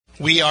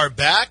We are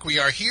back. We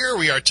are here.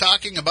 We are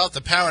talking about the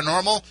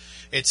paranormal.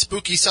 It's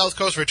Spooky South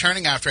Coast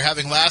returning after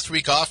having last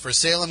week off for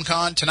Salem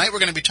Con. Tonight we're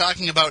going to be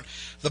talking about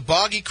the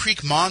Boggy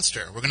Creek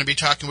Monster. We're going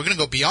to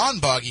go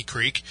beyond Boggy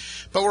Creek,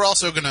 but we're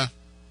also going to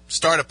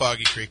start at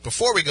Boggy Creek.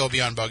 Before we go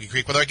beyond Boggy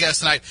Creek, with our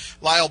guest tonight,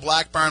 Lyle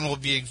Blackburn, we'll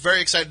be very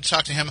excited to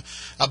talk to him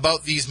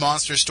about these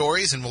monster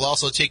stories, and we'll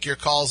also take your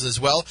calls as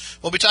well.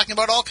 We'll be talking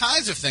about all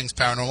kinds of things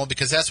paranormal,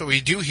 because that's what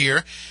we do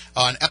here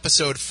on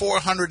episode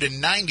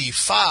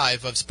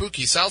 495 of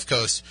Spooky South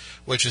Coast,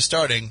 which is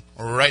starting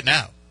right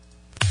now.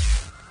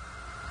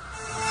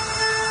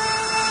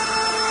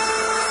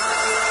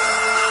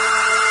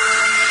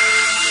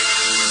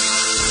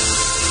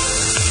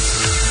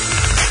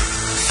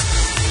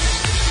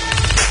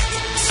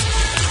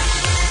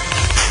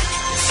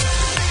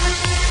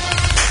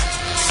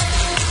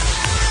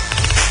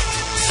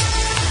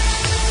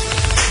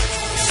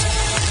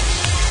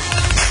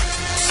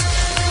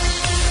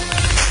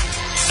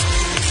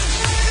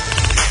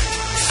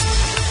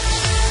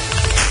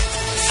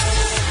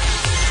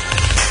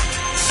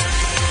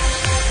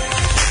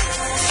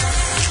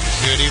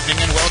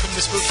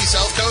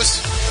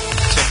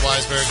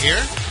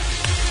 Here,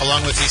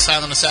 along with the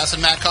silent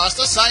assassin Matt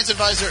Costa, science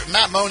advisor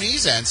Matt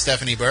Moniz, and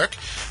Stephanie Burke.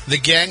 The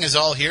gang is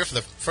all here for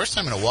the first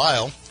time in a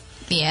while.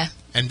 Yeah.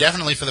 And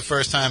definitely for the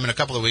first time in a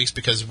couple of weeks,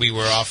 because we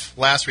were off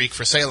last week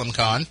for Salem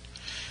Con.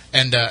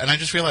 And I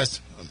just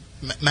realized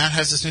Matt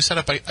has this new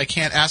setup. I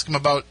can't ask him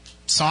about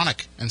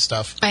Sonic and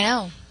stuff. I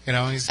know. You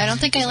know, I don't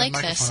think I like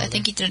this. I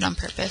think he did it on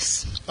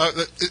purpose.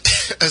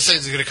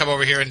 Is he going to come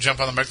over here and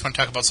jump on the microphone and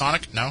talk about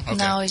Sonic? No? Okay.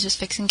 No, he's just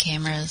fixing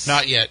cameras.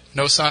 Not yet.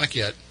 No Sonic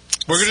yet.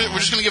 We're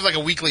just going to give like a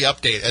weekly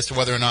update as to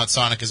whether or not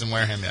Sonic is in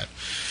Wareham yet.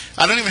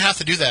 I don't even have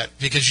to do that,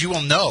 because you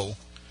will know.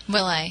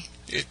 Will I?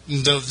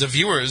 The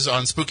viewers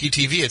on Spooky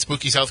TV at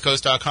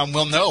SpookySouthCoast.com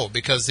will know,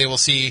 because they will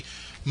see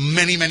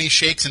many, many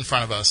shakes in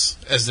front of us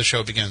as the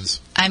show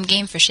begins. I'm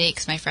game for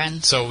shakes, my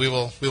friend. So we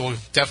will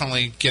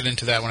definitely get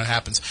into that when it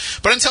happens.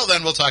 But until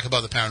then, we'll talk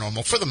about the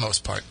paranormal for the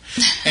most part.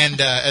 And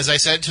as I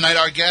said, tonight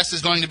our guest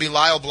is going to be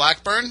Lyle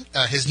Blackburn.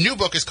 His new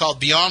book is called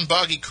Beyond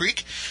Boggy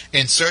Creek,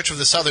 In Search of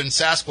the Southern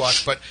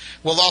Sasquatch. But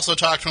we'll also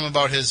talk to him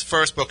about his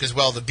first book as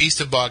well, The Beast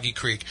of Boggy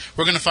Creek.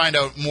 We're going to find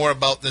out more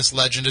about this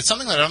legend. It's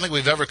something that I don't think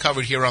we've ever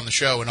covered here on the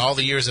show in all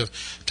the years of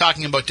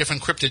talking about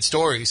different cryptid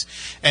stories.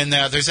 And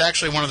there's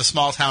actually one of the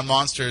Small Town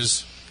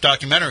Monsters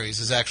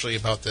documentaries is actually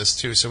about this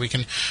too, so we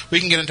can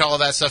get into all of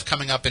that stuff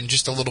coming up in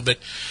just a little bit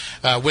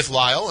with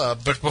Lyle.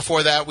 But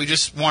before that, we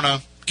just want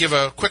to give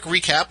a quick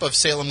recap of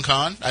Salem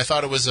Con. I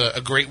thought it was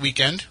a great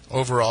weekend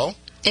overall.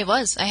 It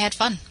was. I had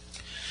fun.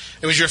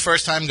 It was your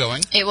first time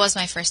going? It was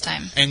my first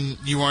time. And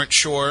you weren't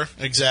sure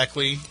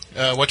exactly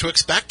what to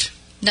expect?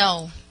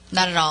 No,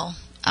 not at all.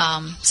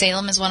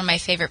 Salem is one of my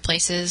favorite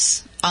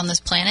places on this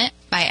planet.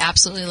 I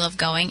absolutely love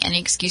going. Any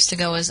excuse to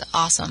go is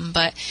awesome,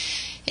 but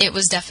it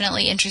was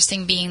definitely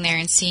interesting being there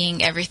and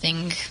seeing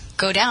everything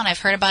go down. I've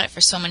heard about it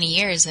for so many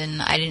years,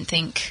 and I didn't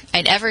think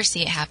I'd ever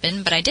see it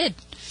happen, but I did.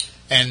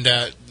 And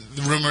the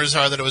rumors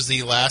are that it was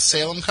the last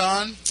Salem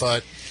Con,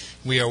 but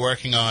we are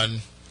working on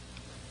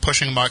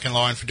pushing Mark and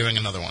Lauren for doing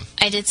another one.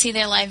 I did see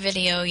their live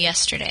video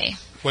yesterday.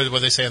 What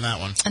did they say in that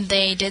one? And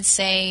they did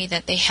say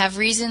that they have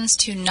reasons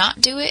to not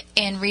do it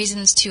and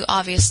reasons to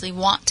obviously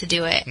want to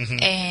do it.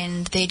 Mm-hmm.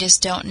 And they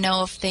just don't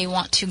know if they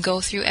want to go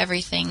through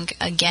everything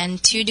again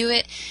to do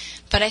it.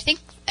 But I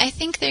think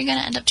they're going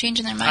to end up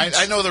changing their minds.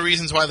 I know the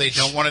reasons why they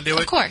don't want to do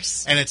it. Of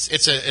course. And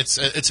it's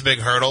a big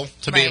hurdle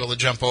to be able to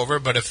jump over.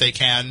 But if they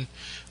can,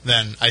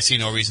 then I see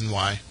no reason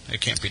why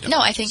it can't be done. No,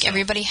 I think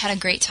everybody had a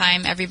great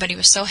time. Everybody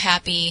was so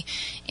happy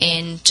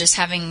and just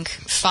having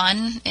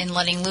fun and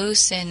letting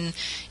loose and,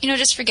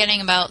 just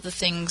forgetting about the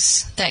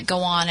things that go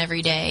on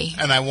every day.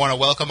 And I want to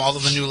welcome all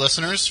of the new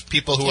listeners,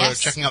 people who are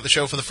checking out the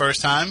show for the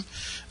first time,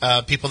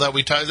 people that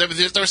we talk. There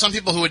were some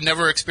people who had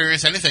never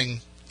experienced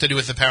anything to do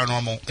with the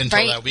paranormal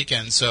until that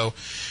weekend. So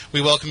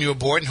we welcome you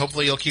aboard, and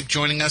hopefully you'll keep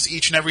joining us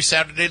each and every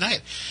Saturday night.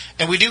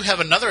 And we do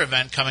have another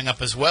event coming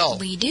up as well.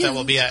 We do. That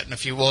we'll be at in a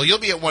few. Well, you'll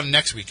be at one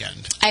next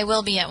weekend. I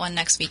will be at one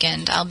next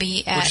weekend. I'll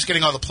be at... We're just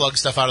getting all the plug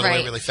stuff out of the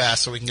way really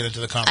fast so we can get into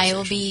the conversation. I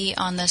will be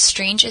on the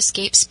Strange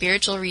Escape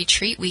Spiritual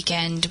Retreat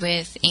weekend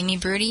with Amy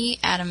Broody,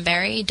 Adam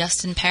Berry,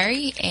 Dustin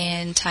Perry,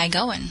 and Ty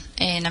Gowen.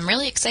 And I'm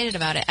really excited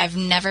about it. I've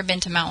never been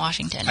to Mount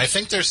Washington. I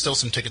think there's still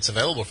some tickets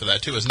available for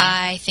that too, isn't there?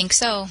 I think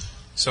so.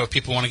 So if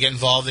people want to get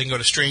involved, they can go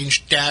to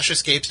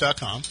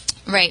strange-escapes.com.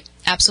 Right,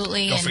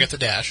 absolutely. Don't forget the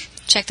dash.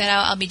 Check that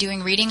out. I'll be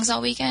doing readings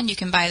all weekend. You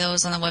can buy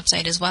those on the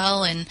website as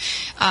well. And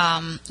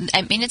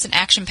it's an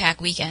action-packed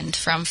weekend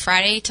from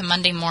Friday to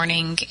Monday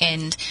morning,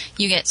 and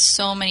you get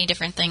so many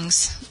different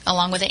things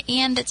along with it.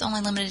 And it's only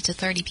limited to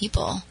 30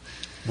 people.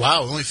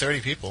 Wow, only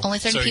 30 people. Only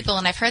 30 people,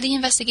 and I've heard the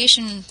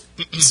investigation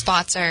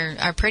spots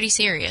are pretty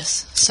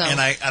serious. So and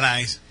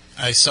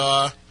I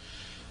saw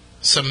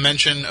some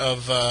mention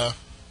of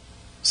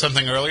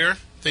something earlier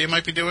that you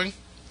might be doing.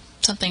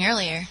 Something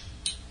earlier.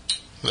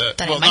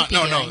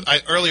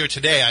 Earlier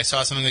today I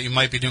saw something that you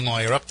might be doing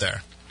while you're up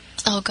there.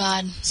 Oh,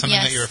 God. Something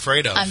that you're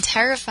afraid of. I'm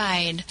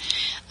terrified.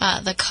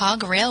 The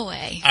Cog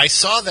Railway. I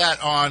saw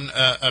that on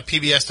a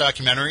PBS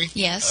documentary.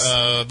 Yes.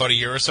 About a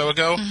year or so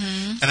ago.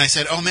 Mm-hmm. And I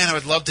said, oh, man, I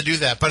would love to do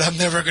that, but I'm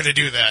never going to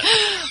do that.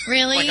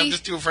 Really? Like, I'm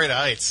just too afraid of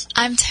heights.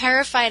 I'm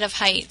terrified of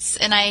heights.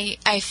 And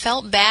I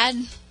felt bad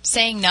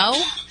saying no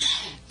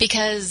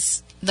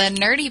because the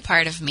nerdy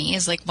part of me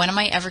is like, when am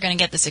I ever going to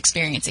get this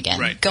experience again?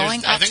 Right.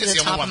 Going up to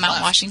the top of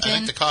Mount Washington. I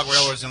think the Cog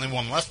Railroad is the only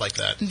one left like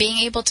that. Being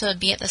able to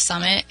be at the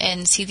summit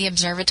and see the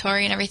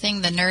observatory and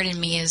everything, the nerd in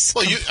me is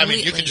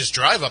you can just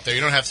drive up there.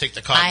 You don't have to take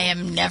the Cog. I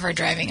am never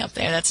driving up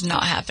there. That's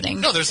not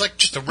happening. No, there's like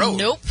just a road.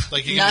 Nope.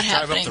 Like you can not just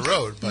drive happening. up the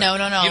road. But no.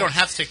 You don't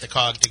have to take the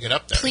Cog to get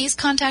up there. Please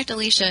contact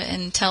Alicia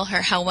and tell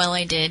her how well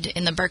I did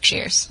in the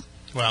Berkshires.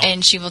 Well,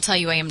 and she will tell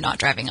you I am not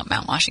driving up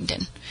Mount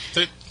Washington.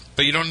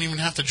 But you don't even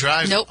have to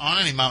drive on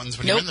any mountains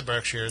when you're in the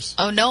Berkshires.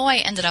 Oh, no, I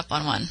ended up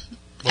on one.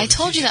 Well, I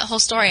told you that whole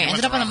story. I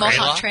ended up on the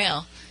Mohawk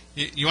Trail.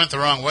 You went the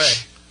wrong way.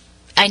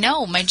 I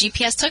know. My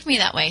GPS took me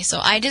that way. So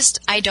I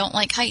don't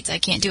like heights. I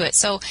can't do it.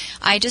 So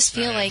I just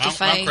feel like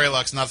Mount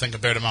Greylock's nothing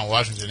compared to Mount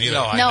Washington either.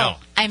 No, I know.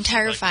 I'm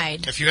terrified.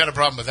 Like, if you had a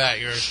problem with that,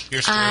 you're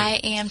screwed. I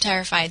am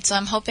terrified. So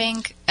I'm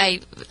hoping... I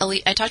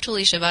talked to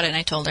Alicia about it, and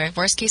I told her,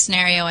 worst case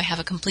scenario, I have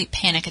a complete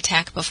panic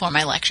attack before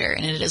my lecture,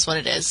 and it is what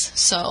it is.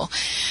 So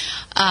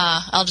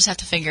I'll just have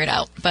to figure it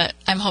out. But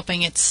I'm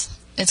hoping it's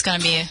going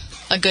to be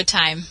a good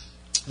time.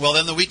 Well,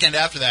 then the weekend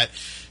after that,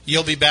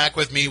 you'll be back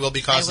with me. We'll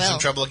be causing some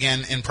trouble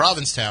again in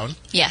Provincetown.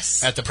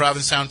 Yes. At the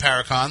Provincetown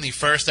Paracon, the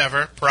first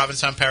ever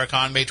Provincetown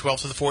Paracon, May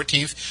 12th to the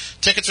 14th.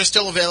 Tickets are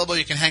still available.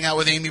 You can hang out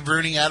with Amy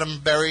Bruni,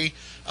 Adam Berry,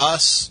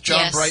 us,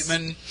 John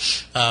Brightman,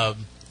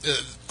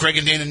 Greg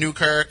and Dana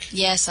Newkirk.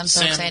 Yes, I'm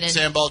so excited.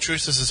 Sam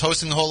Baltrusas is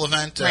hosting the whole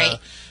event. Right.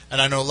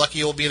 And I know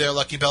Lucky will be there,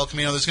 Lucky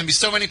Belcamino. There's going to be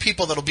so many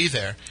people that'll be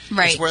there.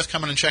 Right. It's worth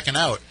coming and checking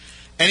out.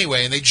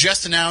 Anyway, and they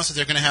just announced that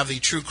they're going to have the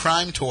True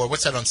Crime Tour.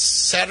 What's that, on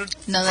Saturday?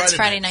 No, that's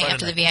Friday night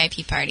after the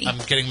VIP party. I'm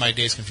getting my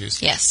days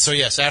confused. Yes. So,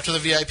 yes, after the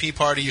VIP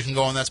party, you can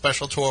go on that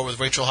special tour with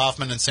Rachel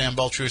Hoffman and Sam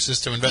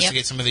Baltrusas to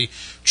investigate some of the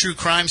true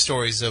crime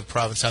stories of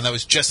Provincetown. That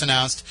was just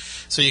announced.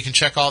 So you can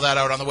check all that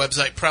out on the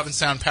website,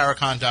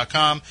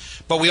 provincetownparacon.com.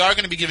 But we are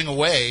going to be giving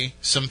away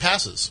some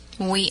passes.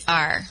 We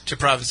are. To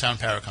Provincetown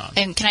Paracon.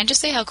 And can I just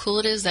say how cool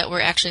it is that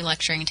we're actually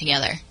lecturing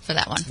together for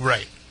that one?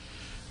 Right.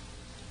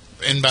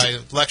 And by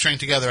lecturing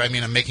together, I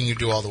mean I'm making you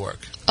do all the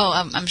work. Oh,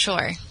 I'm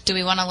sure. Do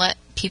we want to let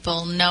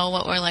people know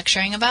what we're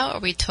lecturing about, or are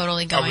we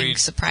totally going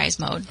surprise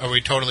mode? Are we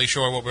totally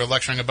sure what we're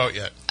lecturing about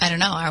yet? I don't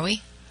know. Are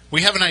we?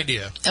 We have an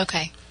idea.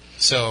 Okay.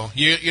 So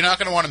you're not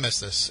going to want to miss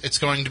this. It's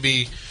going to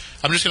be...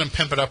 I'm just going to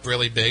pimp it up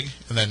really big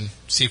and then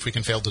see if we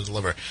can fail to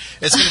deliver.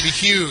 It's going to be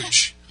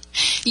huge.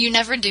 You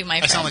never do, my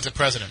friend. I sound like the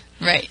president.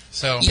 Right.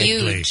 So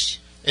huge.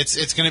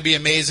 It's going to be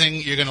amazing.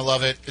 You're going to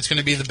love it. It's going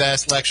to be the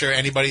best lecture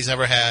anybody's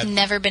ever had.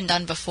 Never been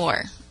done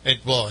before.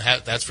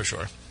 That's for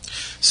sure.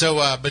 So,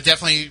 but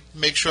definitely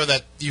make sure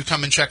that you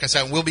come and check us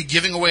out. We'll be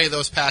giving away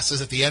those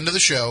passes at the end of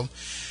the show.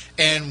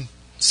 And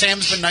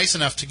Sam's been nice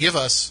enough to give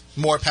us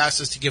more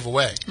passes to give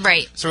away.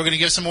 Right. So we're going to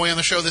give some away on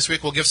the show this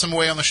week. We'll give some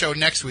away on the show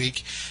next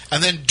week.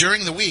 And then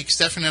during the week,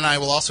 Stephanie and I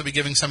will also be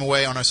giving some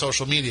away on our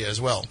social media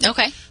as well.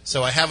 Okay.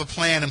 So I have a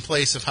plan in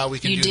place of how we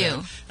can do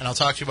that. And I'll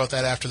talk to you about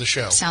that after the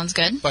show. Sounds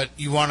good. But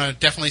you want to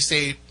definitely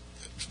stay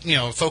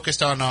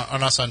focused on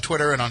us on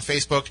Twitter and on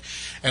Facebook,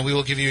 and we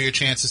will give you your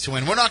chances to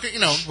win. We're not,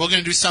 we're going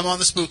to do some on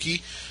the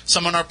spooky,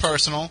 some on our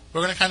personal. We're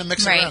going to kind of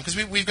mix it around because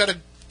we've got a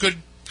good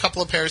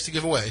couple of pairs to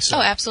give away. So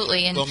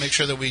absolutely. And we'll make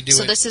sure that we do it.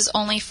 So this is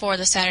only for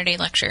the Saturday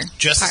lecture.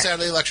 Just the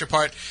Saturday lecture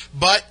part.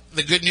 But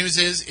the good news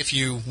is if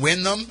you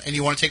win them and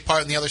you want to take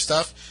part in the other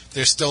stuff,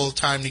 there's still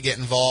time to get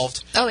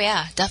involved. Oh,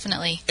 yeah,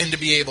 definitely. And to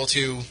be able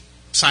to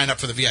sign up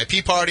for the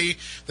VIP party,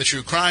 the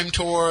true crime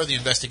tour, the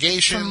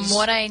investigations. From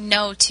what I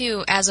know,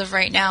 too, as of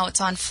right now,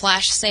 it's on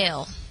flash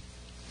sale.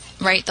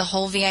 Right? The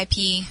whole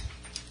VIP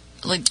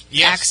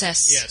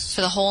access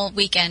for the whole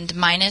weekend,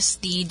 minus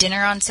the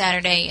dinner on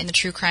Saturday and the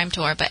true crime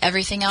tour. But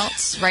everything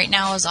else right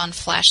now is on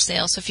flash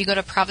sale. So if you go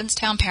to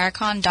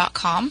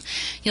provincetownparacon.com,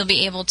 you'll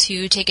be able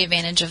to take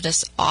advantage of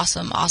this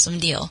awesome, awesome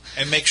deal.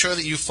 And make sure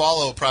that you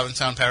follow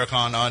Provincetown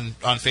Paracon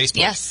on Facebook.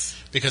 Yes.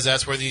 Because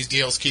that's where these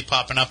deals keep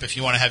popping up if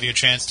you want to have your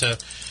chance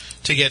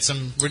to get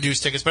some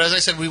reduced tickets. But as I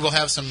said, we will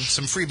have some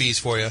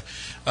freebies for you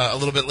a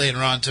little bit later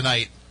on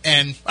tonight.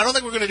 And I don't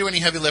think we're going to do any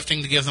heavy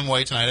lifting to give them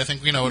away tonight. I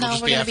think, it'll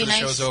just be after the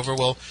show's over.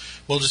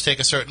 We'll just take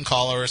a certain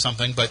caller or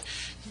something. But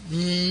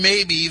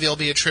maybe there'll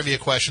be a trivia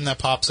question that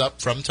pops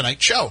up from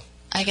tonight's show.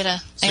 I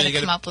gotta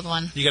come up with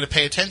one. You got to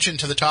pay attention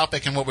to the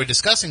topic and what we're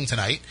discussing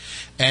tonight,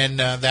 and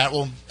that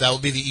will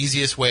be the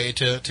easiest way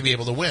to be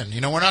able to win.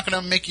 We're not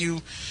going to make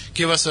you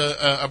give us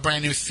a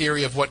brand new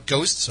theory of what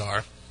ghosts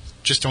are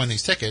just to win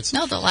these tickets.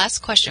 No, the last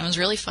question was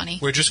really funny.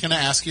 We're just going to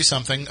ask you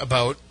something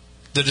about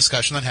the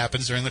discussion that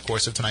happens during the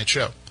course of tonight's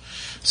show.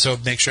 So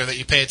make sure that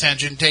you pay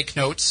attention, take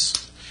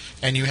notes,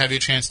 and you have your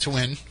chance to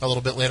win a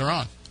little bit later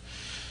on.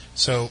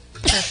 So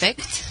perfect.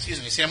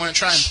 Excuse me. See, I'm going to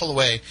try and pull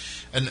away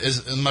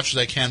as much as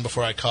I can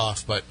before I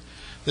cough, but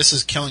this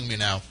is killing me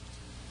now.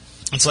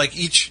 It's like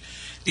each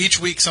Each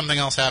week something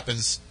else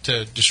happens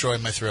to destroy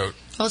my throat.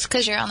 Well, it's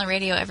because you're on the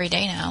radio every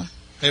day now.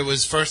 It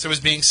was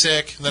being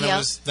sick, then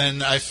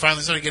then I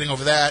finally started getting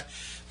over that.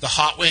 The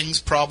hot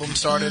wings problem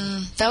started.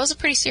 That was a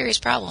pretty serious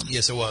problem.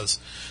 Yes, it was.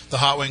 The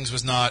hot wings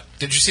was not.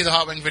 Did you see the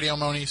hot wing video,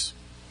 Moniz?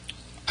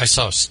 I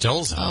saw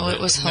stills of it. Oh,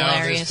 it was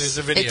hilarious. There's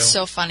a video. It's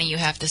so funny. You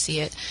have to see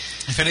it.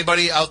 If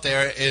anybody out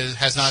there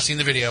has not seen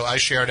the video, I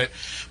shared it.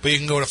 But you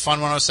can go to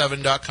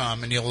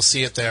fun107.com and you'll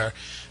see it there.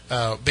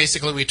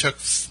 Basically, we took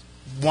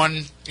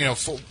four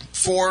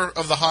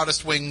of the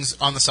hottest wings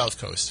on the South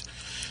Coast.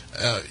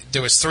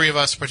 There was 3 of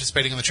us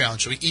participating in the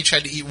challenge. So we each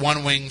had to eat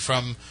one wing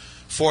from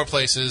 4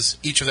 places,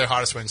 each of their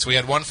hottest wings. So we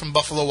had one from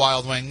Buffalo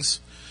Wild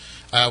Wings.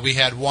 We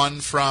had one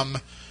from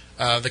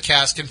the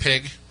Cask and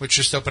Pig, which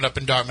just opened up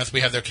in Dartmouth.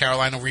 We had their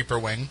Carolina Reaper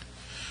wing.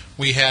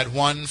 We had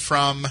one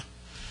from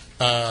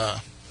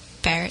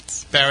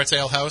Barrett's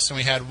Ale House, and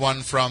we had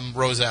one from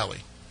Rose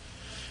Alley.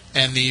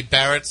 And the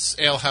Barrett's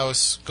Ale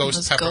House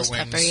Ghost Pepper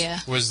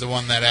wings was the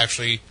one that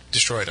actually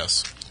destroyed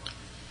us.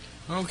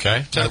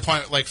 Okay. To the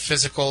point, like,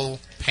 physical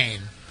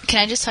pain.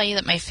 Can I just tell you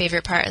that my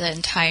favorite part of that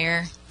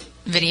entire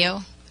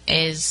video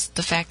is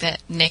the fact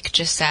that Nick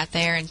just sat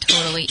there and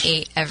totally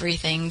ate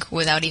everything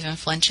without even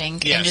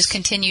flinching and just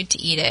continued to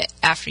eat it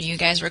after you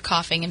guys were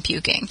coughing and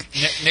puking.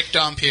 Nick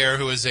Dompierre,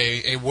 who is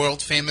a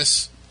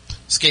world-famous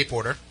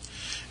skateboarder,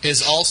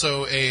 is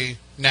also a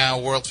now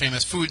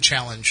world-famous food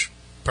challenge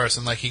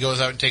person. Like, he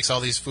goes out and takes all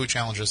these food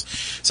challenges.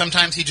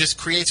 Sometimes he just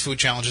creates food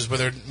challenges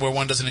where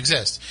one doesn't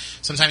exist.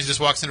 Sometimes he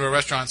just walks into a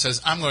restaurant and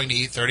says, I'm going to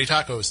eat 30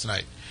 tacos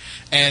tonight.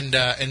 And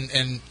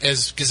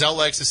as Gazelle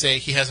likes to say,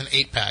 he has an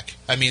 8-pack.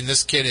 I mean,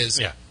 this kid is,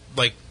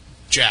 like,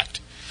 jacked.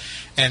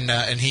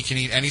 And he can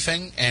eat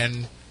anything,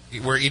 and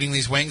we're eating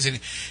these wings. And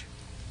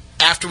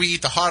after we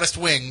eat the hottest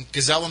wing,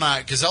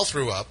 Gazelle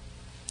threw up.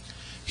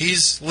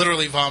 He's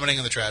literally vomiting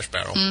in the trash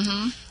barrel.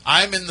 Mm-hmm.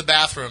 I'm in the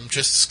bathroom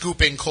just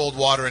scooping cold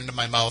water into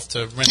my mouth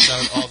to rinse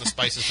out all the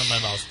spices from my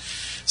mouth.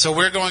 So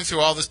we're going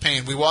through all this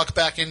pain. We walk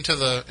back into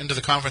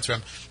the conference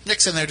room.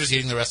 Nick's in there just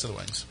eating the rest of the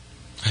wings.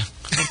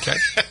 Okay.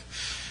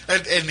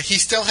 And he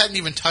still hadn't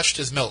even touched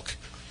his milk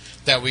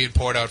that we had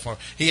poured out for him.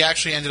 He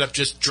actually ended up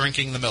just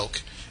drinking the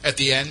milk at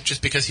the end,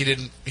 just because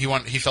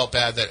he felt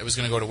bad that it was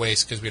going to go to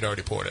waste because we'd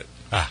already poured it.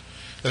 That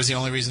was the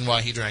only reason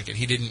why he drank it.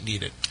 He didn't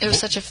need it. It was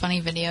such a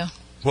funny video.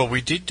 Well,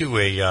 we did do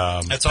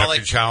a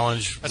pepper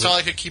challenge. That's all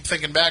I could keep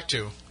thinking back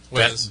to.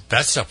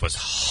 That stuff was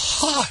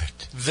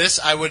hot.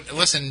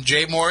 Listen,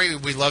 Jay Morey,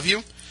 we love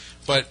you,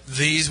 but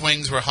these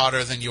wings were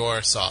hotter than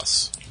your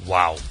sauce.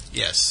 Wow.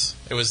 Yes,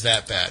 it was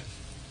that bad.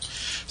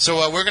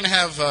 So we're going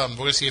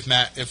to see if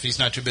Matt, if he's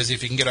not too busy,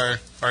 if he can get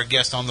our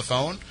guest on the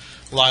phone,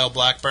 Lyle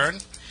Blackburn.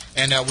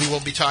 And we will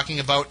be talking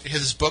about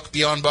his book,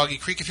 Beyond Boggy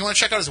Creek. If you want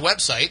to check out his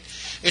website,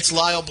 it's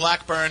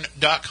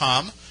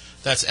lyleblackburn.com.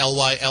 That's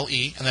Lyle,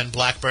 and then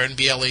Blackburn,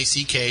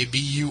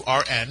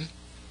 Blackburn.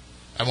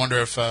 I wonder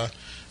if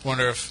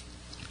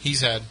he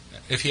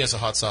has a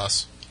hot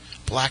sauce.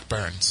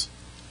 Blackburns.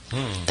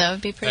 That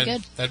would be pretty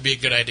good. That'd be a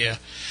good idea.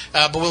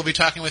 But we'll be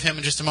talking with him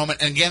in just a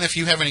moment. And again, if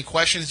you have any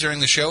questions during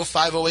the show,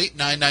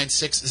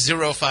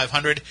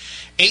 508-996-0500,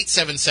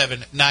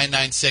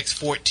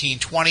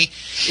 877-996-1420.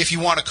 If you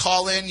want to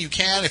call in, you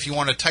can. If you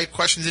want to type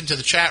questions into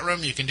the chat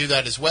room, you can do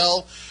that as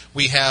well.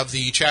 We have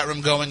the chat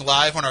room going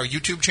live on our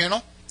YouTube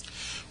channel.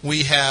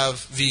 We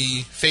have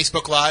the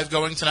Facebook Live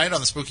going tonight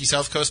on the Spooky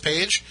South Coast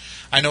page.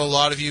 I know a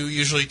lot of you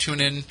usually tune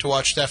in to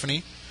watch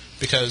Stephanie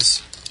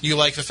because you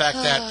like the fact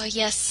that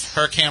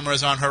her camera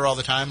is on her all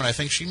the time, and I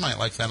think she might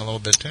like that a little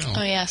bit too.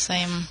 Oh, yes, I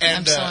am.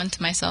 I'm so into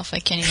myself, I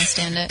can't even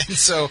stand it.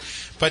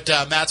 But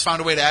Matt's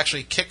found a way to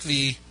actually kick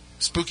the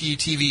Spooky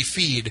TV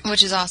feed,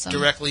 which is awesome,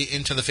 directly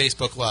into the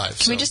Facebook Live.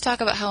 Can we just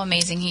talk about how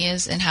amazing he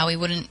is and how we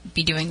wouldn't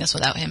be doing this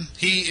without him?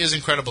 He is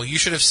incredible. You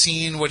should have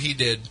seen what he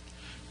did.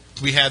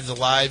 We had the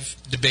live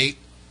debate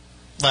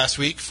last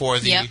week for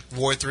the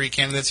Ward 3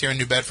 candidates here in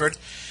New Bedford,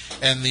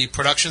 and the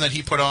production that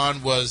he put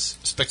on was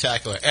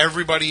spectacular.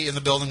 Everybody in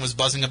the building was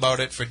buzzing about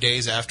it for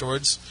days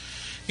afterwards.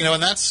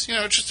 And that's,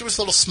 it was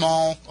a little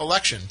small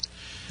election.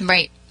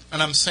 Right.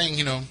 And I'm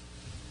saying,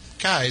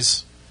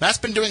 guys, Matt's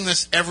been doing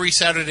this every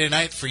Saturday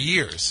night for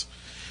years.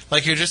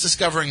 Like, you're just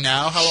discovering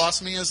now how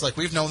awesome he is? Like,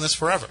 we've known this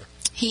forever.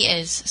 He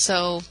is.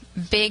 So,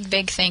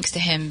 big thanks to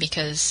him,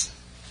 because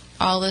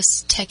all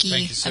this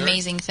techie,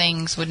 amazing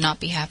things would not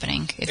be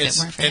happening if it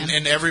weren't for him.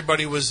 And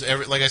everybody was,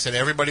 like I said,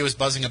 everybody was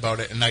buzzing about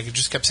it, and I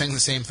just kept saying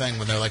the same thing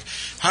when they're like,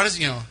 how does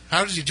he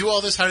do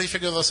all this? How did he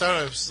figure this out?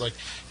 I was like,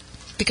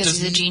 because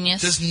he's a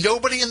genius. Does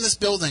nobody in this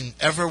building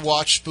ever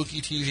watch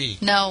Spooky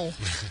TV? No,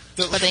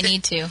 but they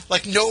need to.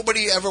 Like,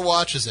 nobody ever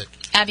watches it.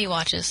 Abby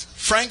watches.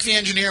 Frank the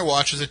engineer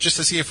watches it just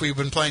to see if we've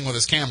been playing with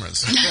his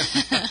cameras.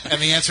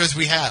 And the answer is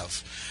we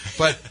have.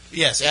 But,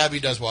 yes, Abby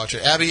does watch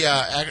it.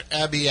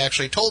 Abby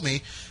actually told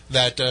me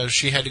that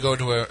she had to go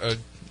to a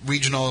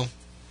regional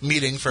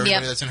meeting for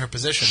everybody that's in her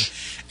position.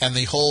 And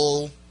the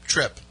whole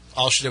trip,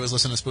 all she did was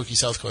listen to Spooky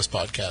South Coast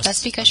podcast.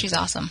 That's because she's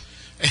awesome.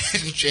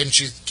 And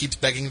she keeps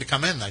begging to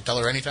come in. I tell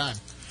her anytime.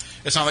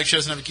 It's not like she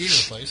doesn't have a key to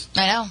the place.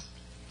 I know.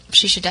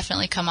 she should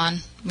definitely come on.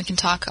 We can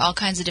talk all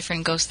kinds of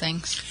different ghost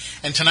things.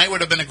 And tonight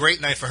would have been a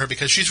great night for her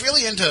because she's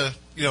really into,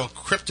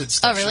 cryptid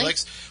stuff. Oh, really?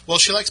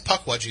 She likes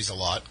puckwudgies a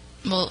lot.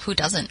 Well, who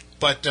doesn't?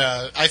 But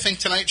I think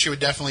tonight she would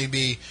definitely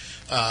be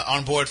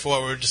on board for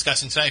what we're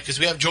discussing tonight, because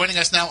we have joining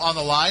us now on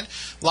the line,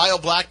 Lyle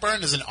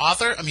Blackburn is an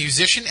author, a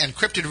musician, and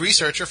cryptid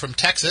researcher from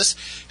Texas.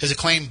 His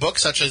acclaimed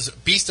books, such as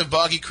Beast of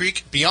Boggy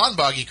Creek, Beyond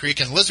Boggy Creek,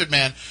 and Lizard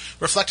Man,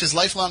 reflect his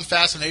lifelong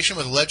fascination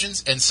with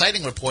legends and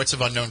sighting reports of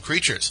unknown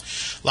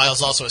creatures.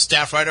 Lyle's also a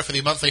staff writer for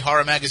the monthly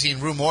horror magazine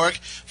Rue Morgue,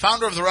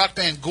 founder of the rock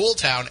band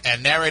Ghoultown,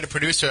 and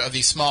narrator-producer of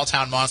the Small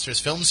Town Monsters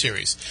film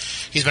series.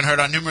 He's been heard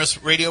on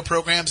numerous radio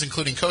programs,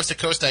 including Coast to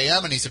Coast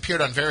AM, and he's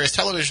appeared on various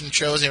television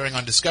shows airing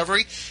on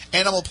Discovery,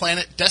 Animal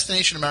Planet,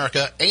 Destination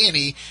America,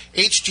 A&E,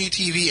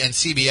 HGTV, and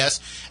CBS,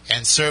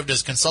 and served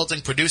as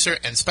consulting producer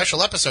and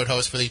special episode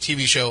host for the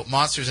TV show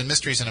Monsters and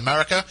Mysteries in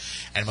America.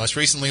 And most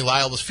recently,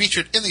 Lyle was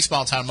featured in the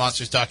Small Town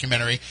Monsters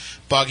documentary,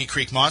 Boggy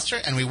Creek Monster,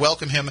 and we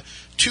welcome him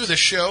to the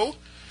show.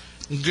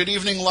 Good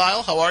evening,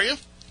 Lyle. How are you?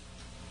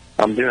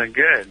 I'm doing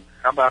good.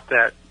 How about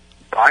that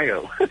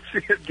bio?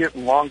 It's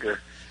getting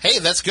longer. Hey,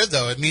 that's good,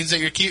 though. It means that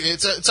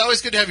it's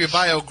always good to have your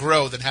bio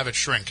grow than have it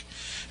shrink.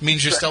 It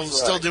means you're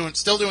still doing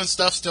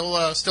stuff,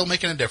 still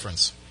making a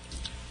difference.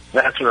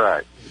 That's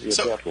right. Yeah,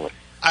 so, definitely.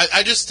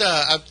 I just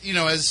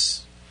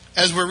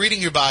as we're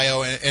reading your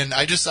bio, and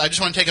I just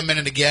want to take a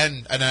minute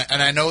again, and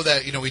I know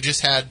that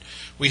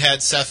we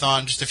had Seth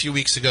on just a few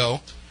weeks ago,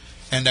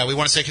 and we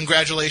want to say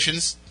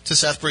congratulations to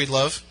Seth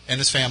Breedlove and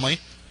his family.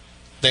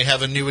 They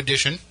have a new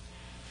addition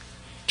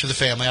to the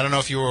family. I don't know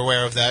if you were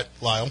aware of that,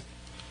 Lyle.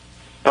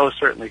 Oh,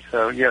 certainly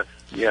so. Yes,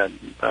 yeah.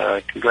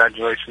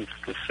 Congratulations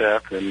to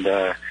Seth,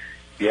 and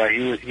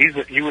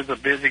he was a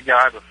busy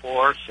guy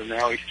before, so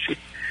now he's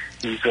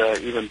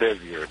even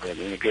busier, but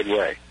in a good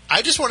way.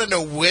 I just want to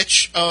know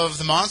which of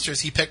the monsters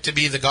he picked to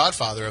be the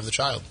godfather of the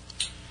child.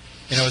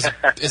 Is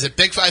it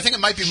Bigfoot? I think it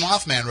might be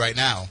Mothman right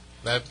now.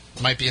 That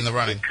might be in the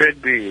running. It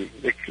could be.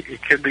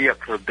 It could be up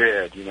for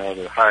bid.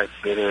 The highest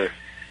bidder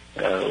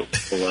will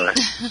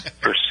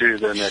pursue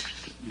the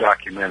next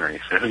documentary.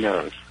 So who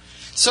knows?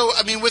 So,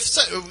 I mean,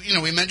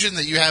 we mentioned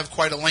that you have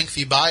quite a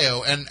lengthy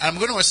bio, and I'm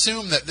going to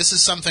assume that this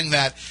is something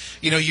that,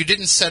 you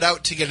didn't set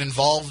out to get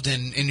involved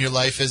in your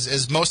life,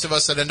 as most of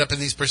us that end up in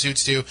these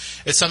pursuits do.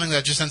 It's something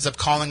that just ends up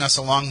calling us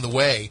along the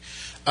way.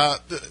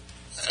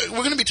 We're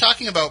going to be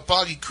talking about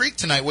Boggy Creek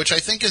tonight, which I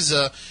think it's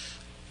a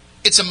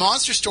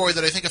monster story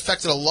that I think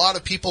affected a lot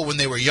of people when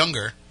they were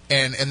younger,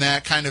 and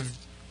that kind of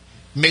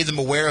made them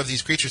aware of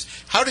these creatures.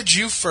 How did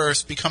you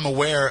first become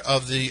aware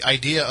of the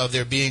idea of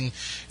there being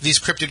these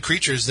cryptid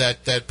creatures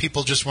that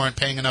people just weren't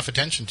paying enough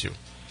attention to?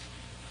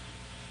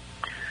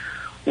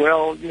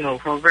 Well,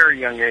 from a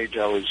very young age,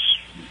 I was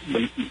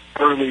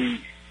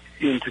early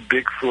into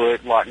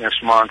Bigfoot, Loch Ness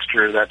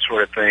Monster, that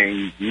sort of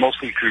thing,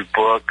 mostly through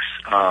books.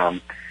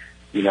 I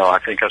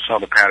think I saw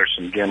the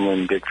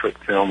Patterson-Gimlin Bigfoot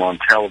film on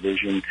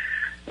television,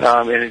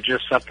 and it's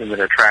just something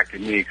that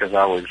attracted me because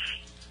I was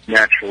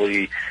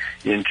naturally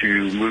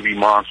into movie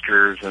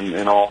monsters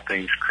and all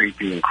things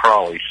creepy and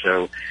crawly.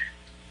 So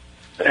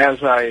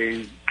as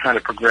I kind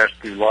of progressed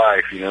through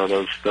life,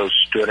 those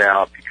stood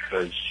out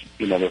because,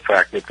 the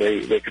fact that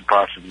they could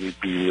possibly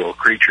be real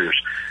creatures.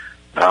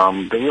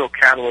 The real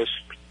catalyst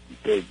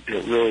that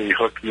really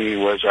hooked me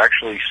was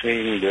actually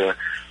seeing the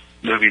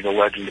movie The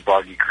Legend of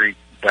Boggy Creek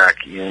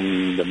back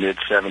in the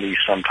mid-'70s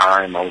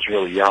sometime. I was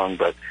really young,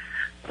 but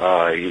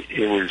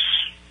it was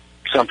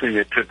something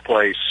that took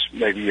place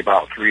maybe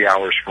about 3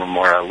 hours from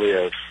where I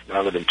live.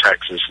 I live in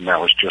Texas, and that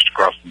was just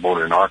across the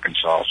border in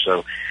Arkansas.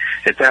 So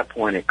at that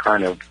point, it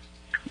kind of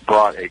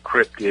brought a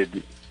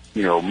cryptid,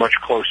 much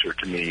closer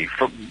to me,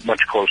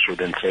 much closer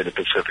than, say, the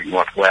Pacific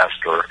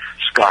Northwest or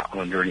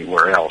Scotland or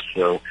anywhere else.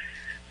 So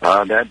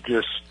that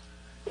just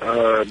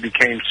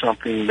became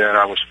something that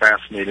I was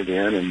fascinated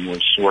in and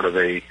was sort of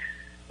a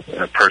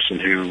person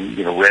who,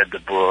 read the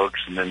books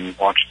and then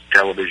watched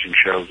television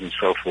shows and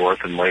so forth.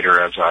 And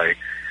later, as I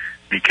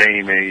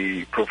became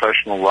a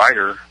professional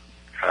writer,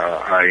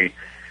 I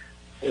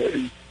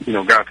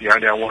got the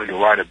idea I wanted to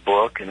write a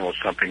book, and it was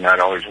something I'd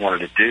always wanted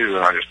to do,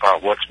 and I just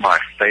thought, what's my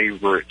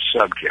favorite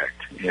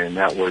subject? And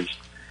that was,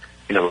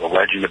 the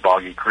legend of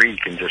Boggy Creek,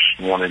 and just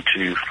wanted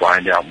to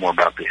find out more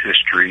about the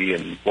history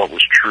and what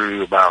was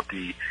true about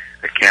the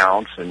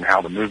accounts and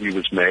how the movie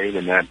was made,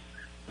 and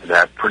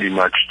that pretty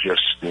much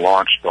just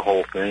launched the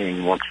whole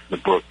thing once the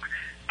book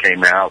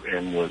came out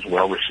and was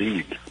well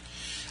received.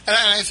 And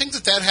I think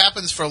that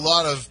happens for a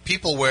lot of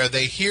people where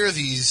they hear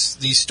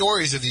these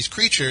stories of these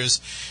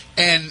creatures,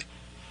 and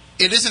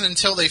it isn't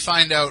until they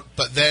find out,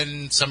 but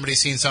then somebody's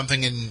seen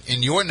something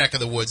in your neck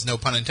of the woods, no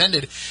pun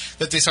intended,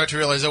 that they start to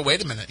realize, oh,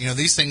 wait a minute,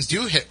 these things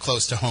do hit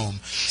close to home.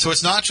 So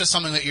it's not just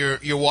something that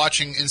you're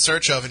watching in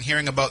search of and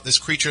hearing about this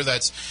creature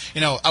that's,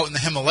 out in the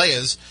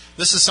Himalayas.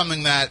 This is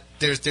something that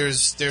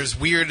there's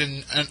weird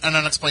and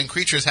unexplained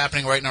creatures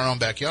happening right in our own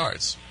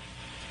backyards.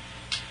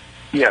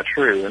 Yeah,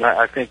 true. And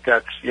I think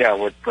that's,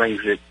 what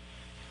brings it,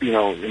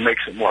 it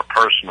makes it more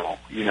personal.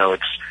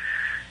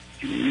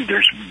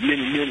 There's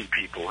many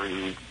people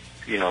who,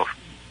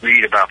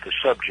 read about the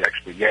subjects,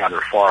 but yeah,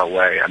 they're far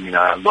away. I mean,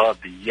 I love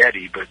the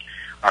Yeti, but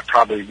I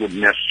probably wouldn't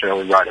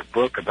necessarily write a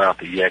book about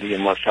the Yeti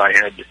unless I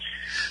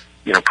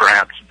had,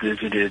 perhaps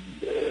visited,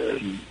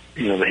 the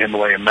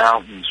Himalayan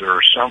mountains,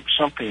 or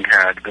something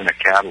had been a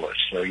catalyst.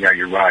 So yeah,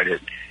 you're right.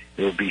 It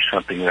would be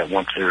something that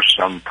once there's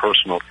some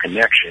personal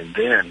connection,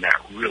 then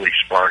that really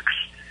sparks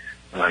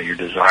your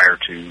desire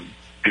to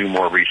do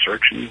more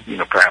research and,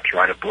 perhaps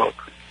write a book.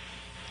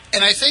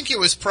 And I think it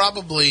was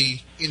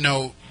probably,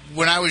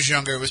 when I was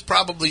younger, it was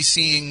probably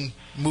seeing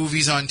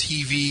movies on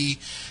TV,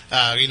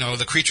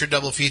 the Creature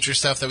double feature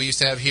stuff that we used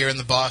to have here in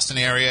the Boston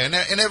area.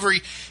 And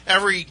every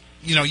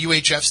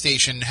UHF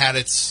station had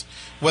its,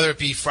 whether it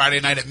be Friday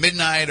night at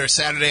midnight or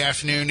Saturday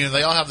afternoon,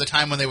 they all have the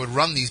time when they would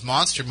run these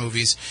monster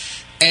movies.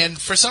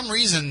 And for some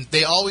reason,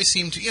 they always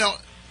seem to,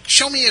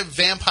 show me a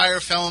vampire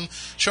film,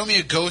 show me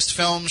a ghost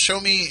film,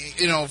 show me,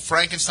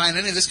 Frankenstein,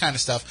 any of this kind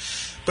of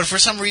stuff. But for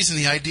some reason,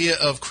 the idea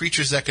of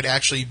creatures that could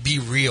actually be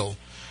real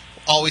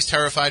always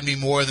terrified me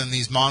more than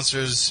these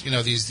monsters,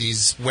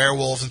 these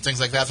werewolves and things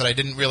like that I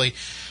didn't really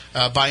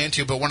buy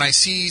into. But when I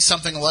see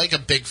something like a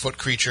Bigfoot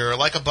creature or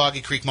like a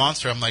Boggy Creek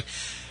monster, I'm like,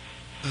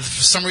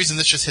 for some reason,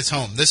 this just hits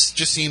home. This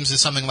just seems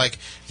as something like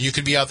you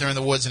could be out there in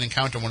the woods and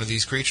encounter one of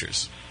these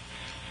creatures.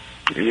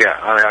 Yeah,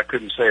 I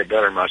couldn't say it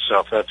better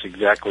myself. That's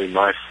exactly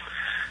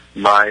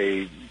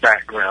my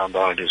background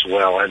on it as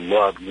well. I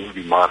love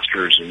movie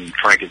monsters and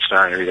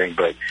Frankenstein and everything,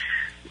 but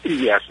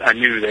yes, I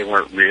knew they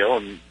weren't real,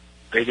 and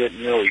they didn't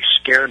really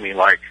scare me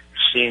like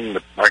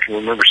I can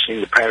remember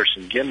seeing the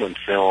Patterson-Gimlin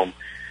film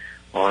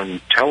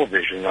on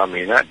television. I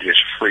mean, that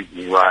just freaked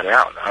me right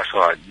out. I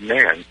thought,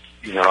 man,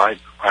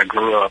 I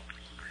grew up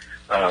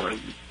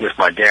with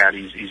my dad.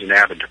 He's an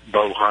avid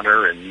bow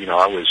hunter, and,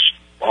 I was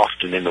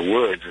often in the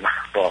woods, and I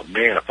thought,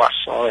 man, if I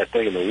saw that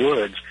thing in the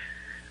woods,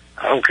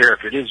 I don't care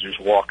if it is just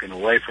walking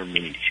away from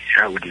me,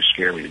 that would just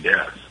scare me to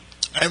death.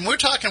 And we're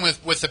talking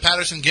with the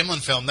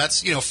Patterson-Gimlin film,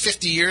 that's,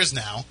 50 years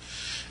now.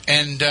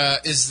 And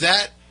is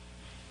that,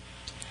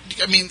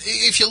 I mean,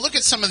 if you look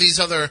at some of these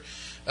other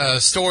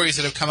stories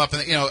that have come up,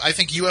 and I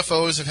think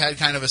UFOs have had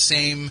kind of a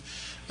same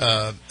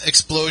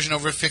explosion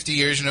over 50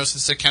 years,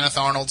 since the Kenneth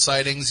Arnold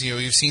sightings,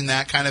 you've seen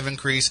that kind of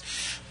increase.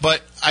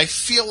 But I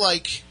feel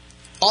like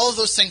all of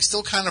those things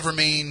still kind of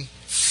remain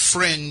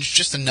fringe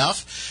just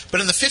enough.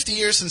 But in the 50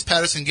 years since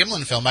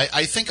Patterson-Gimlin film,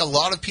 I think a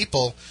lot of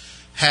people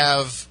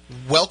have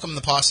welcomed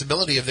the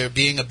possibility of there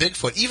being a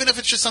Bigfoot, even if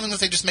it's just something that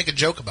they just make a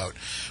joke about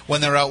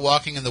when they're out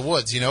walking in the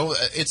woods.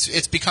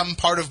 It's become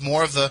part of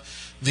more of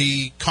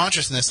the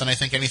consciousness than I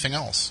think anything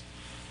else.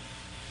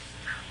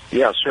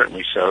 Yeah,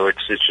 certainly so.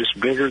 It's just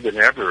bigger than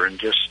ever, and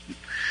just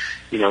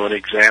an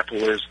example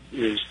is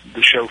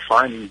the show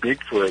Finding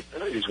Bigfoot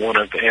is one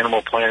of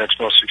Animal Planet's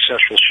most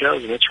successful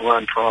shows, and it's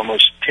run for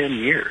almost 10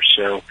 years.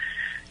 So,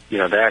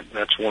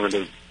 that's one of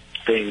the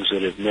things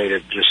that have made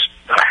it just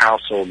a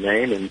household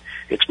name, and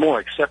it's more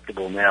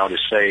acceptable now to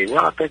say,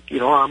 well, I think,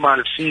 I might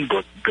have seen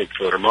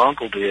Bigfoot, or my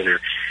uncle did, or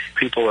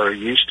people are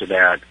used to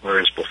that,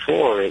 whereas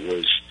before it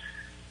was,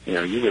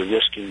 you were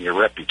risking your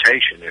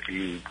reputation if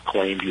you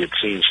claimed you had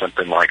seen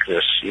something like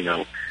this,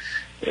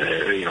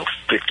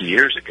 50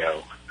 years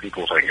ago.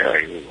 People think,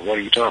 hey, what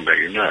are you talking about?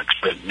 You're nuts.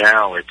 But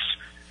now it's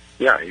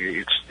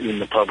in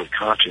the public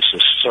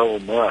consciousness so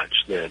much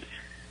that,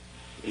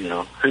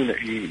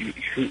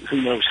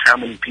 who knows how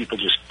many people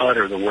just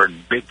utter the word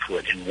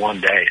Bigfoot in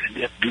one day, and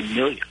it have to be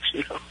millions,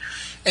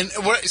 And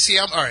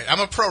I'm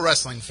a pro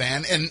wrestling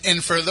fan,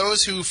 and for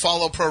those who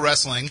follow pro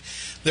wrestling,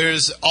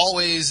 there's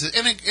always,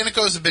 and it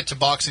goes a bit to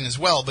boxing as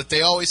well, but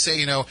they always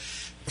say,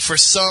 for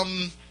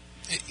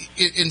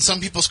in some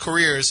people's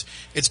careers,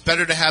 it's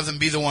better to have them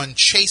be the one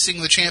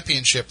chasing the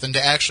championship than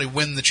to actually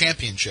win the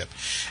championship.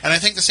 And I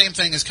think the same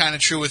thing is kind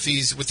of true with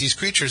these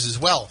creatures as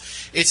well.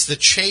 It's the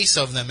chase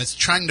of them. It's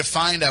trying to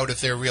find out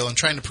if they're real and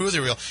trying to prove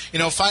they're real.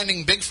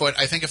 Finding Bigfoot,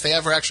 I think if they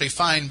ever actually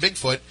find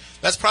Bigfoot,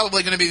 that's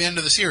probably going to be the end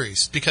of the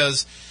series,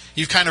 because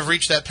you've kind of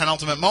reached that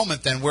penultimate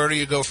moment. Then where do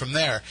you go from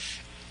there?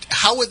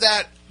 How would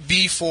that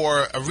be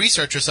for a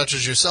researcher such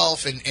as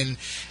yourself in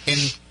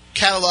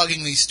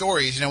cataloging these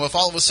stories? If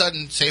all of a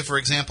sudden, say for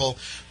example,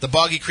 the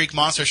Boggy Creek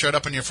monster showed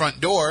up on your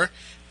front door,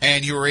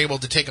 and you were able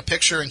to take a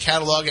picture and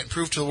catalog it and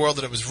prove to the world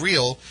that it was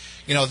real,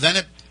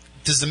 then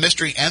does the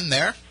mystery end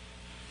there?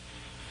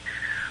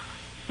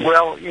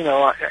 Well,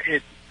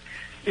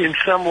 in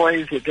some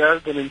ways it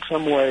does, but in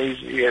some ways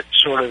it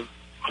sort of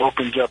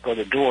opens up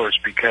other doors,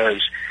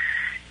 because,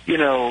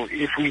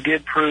 if we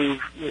did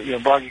prove,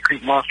 Boggy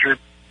Creek monster,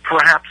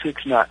 perhaps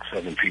it's not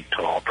 7 feet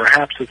tall.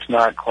 Perhaps it's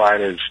not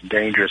quite as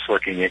dangerous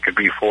looking. It could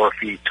be 4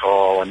 feet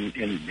tall and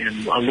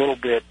a little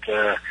bit,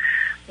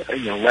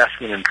 less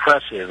than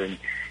impressive. And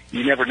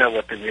you never know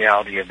what the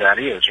reality of that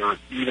is. Or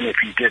even if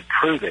you did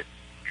prove it,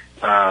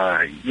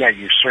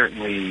 you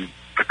certainly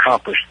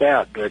accomplished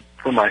that. But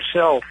for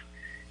myself,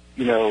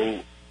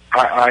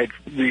 I've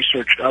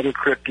researched other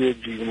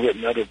cryptids, even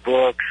written other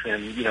books,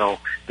 and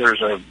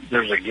there's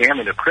a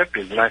gamut of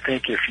cryptids. And I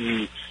think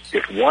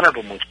if one of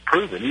them was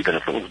proven, even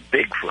if it was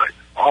Bigfoot,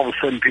 all of a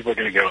sudden people are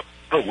going to go,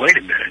 oh, wait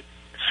a minute.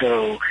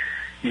 So,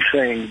 you're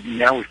saying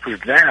now we've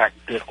proved that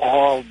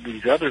all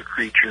these other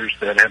creatures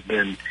that have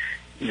been,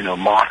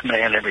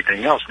 Mothman,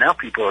 everything else, now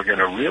people are going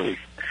to really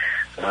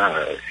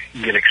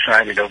get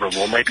excited over,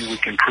 well, maybe we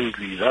can prove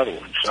these other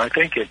ones. So I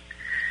think it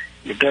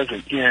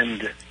doesn't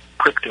end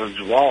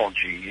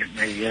cryptozoology. It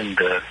may end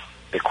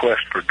the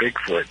quest for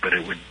Bigfoot, but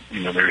it would,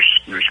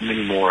 there's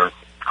many more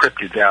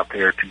cryptids out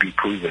there to be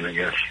proven, I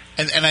guess.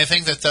 And I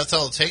think that's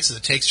all it takes. Is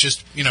it takes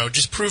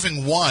just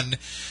proving one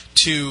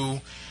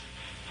to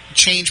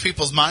change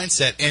people's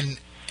mindset. And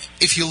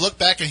if you look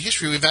back in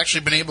history, we've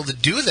actually been able to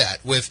do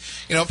that with,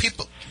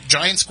 people,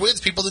 giant squids.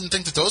 People didn't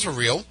think that those were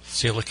real.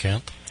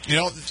 Coelacanth.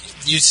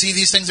 You see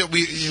these things that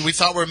we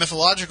thought were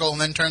mythological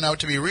and then turn out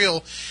to be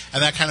real,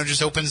 and that kind of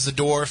just opens the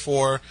door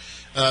for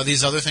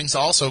these other things to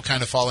also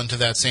kind of fall into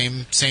that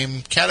same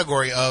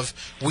category of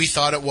we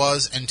thought it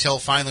was until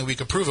finally we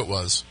could prove it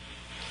was.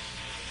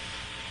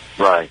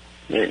 Right.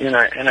 And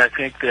I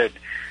think that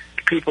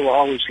people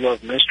always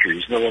love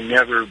mysteries. They will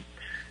never,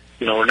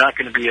 we're not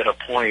going to be at a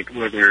point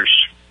where there's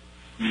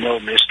no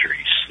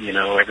mysteries.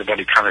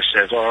 Everybody kind of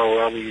says, oh,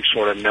 well, we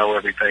sort of know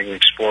everything, we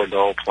explored the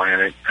whole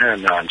planet.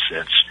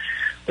 Nonsense.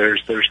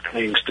 There's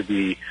things to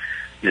be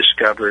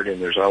discovered,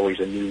 and there's always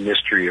a new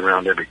mystery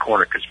around every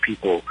corner because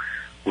people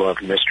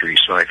love mystery.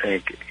 So I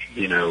think,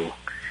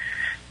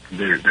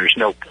 there's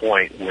no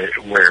point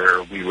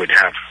where we would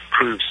have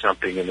proved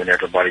something and then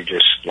everybody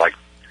just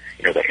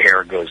the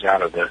air goes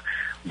out of the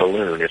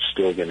balloon. It's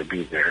still going to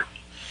be there.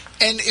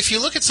 And if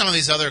you look at some of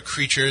these other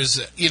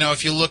creatures,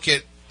 if you look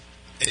at,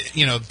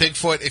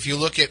 Bigfoot, if you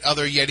look at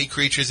other Yeti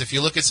creatures, if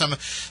you look at some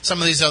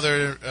of these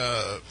other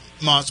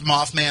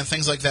Mothman,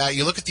 things like that,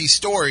 you look at these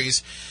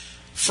stories,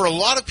 for a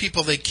lot of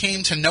people, they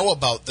came to know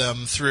about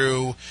them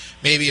through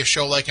maybe a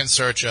show like In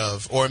Search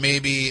Of, or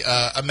maybe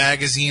a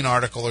magazine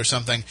article or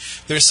something.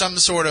 There's some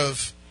sort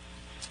of,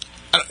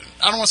 I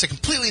don't want to say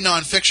completely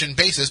nonfiction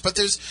basis, but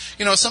there's,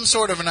 some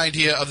sort of an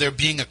idea of there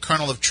being a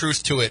kernel of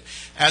truth to it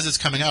as it's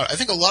coming out. I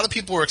think a lot of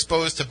people were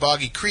exposed to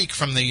Boggy Creek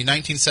from the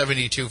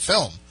 1972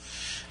 film,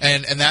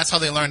 and that's how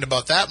they learned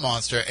about that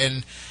monster.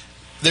 And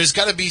there's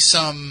got to be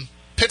some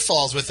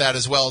pitfalls with that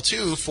as well,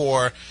 too,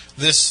 for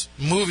this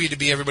movie to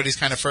be everybody's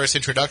kind of first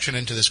introduction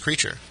into this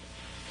creature.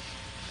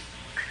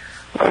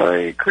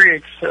 It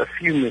creates a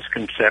few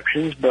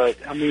misconceptions, but,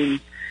 luckily,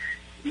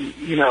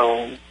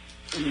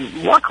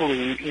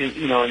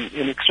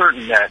 and it's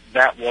certain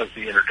that was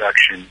the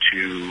introduction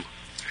to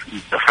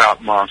the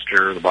Fountain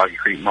Monster, the Boggy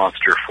Creek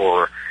Monster,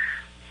 for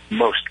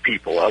most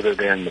people, other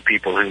than the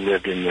people who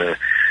lived in the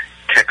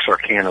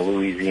Texarkana,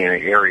 Louisiana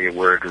area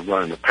where it would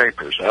run in the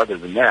papers. Other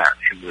than that,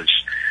 it was,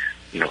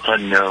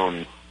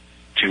 unknown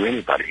to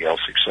anybody else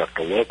except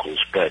the locals.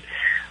 But,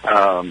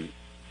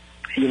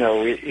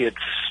 it's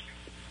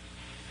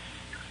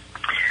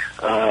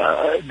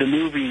the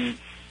movie,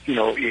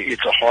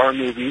 it's a horror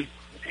movie,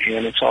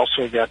 and it's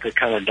also got the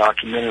kind of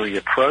documentary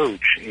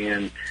approach.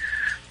 And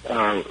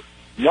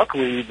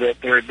luckily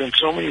that there had been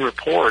so many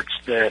reports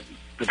that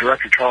the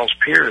director, Charles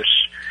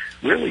Pierce,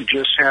 really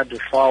just had to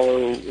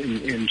follow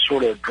and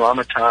sort of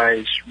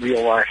dramatize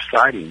real-life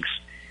sightings.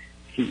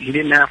 He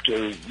didn't have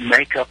to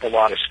make up a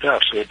lot of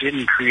stuff, so it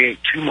didn't create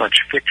too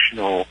much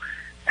fictional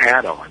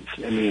add-ons.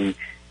 I mean,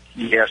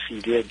 yes, he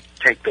did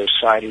take those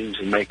sightings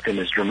and make them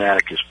as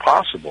dramatic as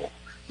possible,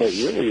 but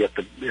really at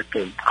the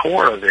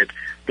core of it,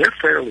 they're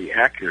fairly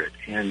accurate.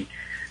 And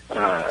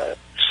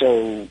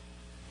so,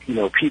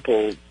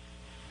 people,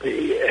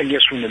 I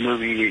guess from the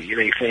movie,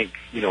 they think,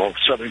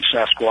 Southern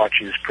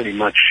Sasquatch is pretty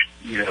much,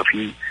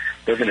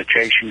 they're going to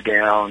chase you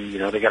down,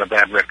 they got a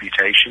bad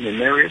reputation, and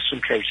there is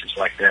some cases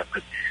like that,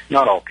 but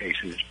not all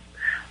cases.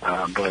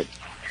 But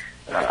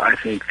I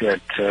think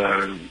that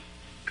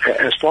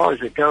as far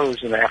as it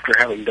goes, and after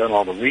having done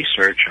all the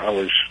research, I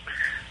was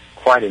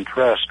quite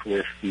impressed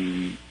with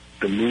the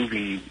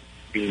movie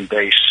being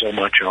based so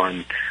much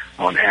on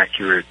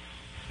accurate,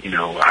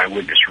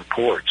 eyewitness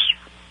reports.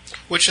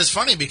 Which is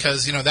funny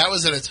because, that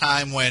was at a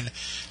time when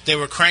they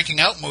were cranking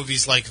out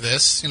movies like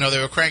this. They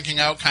were cranking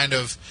out kind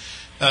of,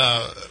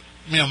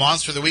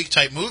 Monster of the Week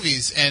type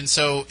movies. And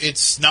so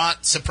it's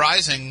not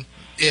surprising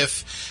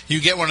if you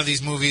get one of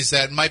these movies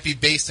that might be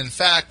based in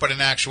fact, but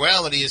in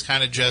actuality is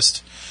kind of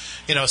just,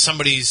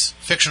 somebody's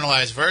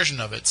fictionalized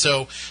version of it.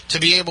 So to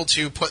be able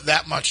to put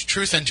that much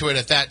truth into it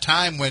at that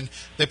time when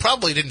they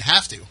probably didn't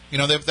have to,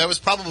 that was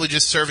probably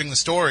just serving the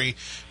story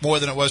more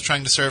than it was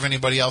trying to serve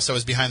anybody else that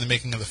was behind the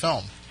making of the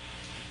film.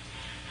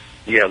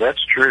 Yeah,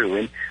 that's true.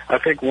 And I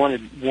think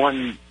one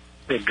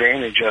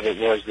advantage of it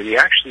was that he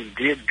actually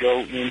did go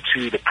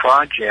into the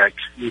project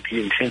with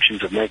the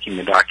intentions of making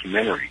a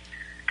documentary,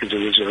 because it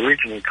was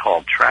originally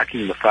called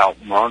Tracking the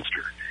Fountain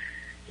Monster.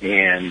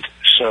 And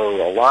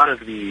so a lot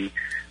of the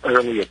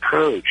early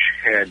approach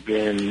had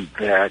been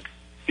that,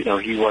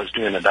 he was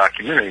doing a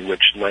documentary,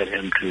 which led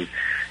him to,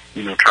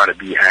 try to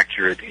be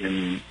accurate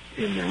in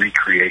the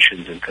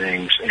recreations and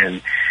things.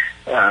 And,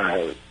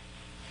 and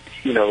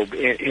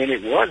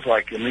it was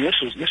like,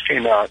 this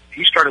came out,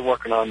 he started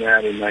working on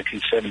that in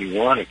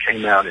 1971, it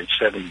came out in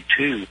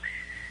 72,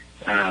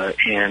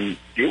 and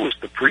it was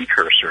the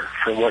precursor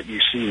for what you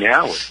see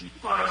now with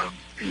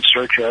In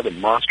Search of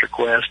and Monster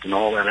Quest and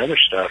all that other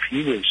stuff.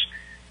 He was,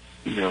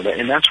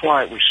 and that's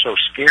why it was so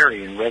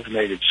scary and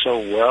resonated so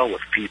well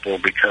with people,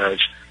 because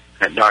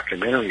that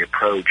documentary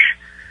approach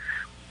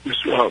was,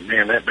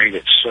 that made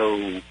it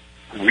so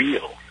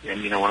real.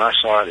 And, when I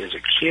saw it as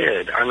a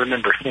kid, I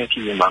remember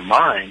thinking in my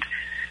mind,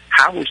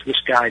 how was this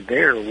guy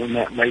there when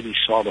that lady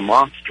saw the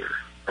monster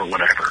or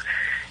whatever?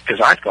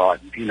 Because I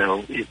thought,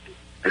 the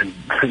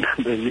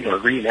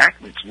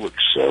reenactments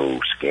looked so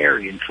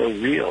scary and so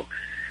real.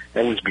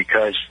 That was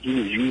because he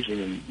was using,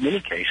 in many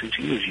cases,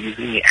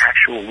 the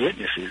actual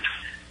witnesses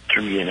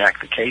to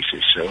reenact the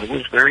cases. So it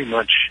was very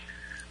much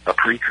a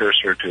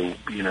precursor to,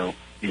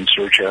 In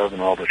Search of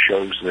and all the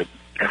shows that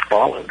have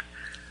followed.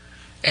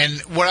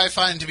 And what I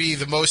find to be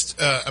the most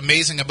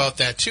amazing about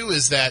that, too,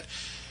 is that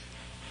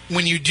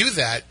when you do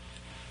that,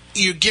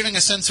 you're giving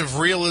a sense of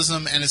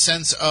realism and a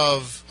sense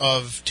of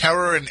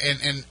terror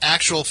and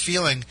actual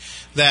feeling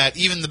that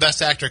even the best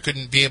actor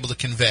couldn't be able to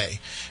convey,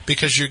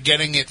 because you're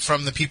getting it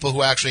from the people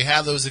who actually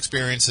have those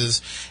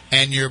experiences,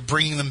 and you're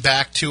bringing them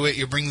back to it,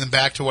 you're bringing them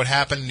back to what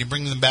happened, and you're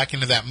bringing them back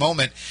into that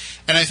moment.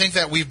 And I think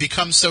that we've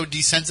become so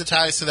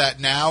desensitized to that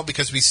now,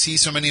 because we see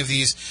so many of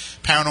these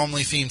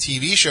paranormally themed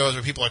TV shows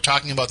where people are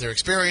talking about their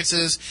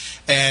experiences,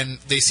 and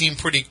they seem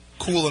pretty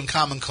cool and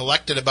calm and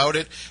collected about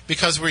it,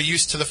 because we're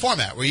used to the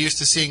format. We're used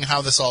to seeing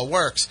how this all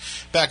works.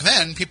 Back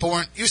then, people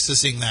weren't used to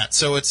seeing that.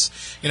 So it's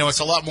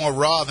a lot more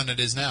raw than it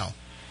is now.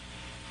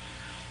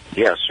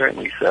 Yeah,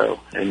 certainly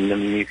so. And I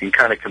mean, you can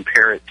kind of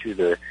compare it to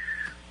the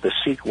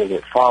sequel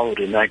that followed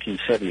in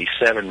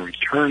 1977,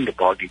 Return to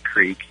Boggy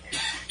Creek.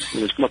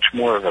 It was much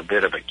more of a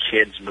bit of a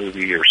kid's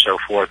movie or so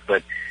forth,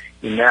 but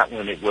in that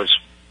one it was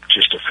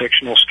just a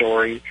fictional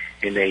story,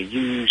 and they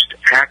used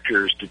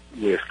actors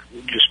with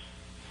just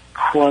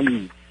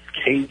crummy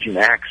Cajun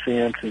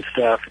accents and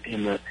stuff,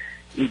 and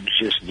it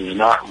just does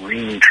not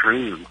ring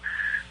true.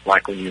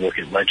 Like when you look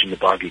at Legend of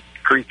Boggy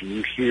Creek and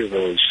you hear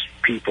those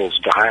people's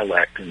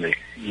dialect and their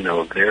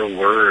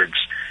words,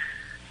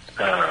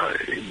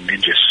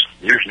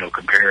 there's no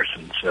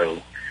comparison.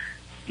 So,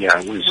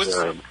 yeah, it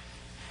was.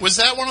 Was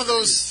that one of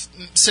those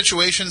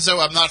situations, though?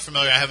 I'm not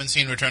familiar. I haven't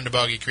seen Return to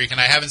Boggy Creek, and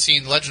I haven't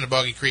seen Legend of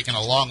Boggy Creek in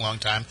a long, long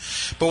time.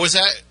 But was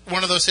that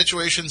one of those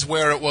situations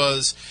where it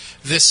was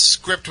this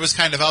script was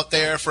kind of out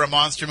there for a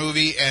monster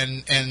movie,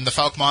 and the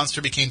Falk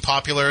monster became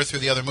popular through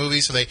the other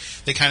movies, so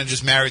they kind of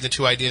just married the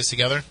two ideas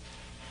together?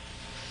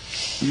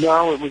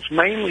 No, it was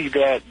mainly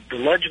that the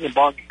Legend of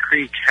Boggy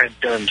Creek had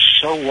done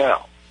so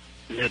well.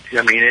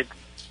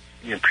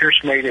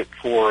 Pierce made it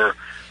for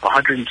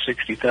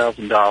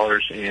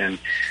 $160,000, and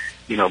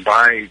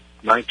by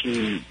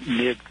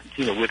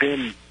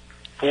within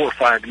 4 or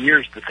 5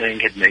 years, the thing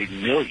had made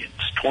millions,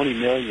 $20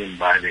 million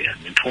by then,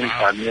 and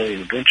 $25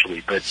 million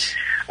eventually. But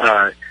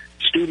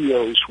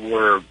studios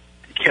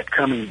kept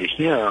coming to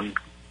him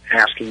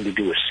asking to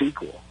do a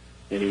sequel,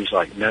 and he was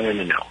like, no.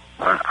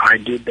 I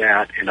did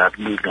that, and I've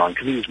moved on,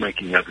 because he was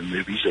making other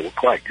movies that were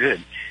quite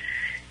good.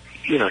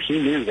 He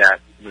knew that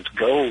was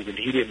gold, and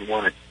he didn't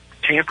want to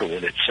tamper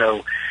with it.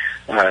 So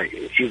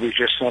it was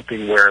just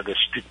something where the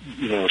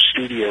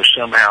studio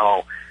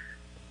somehow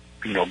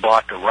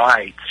bought the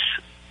rights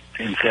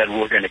and said,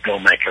 we're going to go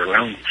make our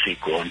own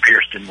sequel, and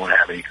Pierce didn't want to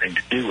have anything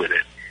to do with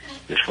it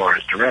as far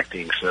as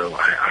directing. So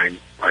I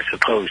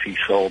suppose he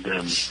sold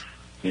them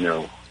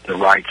the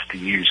rights to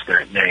use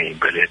that name,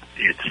 but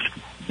it's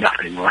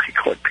nothing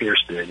like what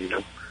Pierce did.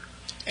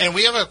 And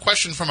we have a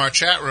question from our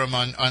chat room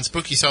on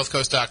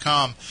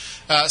SpookySouthCoast.com.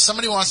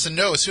 Somebody wants to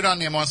know, a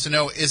pseudonym wants to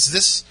know, is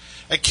this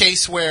a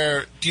case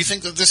where, do you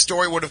think that this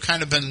story would have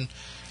kind of been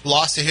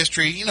lost to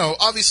history?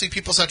 Obviously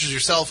people such as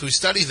yourself who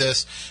study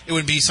this, it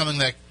would be something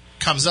that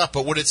comes up,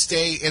 but would it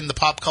stay in the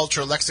pop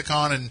culture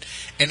lexicon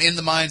and in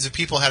the minds of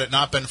people had it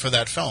not been for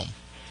that film?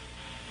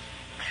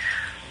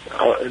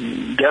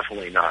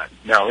 Definitely not.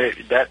 No,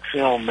 that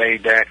film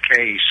made that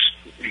case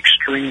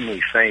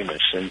extremely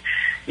famous. And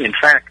in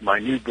fact, my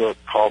new book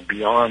called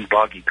Beyond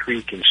Boggy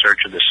Creek, In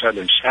Search of the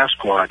Southern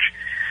Sasquatch,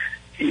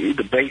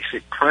 the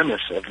basic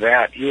premise of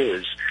that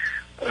is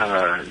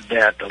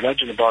that the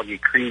Legend of Boggy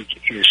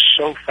Creek is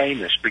so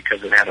famous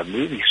because it had a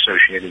movie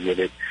associated with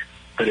it.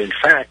 But in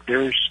fact,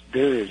 there is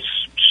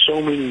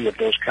so many of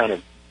those kind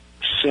of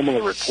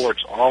similar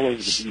reports all over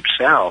the Deep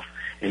South,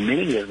 and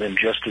many of them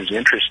just as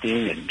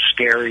interesting and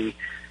scary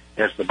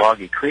as the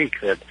Boggy Creek,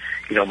 that,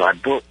 my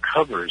book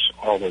covers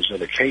all those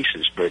other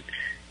cases. But,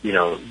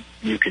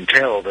 you can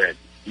tell that,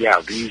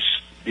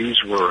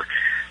 these were,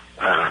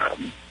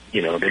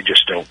 they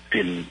just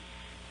didn't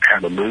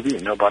have a movie,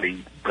 and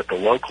nobody but the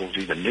locals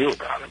even knew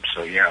about them.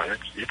 So,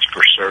 it's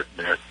for certain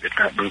that if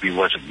that movie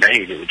wasn't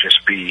made, it would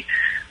just be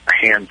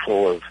a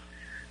handful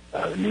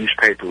of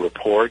newspaper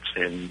reports,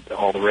 and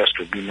all the rest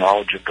would be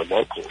knowledge of the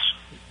locals.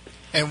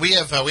 And we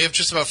have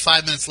just about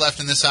 5 minutes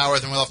left in this hour,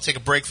 then we'll have to take a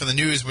break for the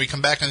news. When we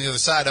come back on the other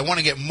side, I want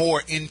to get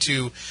more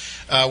into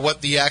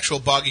what the actual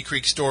Boggy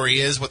Creek story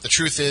is, what the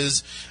truth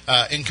is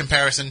in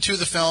comparison to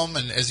the film.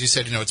 And as you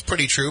said, it's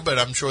pretty true, but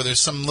I'm sure there's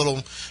some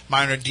little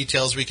minor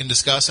details we can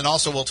discuss. And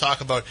also we'll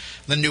talk about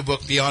the new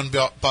book, Beyond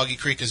Boggy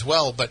Creek, as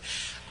well. But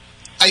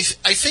I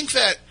think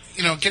that,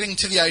 getting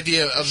to the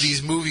idea of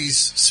these movies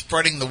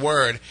spreading the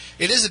word,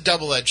 it is a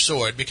double-edged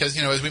sword because,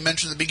 as we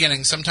mentioned at the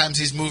beginning, sometimes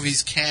these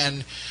movies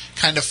can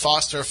kind of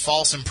foster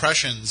false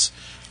impressions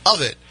of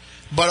it.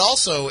 But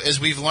also, as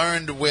we've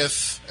learned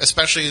with,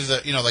 especially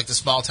the, like the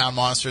Small Town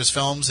Monsters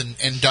films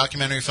and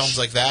documentary films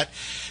like that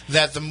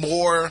the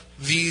more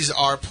these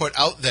are put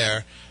out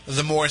there,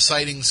 the more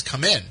sightings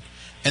come in.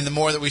 And the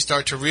more that we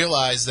start to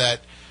realize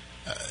that,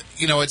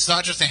 it's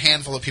not just a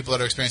handful of people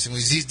that are experiencing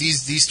these.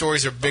 These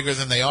stories are bigger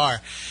than they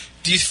are.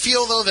 Do you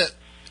feel, though, that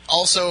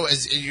also,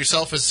 as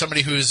yourself as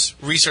somebody who's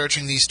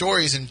researching these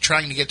stories and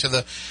trying to get to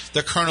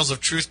the kernels of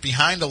truth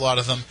behind a lot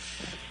of them,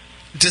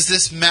 does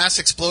this mass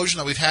explosion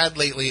that we've had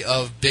lately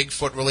of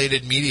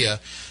Bigfoot-related media,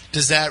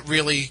 does that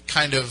really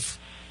kind of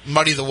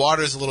muddy the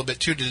waters a little bit,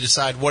 too, to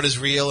decide what is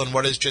real and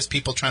what is just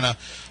people trying to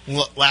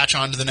latch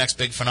on to the next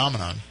big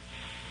phenomenon?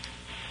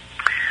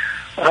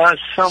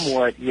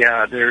 Somewhat,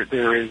 yeah.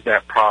 There is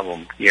that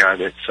problem. Yeah,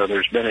 so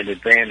there's been an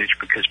advantage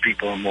because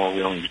people are more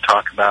willing to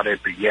talk about it.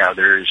 But yeah,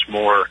 there is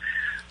more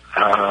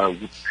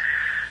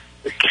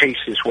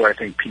cases where I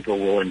think people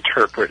will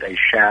interpret a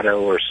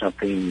shadow or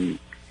something,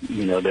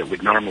 that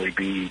would normally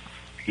be,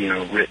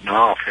 written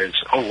off as,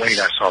 oh wait,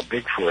 I saw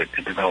Bigfoot.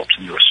 It develops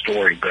into a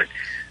story. But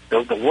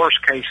the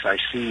worst case I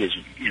see is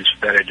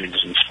that it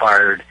has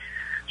inspired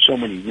so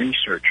many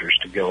researchers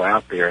to go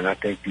out there, and I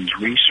think these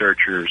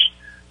researchers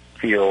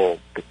feel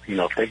that,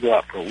 if they go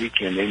out for a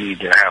weekend, they need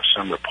to have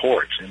some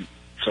reports. And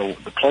so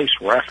the place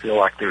where I feel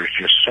like there's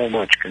just so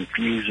much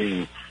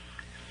confusing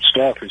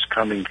stuff is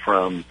coming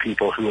from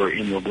people who are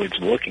in the woods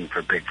looking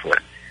for Bigfoot.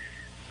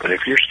 But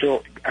if you're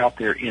still out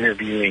there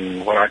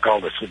interviewing what I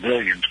call the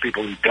civilians,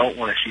 people who don't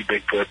want to see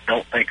Bigfoot,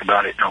 don't think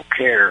about it, don't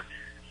care,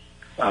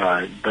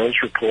 those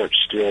reports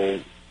still,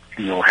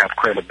 have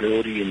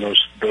credibility, and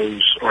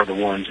those are the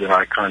ones that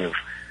I kind of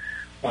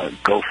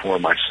go for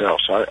myself.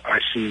 So I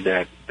see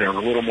that they're a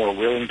little more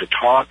willing to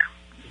talk,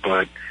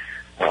 but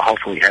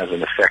hopefully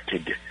hasn't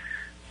affected,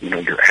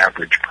 your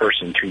average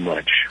person too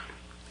much.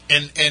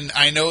 And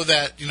I know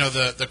that,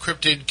 the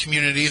cryptid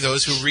community,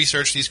 those who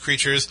research these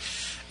creatures,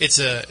 it's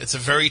a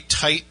very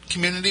tight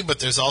community, but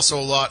there's also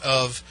a lot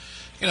of,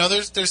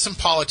 there's some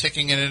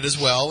politicking in it as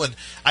well. And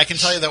I can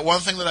tell you that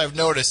one thing that I've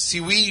noticed, see,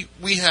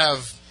 we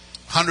have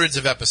hundreds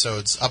of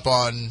episodes up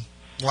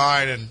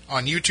online and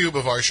on YouTube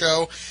of our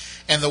show.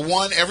 And the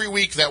one every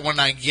week that when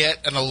I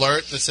get an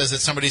alert that says that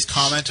somebody's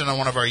commented on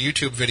one of our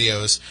YouTube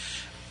videos,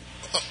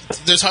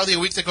 there's hardly a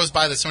week that goes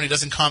by that somebody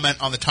doesn't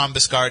comment on the Tom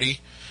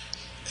Biscardi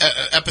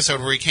episode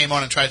where he came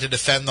on and tried to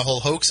defend the whole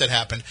hoax that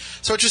happened.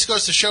 So it just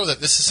goes to show that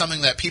this is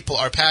something that people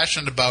are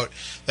passionate about,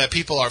 that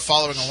people are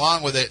following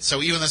along with it.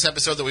 So even this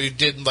episode that we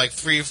did like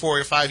 3, 4,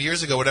 or 5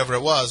 years ago, whatever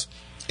it was,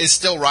 is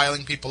still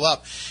riling people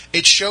up.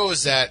 It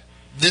shows that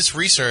this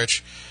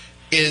research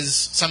is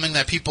something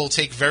that people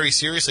take very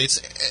seriously.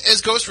 It's, as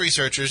ghost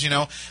researchers,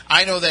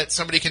 I know that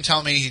somebody can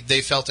tell me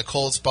they felt a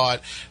cold spot,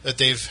 that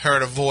they've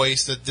heard a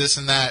voice, that this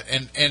and that,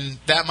 and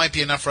that might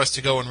be enough for us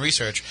to go and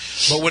research.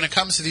 But when it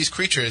comes to these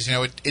creatures,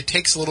 it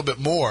takes a little bit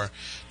more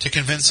to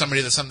convince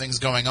somebody that something's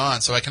going on.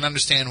 So I can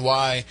understand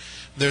why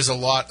there's a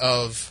lot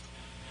of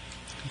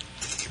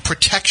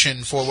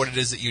protection for what it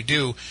is that you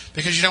do,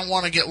 because you don't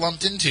want to get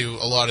lumped into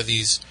a lot of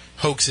these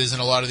hoaxes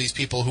and a lot of these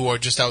people who are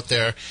just out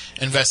there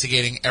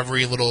investigating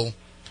every little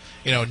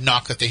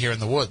knock that they hear in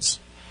the woods.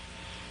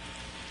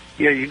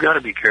 Yeah, you've got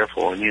to be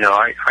careful. And,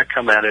 I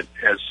come at it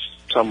as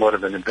somewhat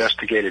of an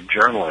investigative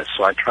journalist,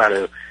 so I try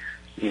to,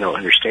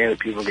 understand that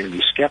people are going to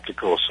be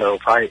skeptical. So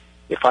if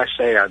I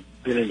say I've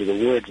been into the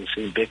woods and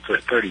seen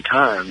Bigfoot 30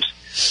 times,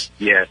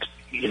 yet,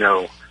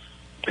 the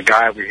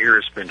guy over here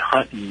has been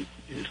hunting,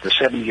 is the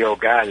 70-year-old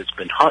guy that's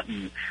been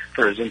hunting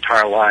for his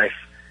entire life,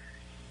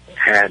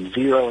 had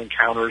 0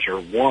 encounters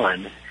or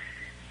 1,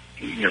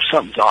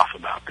 something's off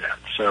about that.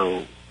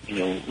 So,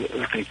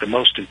 I think the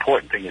most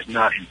important thing is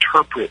not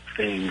interpret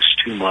things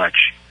too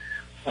much.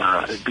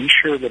 Be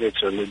sure that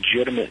it's a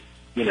legitimate,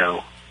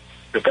 the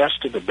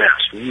best of the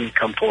best. We need to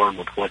come forward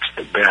with what's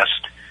the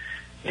best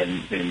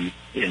and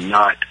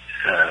not,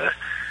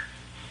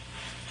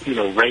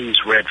 raise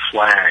red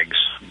flags,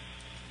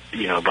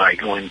 by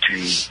going to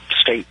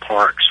state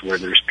parks where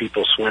there's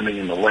people swimming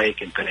in the lake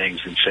and things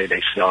and say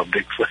they saw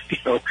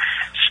Bigfoot,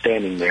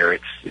 standing there.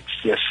 It's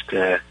just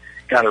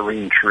got to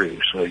ring true.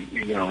 So,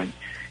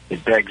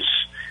 it begs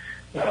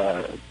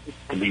to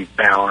be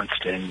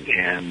balanced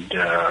and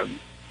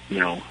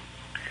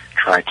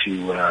try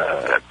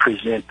to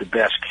present the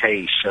best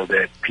case so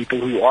that people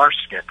who are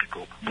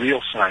skeptical,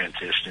 real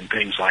scientists and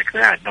things like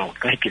that, don't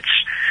think it's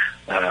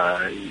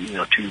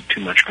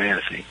too much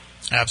fantasy.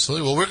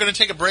 Absolutely. Well, we're going to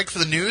take a break for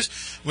the news.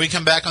 When we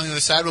come back on the other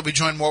side, we'll be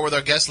joined more with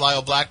our guest,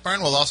 Lyle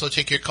Blackburn. We'll also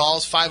take your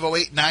calls,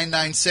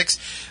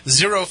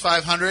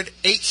 508-996-0500,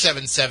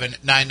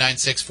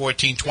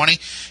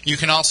 877-996-1420. You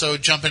can also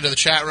jump into the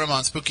chat room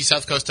on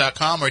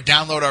SpookySouthCoast.com or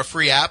download our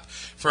free app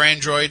for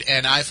Android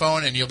and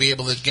iPhone, and you'll be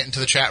able to get into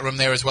the chat room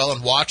there as well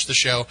and watch the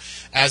show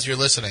as you're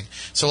listening.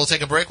 So we'll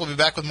take a break. We'll be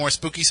back with more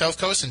Spooky South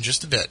Coast in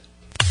just a bit.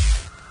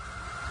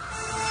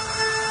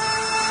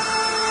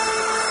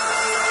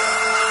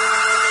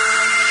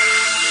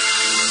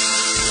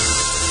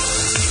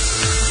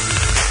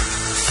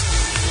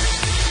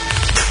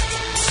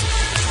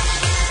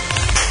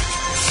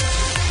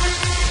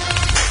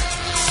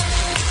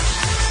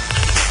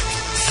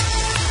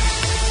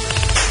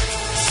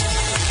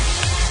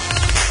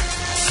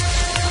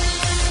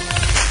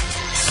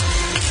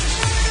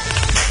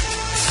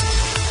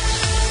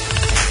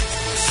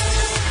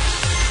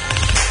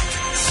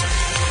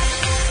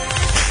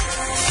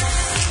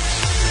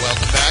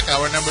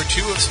 Number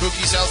 2 of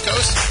Spooky South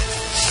Coast.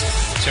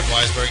 Tim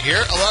Weisberg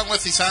here, along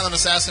with the silent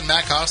assassin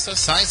Matt Costa,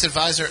 science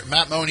advisor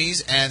Matt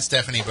Moniz, and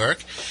Stephanie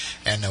Burke.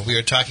 And we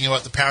are talking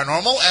about the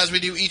paranormal, as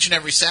we do each and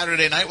every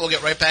Saturday night. We'll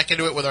get right back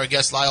into it with our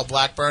guest Lyle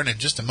Blackburn in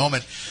just a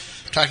moment,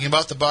 talking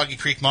about the Boggy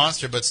Creek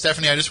Monster. But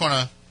Stephanie, I just want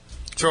to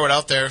throw it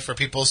out there for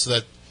people so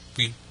that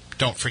we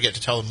don't forget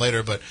to tell them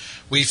later, but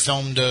we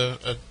filmed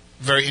a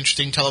very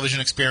interesting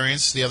television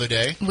experience the other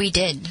day. We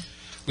did.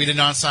 We did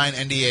not sign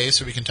NDA,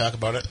 so we can talk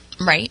about it.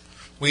 Right.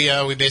 We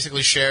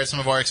basically shared some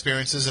of our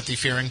experiences at the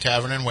Fearing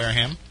Tavern in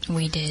Wareham.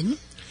 We did.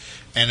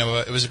 And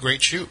it was a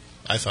great shoot,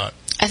 I thought.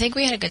 I think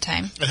we had a good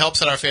time. It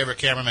helps that our favorite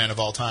cameraman of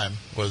all time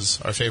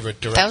was our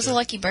favorite director. That was a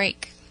lucky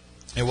break.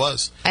 It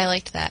was. I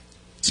liked that.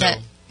 So,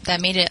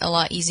 that made it a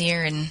lot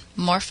easier and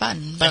more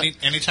fun. But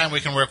anytime we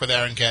can work with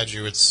Aaron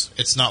Cadju,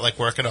 it's not like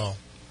work at all.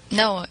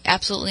 No,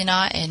 absolutely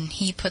not, and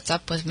he puts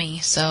up with me,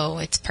 so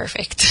it's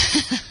perfect.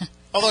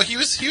 Although he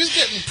was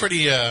getting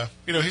pretty,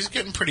 he's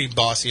getting pretty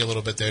bossy a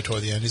little bit there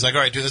toward the end. He's like,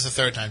 all right, do this a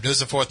third time, do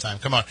this a fourth time,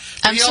 come on.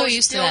 But I'm so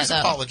used to that, though.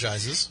 He always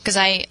apologizes. Because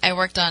I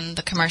worked on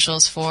the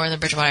commercials for the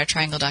Bridgewater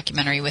Triangle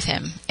documentary with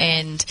him,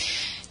 and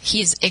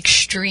he's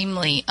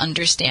extremely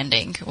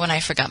understanding when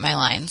I forgot my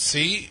lines.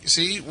 I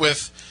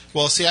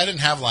didn't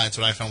have lines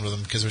when I filmed with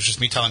him because it was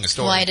just me telling a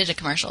story. Well, I did a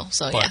commercial,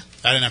 so but yeah.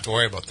 I didn't have to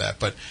worry about that.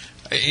 But,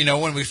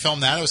 when we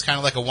filmed that, it was kind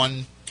of like a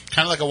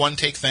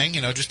one-take thing,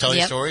 just tell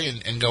your story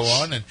and go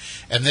on. And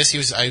this,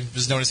 I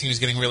was noticing he was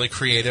getting really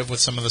creative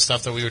with some of the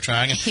stuff that we were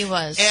trying. And, he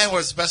was. And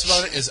what's best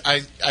about it is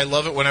I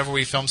love it whenever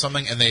we film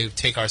something and they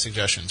take our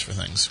suggestions for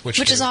things. Which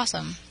is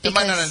awesome. It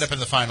might not end up in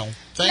the final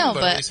thing,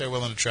 but at least they're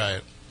willing to try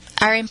it.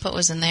 Our input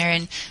was in there,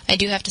 and I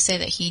do have to say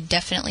that he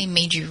definitely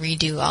made you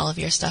redo all of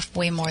your stuff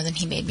way more than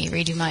he made me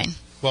redo mine.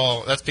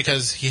 Well, that's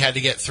because he had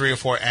to get 3 or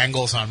 4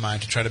 angles on mine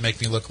to try to make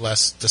me look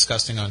less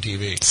disgusting on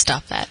TV.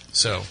 Stop that.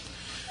 So,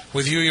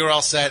 with you, you're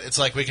all set. It's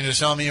like we can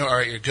just film you, all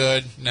right, you're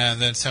good. And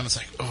then someone's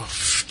like, oh,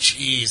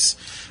 jeez.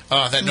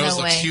 Oh, that nose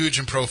looks huge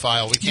in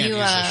profile. We can't use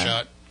this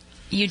shot.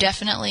 You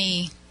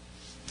definitely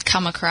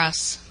come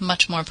across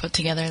much more put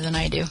together than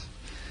I do.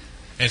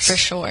 For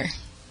sure.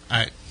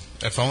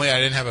 If only I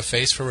didn't have a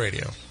face for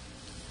radio.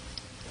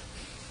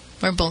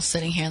 We're both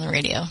sitting here on the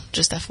radio,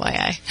 just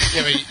FYI.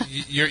 Yeah, but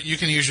you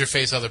can use your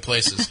face other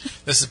places.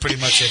 This is pretty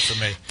much it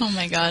for me. Oh,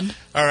 my God.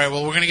 All right,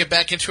 well, we're going to get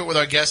back into it with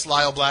our guest,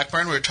 Lyle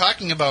Blackburn. We're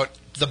talking about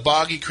the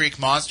Boggy Creek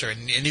Monster,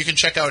 and you can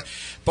check out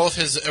both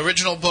his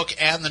original book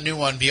and the new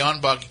one,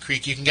 Beyond Boggy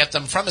Creek. You can get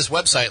them from his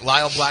website,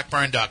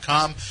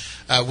 lyleblackburn.com,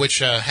 which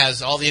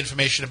has all the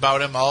information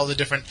about him, all the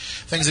different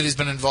things that he's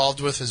been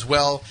involved with as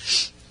well.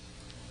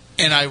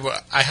 And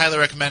I highly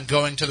recommend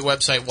going to the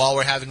website while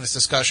we're having this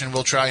discussion.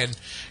 We'll try and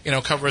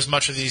cover as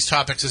much of these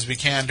topics as we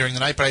can during the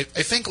night. But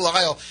I think,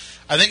 Lyle,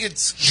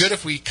 it's good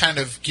if we kind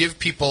of give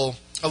people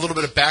a little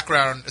bit of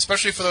background,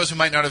 especially for those who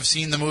might not have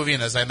seen the movie.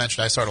 And as I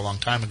mentioned, I saw it a long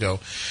time ago.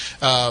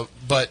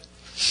 But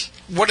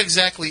what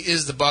exactly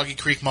is the Boggy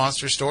Creek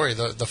Monster story,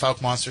 the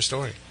Fouke Monster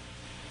story?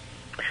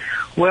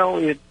 Well,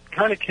 it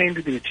kind of came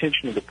to the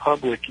attention of the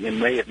public in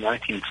May of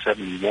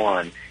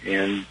 1971,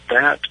 and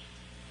that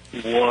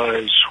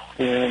was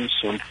when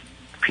some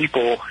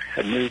people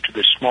had moved to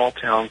this small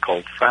town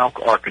called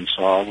Fouke,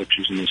 Arkansas, which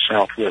is in the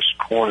southwest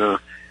corner,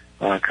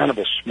 kind of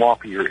a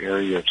swampier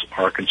area of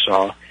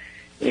Arkansas.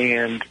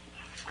 And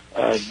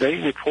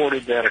they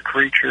reported that a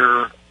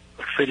creature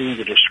fitting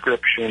the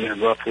description,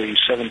 roughly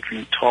 7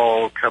 feet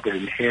tall, covered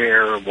in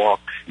hair,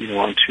 walked,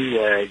 on 2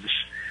 legs.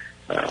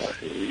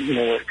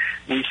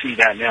 We see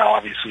that now,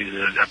 obviously,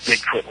 a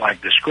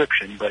Bigfoot-like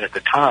description, but at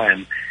the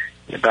time,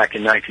 back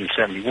in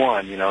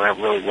 1971, that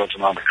really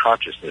wasn't on the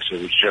consciousness. It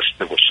was just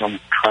there was some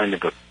kind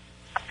of a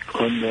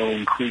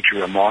unknown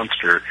creature, a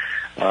monster,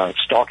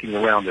 stalking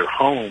around their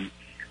home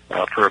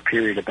for a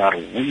period of about a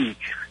week,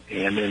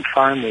 and then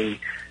finally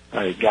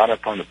got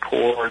up on the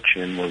porch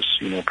and was,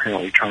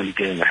 apparently trying to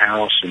get in the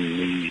house,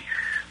 and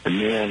the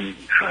men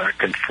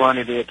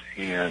confronted it,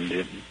 and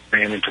it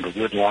ran into the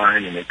wood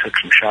line, and they took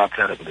some shots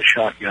at it with a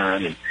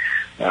shotgun,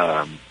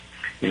 and,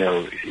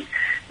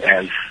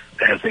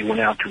 as they went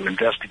out to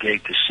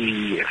investigate to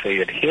see if they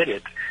had hit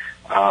it,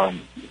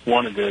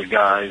 one of the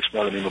guys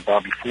by the name of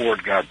Bobby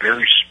Ford got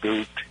very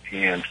spooked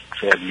and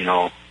said,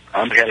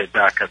 I'm headed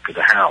back up to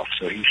the house.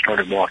 So he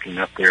started walking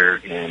up there,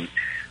 and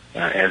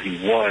as he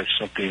was,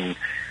 something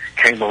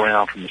came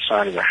around from the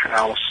side of the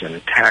house and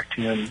attacked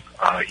him.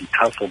 He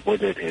tussled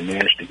with it and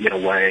managed to get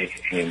away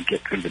and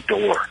get through the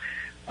door.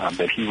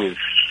 But he was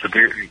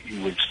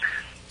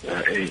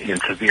in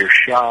severe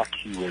shock.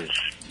 He was,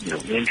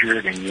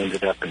 injured, and he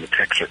ended up in the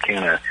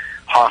Texarkana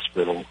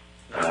hospital,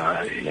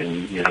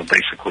 and,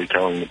 basically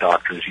telling the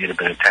doctors he had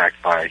been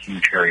attacked by a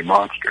huge hairy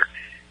monster.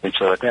 And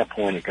so at that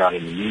point it got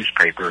in the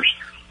newspapers,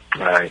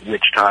 at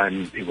which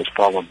time it was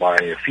followed by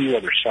a few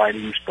other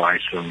sightings by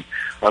some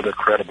other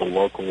credible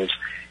locals.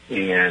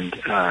 And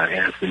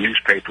as the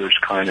newspapers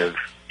kind of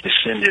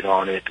descended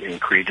on it and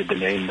created the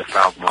name the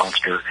Foul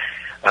Monster,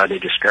 they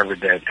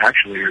discovered that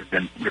actually there had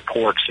been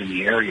reports in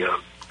the area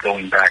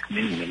going back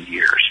many, many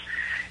years.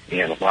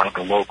 And a lot of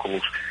the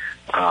locals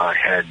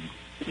had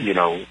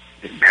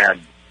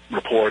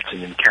reports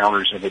and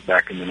encounters of it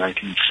back in the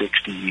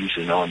 1960s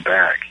and on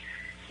back.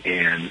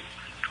 And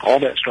all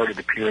that started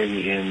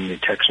appearing in the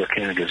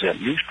Texarkana Gazette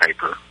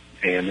newspaper.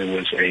 And there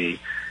was a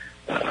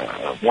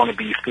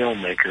wannabe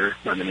filmmaker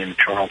by the name of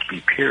Charles B.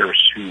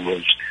 Pierce who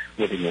was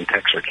living in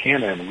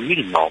Texarkana and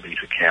reading all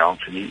these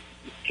accounts. And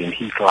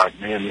he thought,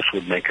 man, this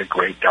would make a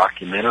great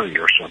documentary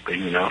or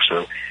something,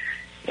 So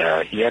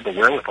he had the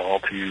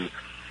wherewithal to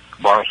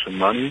borrow some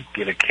money,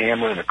 get a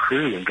camera and a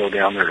crew, and go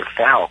down there to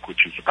Falk,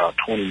 which is about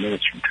 20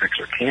 minutes from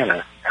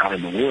Texarkana, out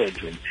in the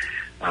woods, and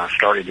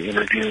started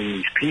interviewing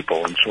these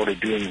people and sort of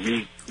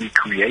doing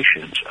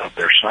recreations of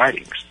their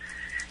sightings.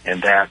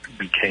 And that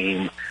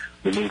became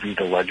the movie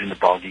The Legend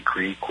of Boggy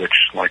Creek, which,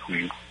 like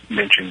we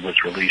mentioned,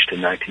 was released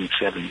in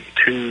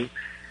 1972.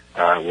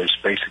 Was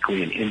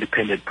basically an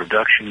independent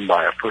production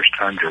by a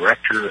first-time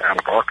director out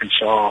of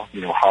Arkansas.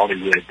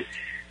 Hollywood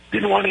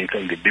didn't want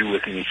anything to do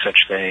with any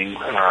such thing,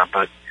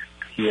 but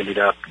he ended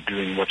up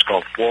doing what's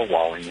called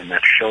floor-walling, and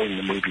that's showing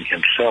the movie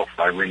himself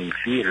by renting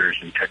theaters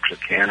in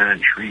Texarkana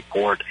and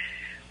Shreveport.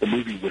 The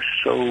movie was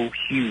so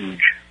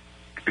huge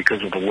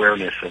because of the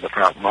awareness of the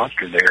Fountain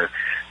Monster there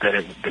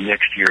that the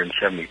next year in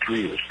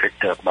 '73 it was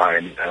picked up by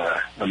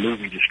a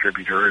movie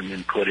distributor and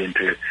then put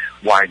into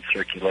wide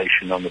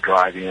circulation on the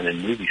drive-in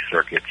and movie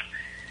circuits.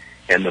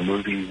 And the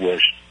movie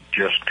was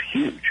just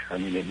huge. I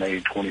mean, it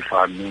made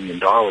 $25 million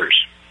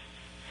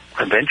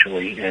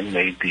eventually and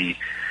made the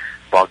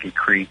Boggy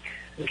Creek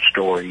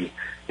story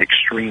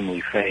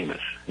extremely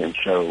famous. And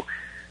so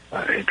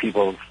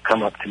people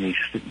come up to me,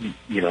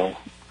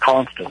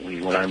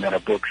 constantly when I'm at a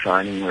book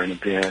signing or an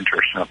event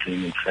or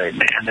something and say,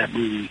 man, that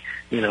movie,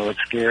 it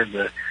scared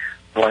the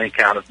blank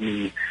out of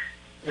me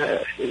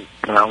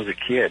when I was a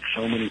kid.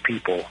 So many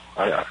people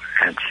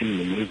had seen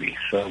the movie.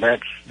 So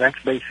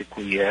that's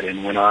basically it.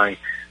 And when I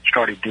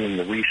started doing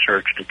the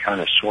research to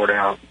kind of sort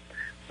out,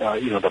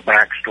 the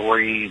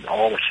backstory,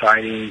 all the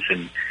sightings,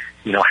 and,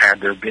 had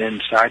there been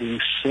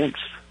sightings since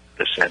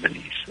the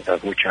 70s,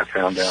 of which I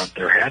found out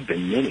there had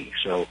been many.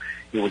 So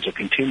it was a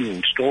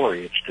continuing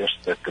story. It's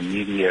just that the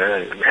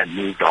media had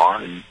moved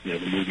on,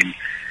 and the movie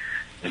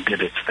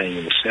did its thing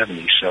in the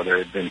 70s. So there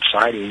had been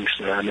sightings,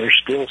 and there's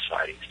still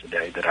sightings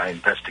today that I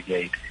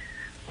investigate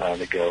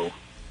that go,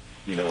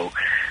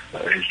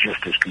 is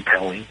just as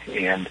compelling.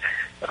 And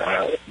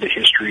the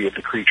history of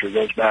the creature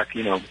goes back,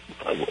 nearly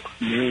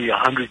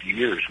 100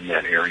 years in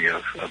that area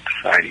of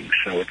sightings.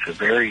 So it's a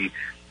very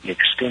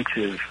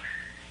extensive,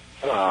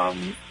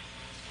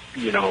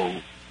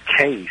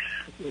 case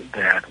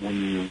that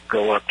when you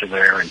go up to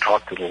there and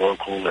talk to the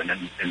local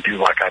and do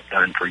like I've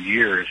done for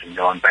years and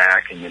gone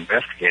back and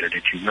investigated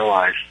it, you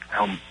realize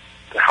how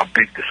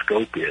big the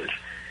scope is.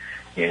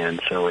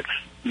 And so it's,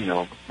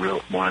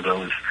 one of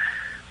those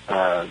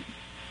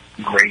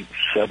great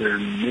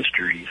southern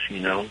mysteries,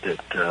 that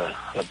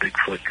a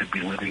Bigfoot could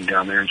be living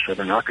down there in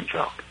southern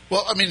Arkansas.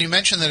 Well, I mean, you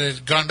mentioned that it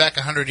had gone back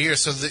 100 years,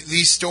 so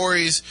these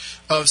stories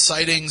of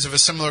sightings of a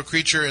similar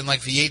creature in,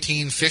 like, the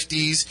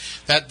 1850s,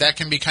 that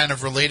can be kind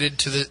of related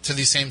to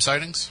these same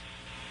sightings?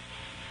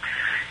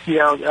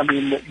 Yeah, I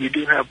mean, you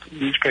do have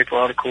newspaper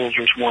articles.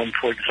 There's one,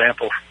 for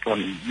example,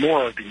 from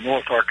more of the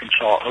North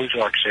Arkansas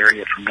Ozarks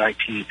area from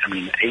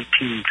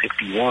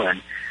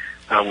 1851,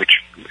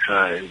 which,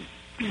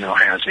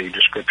 has a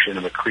description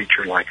of a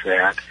creature like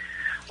that.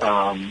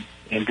 And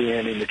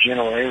then in the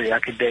general area, I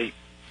could date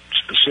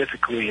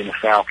specifically in the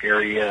Falk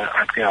area.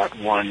 I've got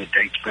one that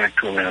dates back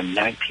to around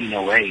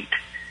 1908.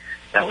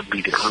 That would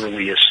be the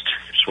earliest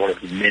sort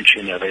of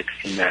mention of it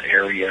in that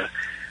area.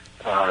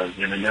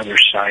 Then another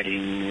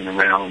sighting in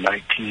around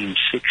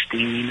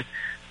 1916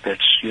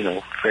 that's,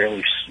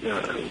 fairly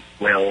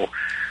well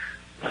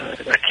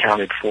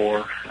accounted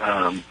for.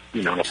 And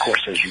of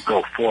course, as you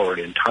go forward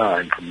in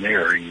time from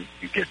there, you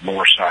get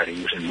more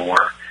sightings and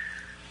more,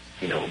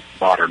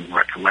 modern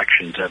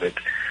recollections of it.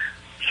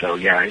 So,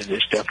 yeah,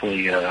 it's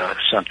definitely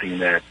something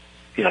that,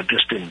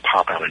 just didn't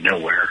pop out of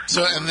nowhere.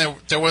 So, and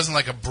there wasn't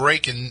like a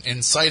break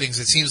in sightings.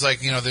 It seems like,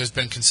 there's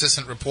been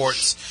consistent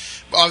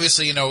reports.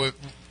 Obviously,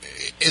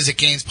 as it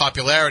gains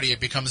popularity, it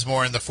becomes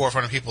more in the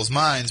forefront of people's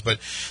minds. But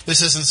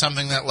this isn't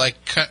something that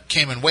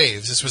came in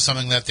waves. This was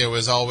something that there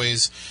was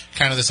always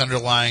kind of this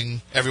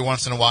underlying. Every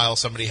once in a while,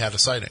 somebody had a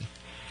sighting.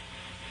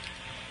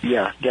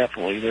 Yeah,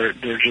 definitely. There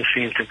just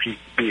seems to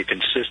be a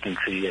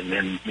consistency, and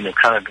then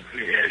kind of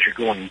as you're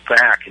going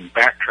back and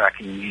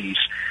backtracking these,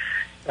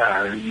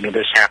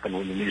 this happened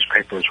when the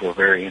newspapers were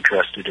very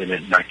interested in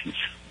it in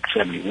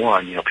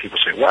 1971. People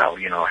say, "Well,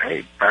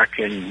 hey, back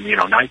in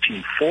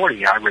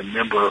 1940, I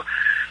remember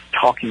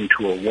talking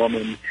to a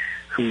woman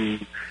who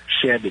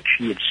said that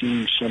she had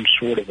seen some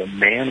sort of a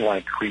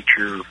man-like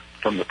creature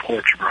from the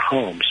porch of her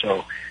home."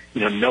 So,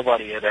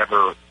 nobody had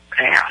ever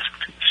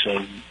asked.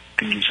 So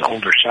these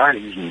older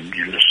sightings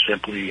just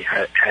simply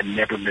had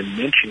never been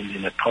mentioned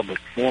in a public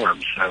forum.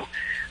 So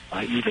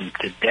even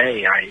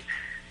today,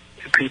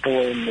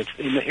 people in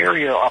the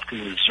area often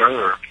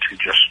reserve to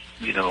just,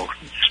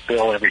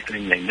 spill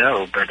everything they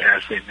know. But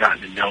as they've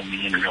gotten to know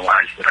me and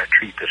realize that I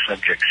treat the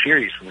subject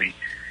seriously,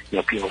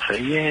 people say,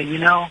 "Yeah,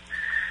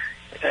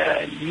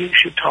 you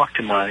should talk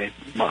to my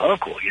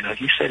uncle.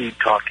 He said he'd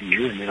talk to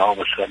you." And then all of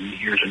a sudden,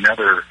 here's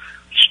another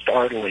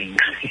startling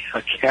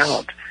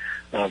account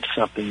of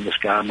something this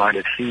guy might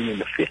have seen in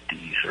the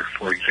 50s, or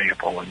for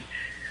example. And,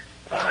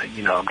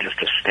 I'm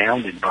just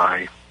astounded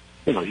by,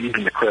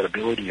 even the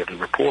credibility of the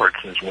reports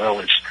as well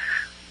as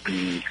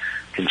the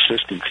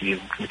consistency in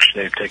which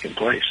they've taken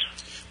place.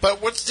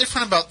 But what's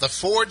different about the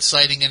Ford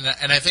sighting, and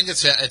I think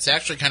it's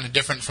actually kind of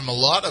different from a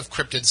lot of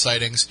cryptid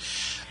sightings,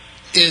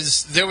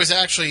 is there was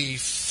actually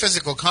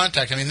physical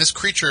contact. I mean, this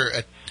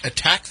creature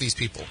attacked these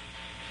people.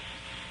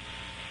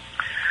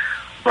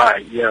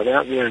 Right, yeah,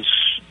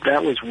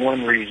 that was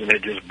one reason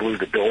it just blew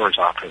the doors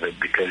off of it,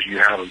 because you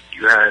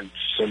had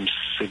some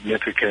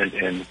significant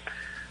and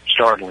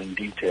startling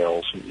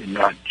details,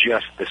 not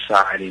just the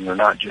sighting, or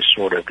not just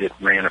sort of it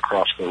ran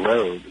across the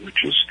road,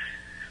 which is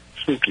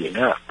spooky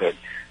enough, but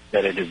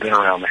that it had been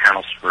around the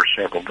house for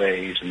several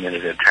days and then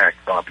it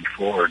attacked Bobby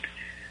Ford.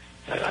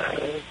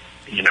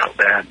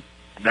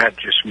 That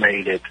just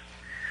made it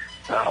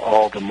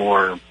all the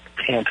more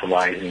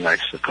tantalizing, I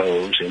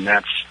suppose, and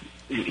that's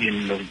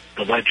in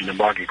the Legend of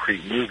Boggy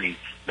Creek movie.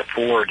 The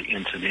Ford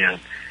incident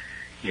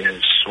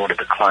is sort of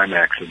the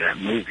climax of that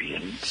movie,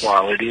 and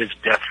while it is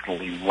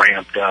definitely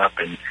ramped up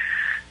and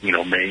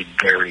made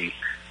very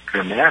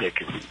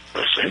dramatic,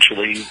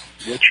 essentially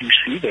what you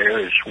see there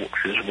is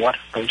what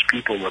those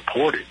people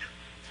reported,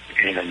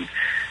 and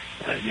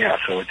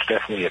so it's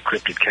definitely a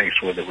cryptid case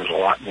where there was a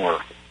lot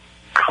more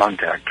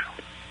contact.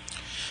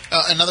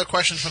 Another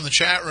question from the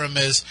chat room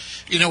is,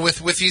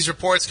 with these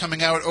reports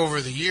coming out over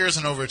the years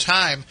and over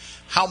time,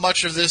 how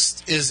much of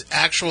this is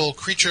actual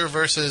creature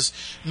versus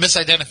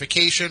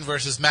misidentification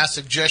versus mass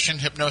suggestion,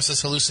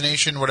 hypnosis,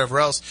 hallucination, whatever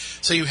else?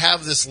 So you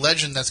have this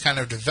legend that's kind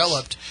of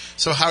developed.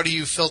 So how do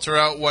you filter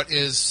out what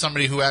is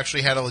somebody who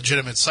actually had a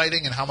legitimate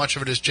sighting, and how much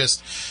of it is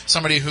just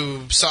somebody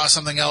who saw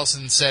something else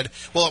and said,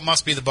 well, it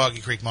must be the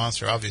Boggy Creek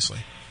Monster,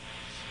 obviously?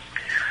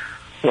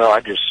 Well,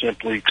 I just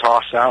simply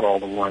toss out all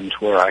the ones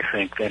where I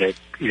think that it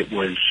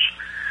was,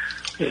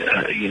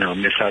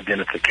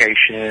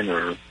 misidentification,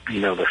 or,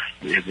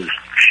 it was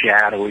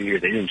shadowy, or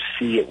they didn't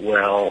see it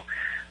well.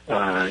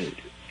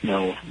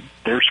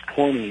 There's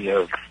plenty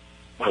of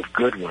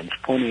good ones,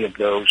 plenty of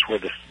those where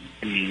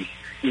the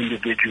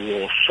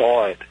individual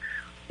saw it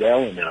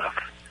well enough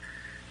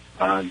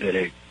that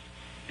it,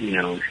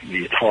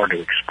 it's hard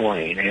to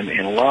explain. And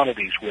a lot of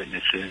these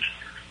witnesses,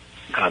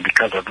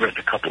 because I've written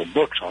a couple of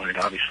books on it,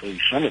 obviously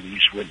some of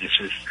these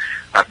witnesses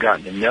I've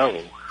gotten to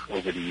know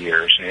over the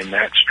years, and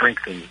that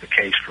strengthens the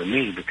case for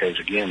me, because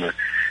again,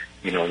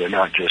 they're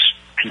not just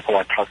people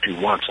I talked to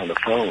once on the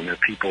phone. They're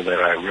people that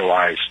I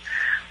realize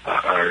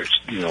are,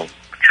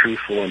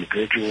 truthful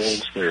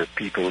individuals. They're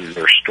people who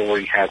their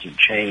story hasn't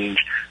changed.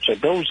 So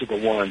those are the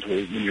ones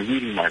where, when you're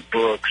reading my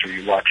books or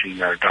you're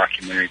watching our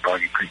documentary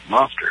Boggy Creek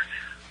Monster,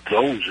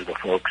 those are the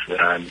folks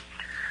that I'm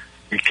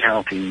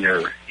recounting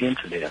their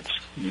incidents.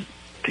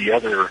 The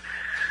other,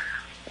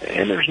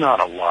 and there's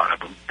not a lot of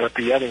them, but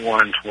the other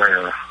ones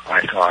where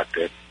I thought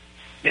that,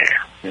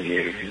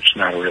 it's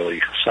not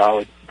really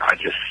solid,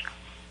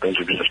 those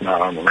are just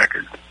not on the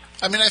record.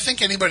 I mean, I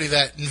think anybody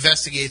that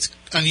investigates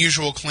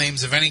unusual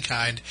claims of any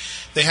kind,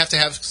 they have to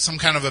have some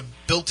kind of a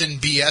built-in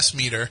BS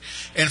meter.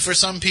 And for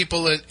some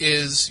people, it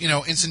is,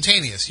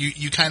 instantaneous.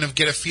 You kind of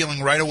get a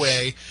feeling right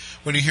away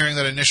when you're hearing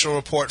that initial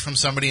report from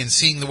somebody and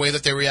seeing the way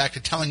that they react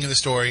to telling you the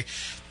story,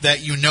 that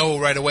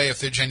right away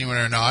if they're genuine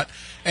or not.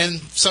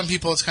 And some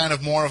people, it's kind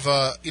of more of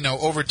a,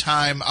 over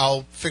time,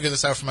 I'll figure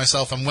this out for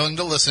myself. I'm willing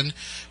to listen,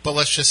 but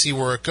let's just see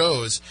where it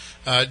goes.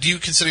 Do you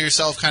consider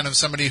yourself kind of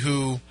somebody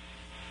who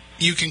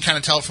you can kind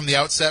of tell from the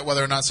outset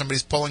whether or not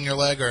somebody's pulling your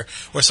leg, or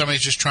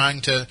somebody's just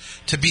trying to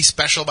be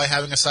special by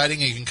having a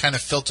sighting, and you can kind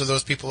of filter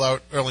those people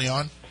out early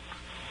on?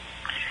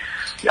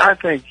 Yeah, I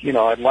think,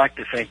 I'd like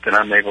to think that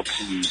I'm able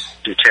to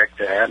detect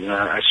that, and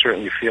I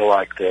certainly feel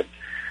like that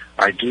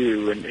I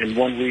do. And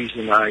one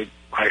reason I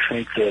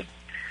think that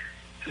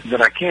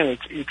I can,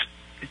 it's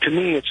to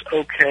me, it's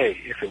okay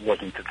if it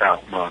wasn't the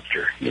Fountain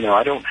Monster.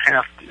 I don't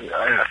have to,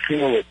 I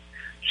feel that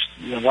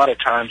a lot of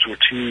times we're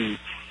too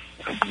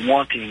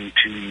wanting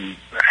to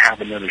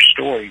have another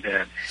story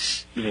that,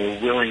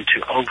 willing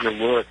to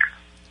overlook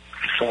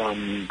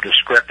some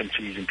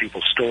discrepancies in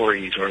people's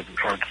stories or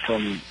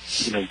some,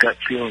 gut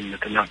feeling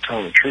that they're not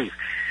telling the truth.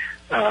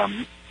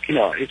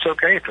 It's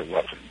okay if it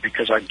wasn't,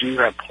 because I do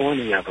have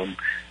plenty of them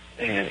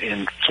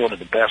and sort of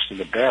the best of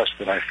the best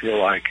that I feel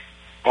like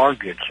are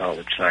good,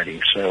 solid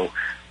sightings. So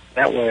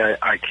that way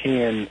I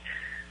can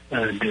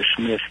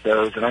dismiss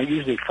those, and I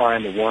usually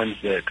find the ones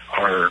that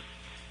are,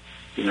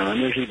 and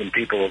there's even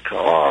people who go,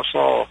 I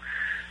saw,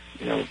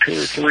 2 or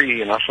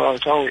 3, and I saw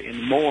it's always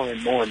and more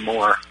and more and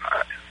more.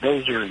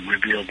 Those are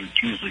revealed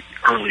usually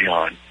early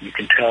on. You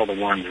can tell the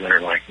ones that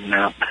are like,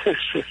 no, this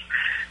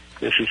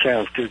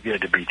sounds too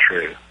good to be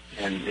true.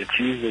 And it's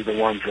usually the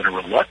ones that are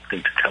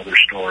reluctant to tell their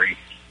story.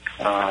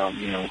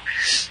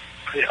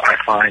 I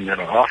find that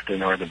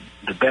often are the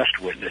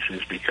best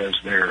witnesses, because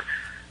they're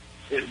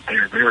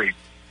very,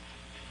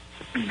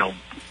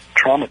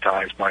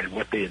 traumatized by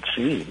what they had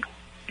seen.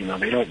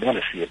 They don't want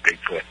to see a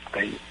Bigfoot.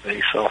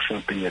 They saw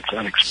something that's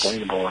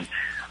unexplainable, and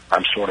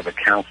I'm sort of a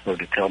counselor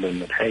to tell them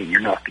that, hey,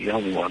 you're not the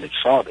only one that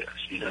saw this,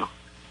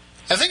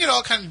 I think it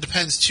all kind of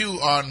depends, too,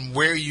 on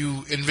where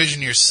you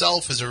envision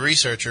yourself as a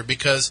researcher,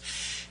 because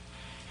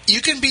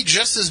you can be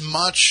just as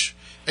much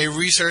a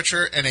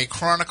researcher and a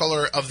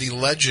chronicler of the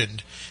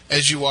legend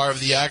as you are of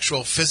the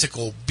actual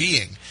physical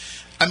being.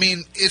 I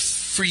mean,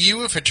 if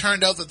it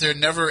turned out that there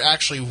never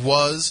actually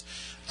was,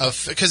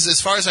 because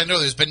as far as I know,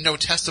 there's been no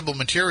testable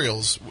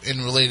materials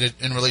in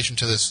relation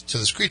to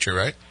this creature,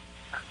 right?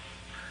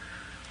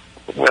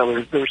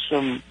 Well, there's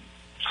some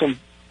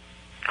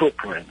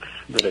footprints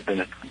that have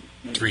been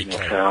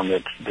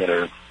found that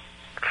are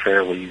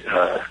fairly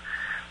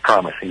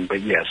promising.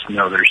 But yes,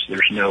 no, there's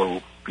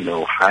no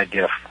high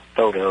def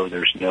photo.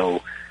 There's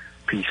no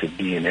piece of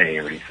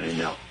DNA or anything.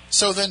 No.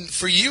 So then,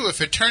 for you,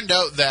 if it turned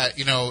out that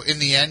in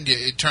the end,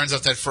 it turns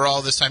out that for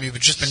all this time you've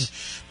just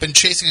been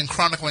chasing and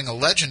chronicling a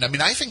legend. I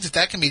mean, I think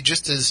that can be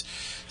just as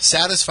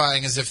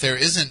satisfying as if there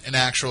isn't an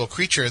actual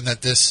creature, and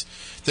that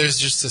there's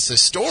just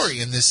this story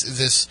and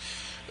this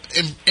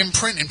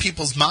imprint in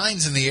people's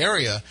minds in the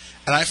area.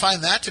 And I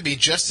find that to be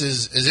just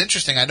as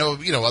interesting. I know,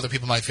 other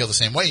people might feel the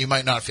same way. You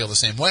might not feel the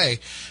same way.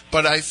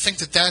 But I think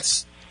that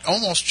that's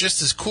almost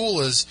just as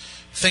cool as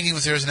thinking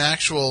that there's an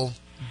actual,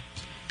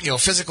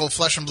 physical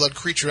flesh and blood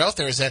creature out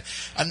there, is that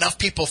enough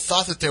people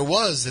thought that there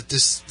was, that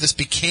this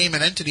became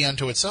an entity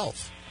unto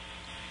itself.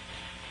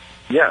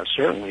 Yeah,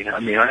 certainly.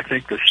 I mean, I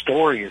think the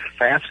story is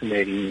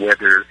fascinating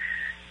whether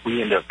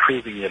we end up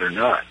proving it or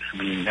not. I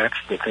mean, that's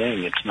the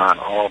thing. It's not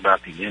all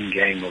about the end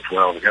game of,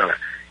 well,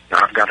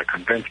 I've got to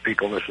convince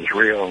people this is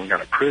real and we've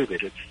got to prove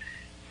it. It's,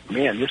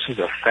 man, this is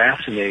a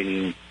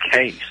fascinating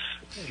case,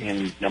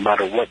 and no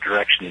matter what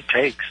direction it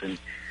takes. And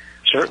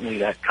certainly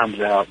that comes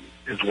out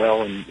as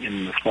well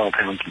in the Small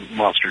Town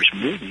Monsters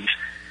movies.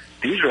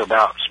 These are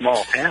about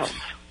small towns.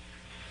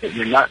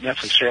 They're not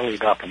necessarily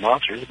about the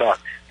monsters. It's about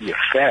the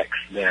effects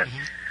that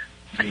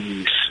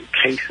these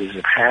cases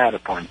have had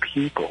upon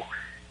people.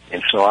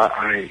 And so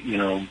I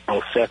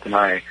both Seth and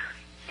I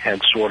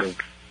had sort of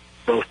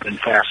both been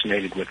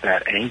fascinated with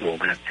that angle,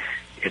 that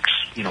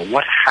it's,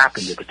 what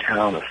happened to the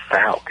town of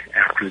Falk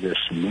after this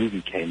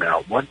movie came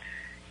out? What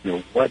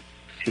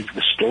is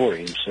the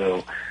story? And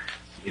so,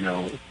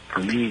 for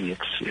me,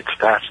 it's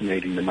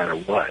fascinating no matter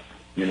what.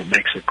 It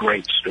makes a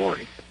great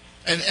story.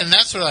 And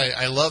that's what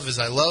I love, is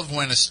I love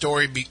when a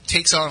story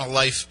takes on a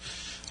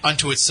life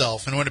unto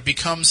itself, and when it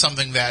becomes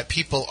something that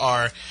people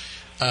are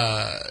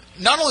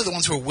not only the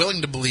ones who are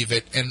willing to believe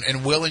it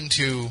and willing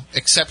to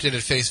accept it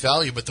at face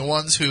value, but the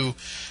ones who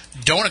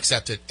don't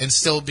accept it and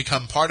still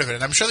become part of it.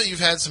 And I'm sure that you've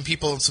had some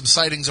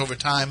sightings over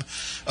time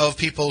of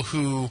people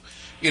who,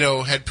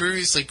 had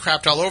previously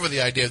crapped all over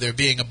the idea of there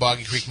being a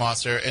Boggy Creek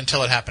monster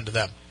until it happened to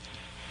them.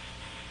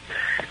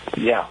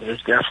 Yeah,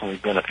 there's definitely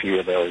been a few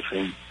of those.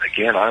 And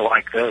again, I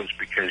like those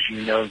because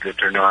that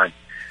they're not,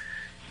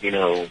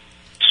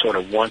 sort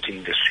of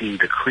wanting to see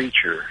the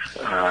creature.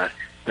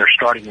 They're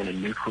starting in a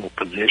neutral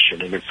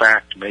position, and in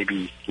fact,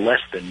 maybe less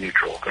than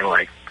neutral. They're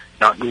like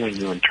not going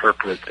to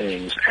interpret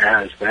things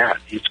as that.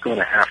 It's going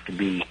to have to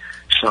be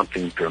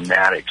something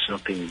dramatic,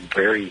 something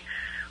very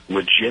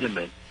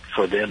legitimate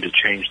for them to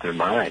change their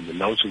mind.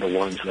 And those are the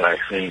ones that I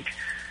think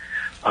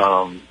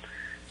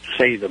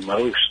say the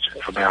most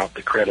about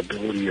the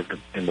credibility of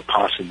and the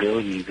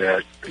possibility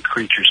that the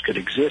creatures could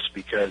exist,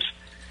 because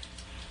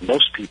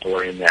most people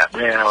are in that,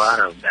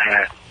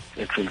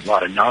 it's a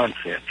lot of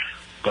nonsense.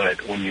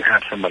 But when you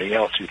have somebody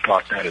else who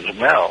thought that as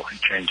well and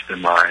changed their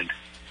mind,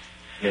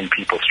 then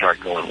people start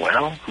going,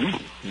 well,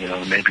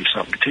 maybe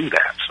something to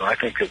that. So I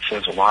think it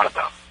says a lot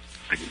about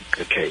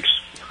the case.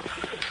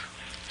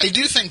 I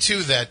do think,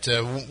 too, that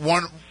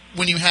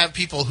when you have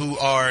people who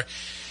are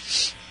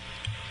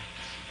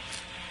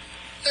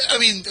I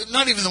mean,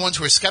 not even the ones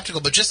who are skeptical,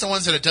 but just the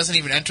ones that it doesn't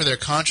even enter their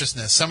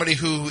consciousness. Somebody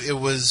who it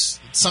was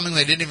something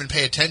they didn't even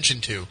pay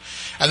attention to,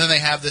 and then they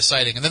have this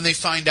sighting, and then they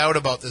find out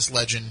about this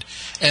legend,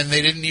 and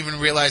they didn't even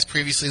realize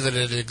previously that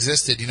it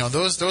existed. You know,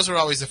 those are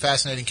always the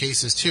fascinating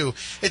cases too.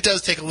 It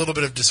does take a little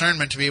bit of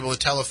discernment to be able to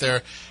tell if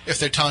they're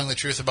telling the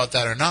truth about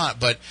that or not.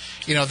 But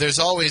you know, there's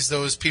always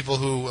those people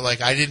who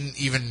like, I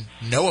didn't even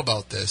know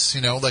about this.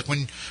 You know, like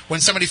when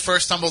somebody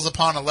first stumbles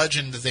upon a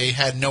legend that they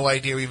had no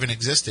idea even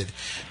existed.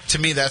 To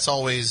me, that's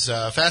always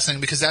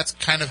fascinating, because that's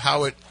kind of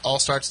how it all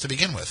starts to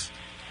begin with.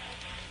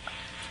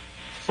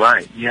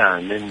 Right, yeah,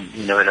 and then,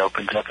 you know, it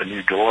opens up a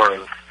new door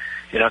of,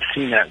 you know, I've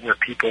seen that where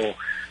people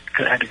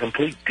had a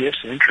complete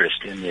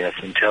disinterest in this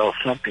until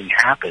something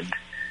happened,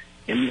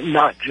 and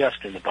not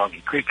just in the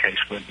Boggy Creek case,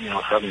 but, you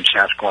know, Southern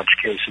Sasquatch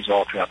cases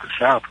all throughout the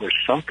South, where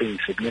something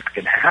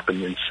significant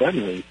happened, and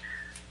suddenly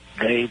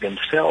they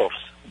themselves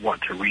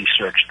want to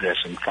research this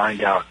and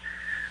find out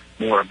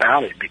more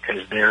about it,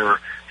 because they're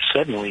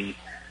suddenly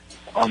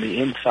on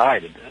the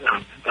inside of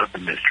the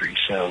mystery.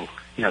 So,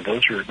 you know,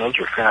 those are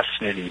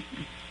fascinating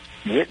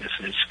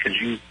witnesses, because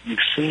you've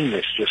seen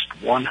this just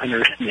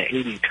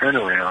 180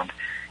 turnaround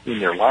in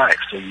their life,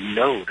 so you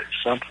know that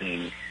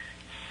something,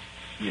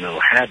 you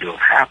know, had to have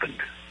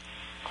happened.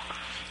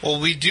 Well,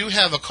 we do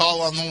have a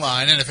call on the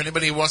line, and if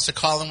anybody wants to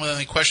call in with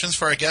any questions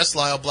for our guest,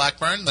 Lyle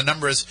Blackburn, the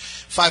number is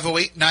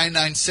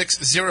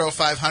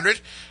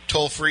 508-996-0500,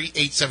 toll-free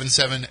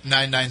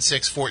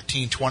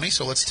 877-996-1420.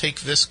 So let's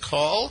take this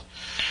call.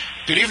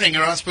 Good evening,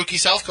 you're on Spooky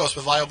South Coast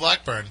with Lyle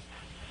Blackburn.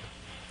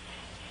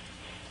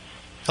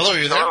 Hello, are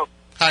you there? Hello.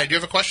 Hi, do you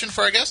have a question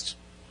for our guest?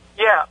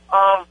 Yeah,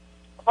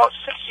 about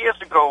 6 years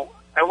ago,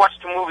 I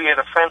watched a movie at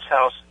a friend's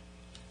house,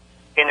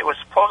 and it was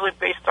supposedly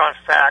based on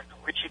fact.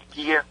 Richard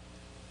Gere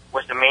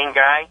was the main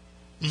guy,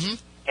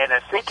 and I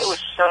think it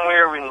was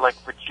somewhere in like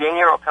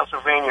Virginia or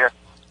Pennsylvania.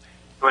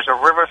 It was a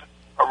river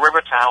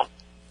town,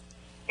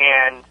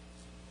 and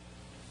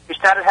he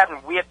started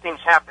having weird things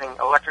happening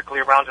electrically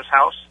around his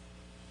house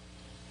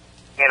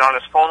and on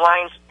his phone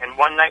lines. And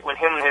one night, when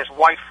him and his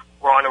wife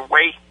were on their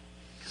way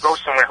to go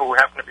somewhere, who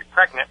happened to be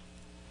pregnant,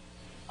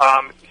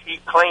 he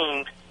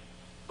claimed,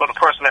 well, the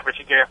person that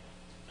Richard Gere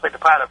played the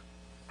part of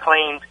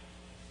claimed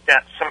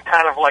that some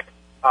kind of like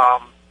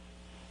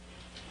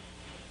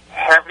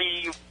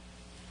heavy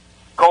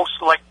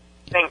ghost-like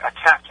thing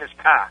attacked his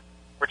car,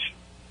 which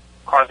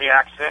caused the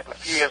accident. And a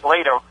few years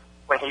later,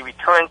 when he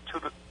returned to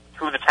the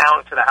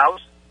town, to the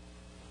house,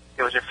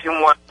 there was a few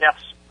more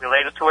deaths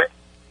related to it,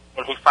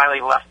 and he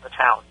finally left the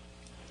town.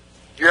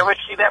 Did you ever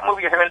see that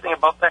movie or hear anything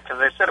about that? Because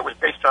they said it was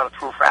based on a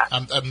true fact.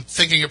 I'm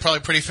thinking you're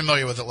probably pretty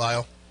familiar with it,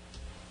 Lyle.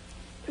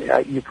 Yeah,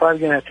 you're probably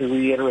going to have to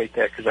reiterate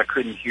that, because I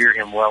couldn't hear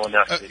him well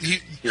enough.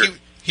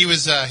 He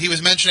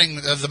was mentioning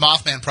the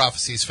Mothman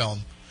Prophecies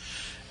film.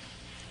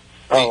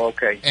 Oh,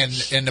 okay.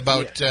 And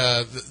about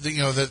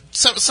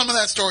some of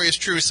that story is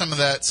true. Some of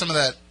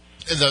that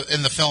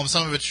in the film,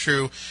 some of it's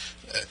true,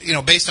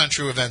 based on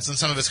true events, and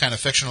some of it's kind of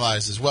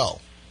fictionalized as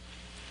well.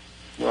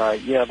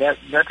 Right. Yeah, that's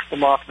the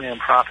Mothman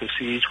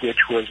Prophecies, which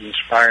was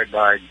inspired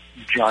by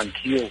John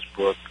Keel's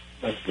book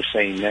of the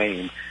same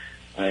name.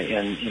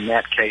 And in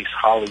that case,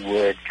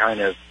 Hollywood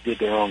kind of did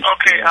their own.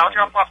 Okay, I'll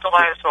jump off the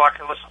line so I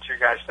can listen to you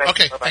guys. Thank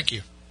you. Bye-bye. Thank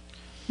you.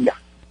 Yeah.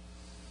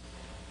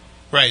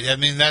 Right. I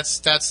mean, that's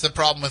the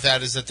problem with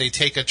that, is that they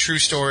take a true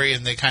story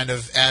and they kind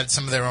of add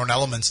some of their own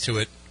elements to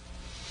it.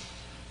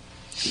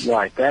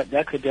 Right.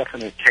 That's a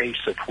definite case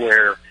of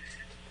where,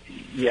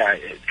 yeah,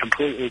 it's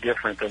completely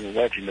different than the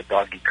legend of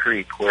Boggy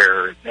Creek,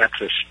 where that's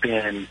a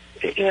spin.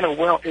 It's a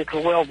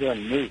well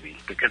done movie,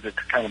 because it's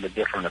kind of a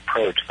different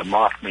approach. The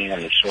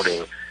Mothman is sort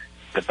of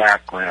the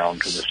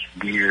background to this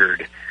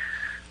weird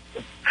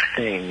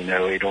thing.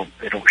 They don't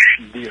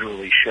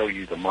literally show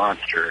you the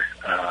monster,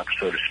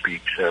 so to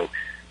speak. So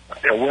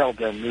a well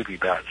done movie,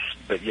 but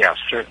yeah,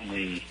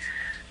 certainly,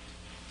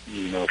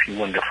 if you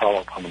wanted to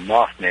follow up on the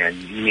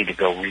Mothman, you need to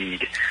go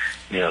read,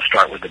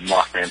 start with the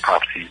Mothman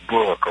Prophecies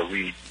book, or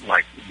read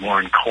like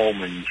Warren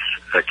Coleman's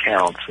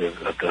accounts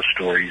of those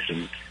stories,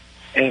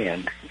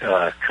 and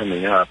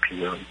coming up,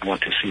 you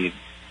want to see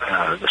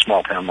the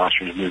Small Town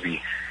Monsters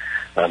movie,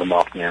 The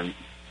Mothman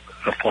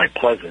of Point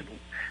Pleasant,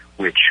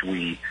 which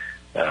we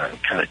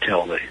kind of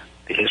tell the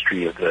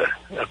history of the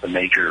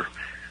major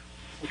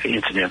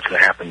incidents that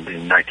happened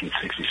in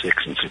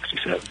 1966 and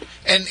 67.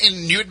 And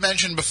you had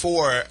mentioned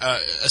before,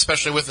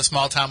 especially with the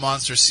Small Town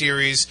Monsters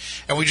series,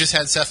 and we just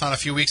had Seth on a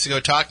few weeks ago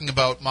talking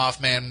about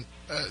Mothman,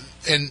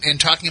 and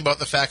talking about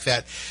the fact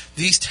that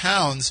these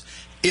towns,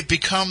 it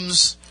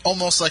becomes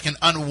almost like an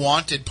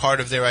unwanted part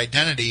of their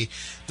identity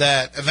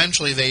that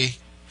eventually they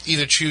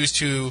either choose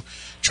to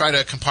try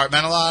to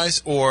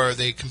compartmentalize or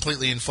they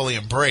completely and fully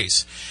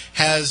embrace.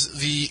 Has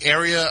the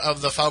area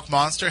of the Fouke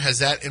Monster, has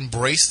that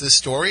embraced this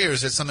story, or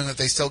is it something that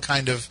they still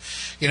kind of,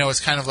 it's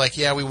kind of like,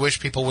 yeah, we wish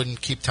people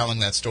wouldn't keep telling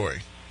that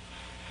story?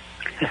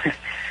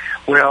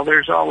 Well,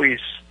 there's always,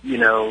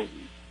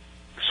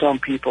 some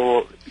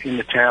people in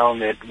the town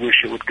that wish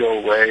it would go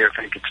away or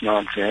think it's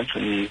nonsense,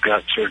 and you've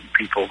got certain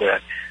people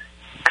that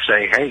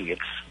say, hey,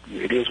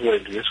 it is what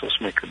it is. Let's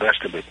make the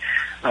best of it.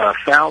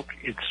 Falk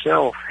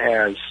itself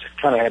has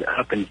kind of had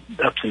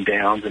ups and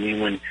downs. I mean,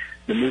 when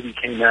the movie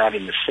came out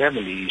in the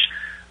 70s,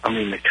 I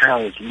mean, the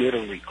town was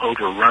literally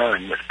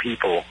overrun with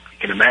people. You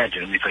can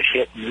imagine. I mean, it's a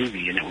hit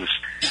movie, and it was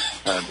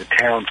the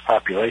town's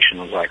population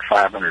was like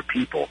 500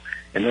 people,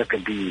 and there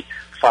could be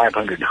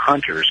 500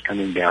 hunters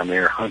coming down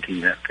there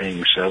hunting that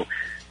thing. So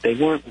they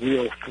weren't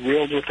real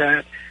thrilled with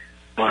that,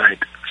 but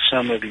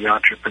some of the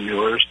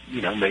entrepreneurs,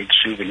 made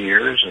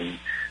souvenirs, and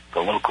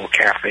the local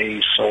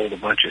cafes sold a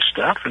bunch of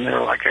stuff, and they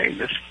were like, hey,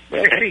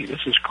 this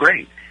is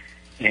great.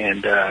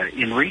 And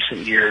in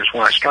recent years,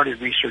 when I started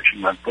researching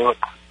my book,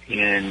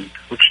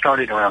 which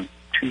started around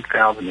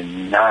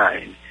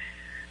 2009,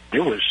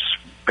 there was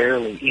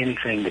barely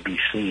anything to be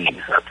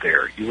seen up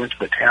there. You went to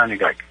the town and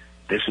you're like,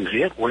 this is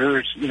it?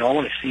 Where's, I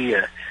want to see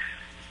a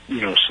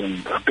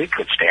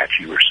Bigfoot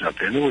statue or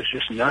something. There was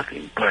just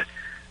nothing. But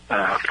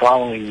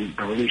following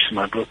the release of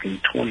my book in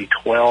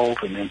 2012,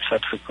 and then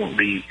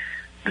subsequently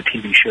the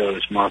TV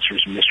shows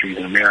Monsters and Mysteries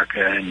in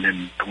America, and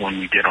then the one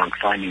we did on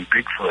Finding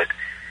Bigfoot,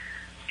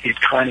 it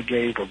kind of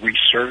gave a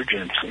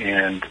resurgence.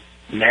 And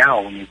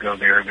now when you go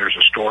there, there's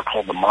a store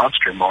called the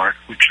Monster Mart,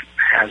 which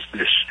has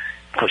this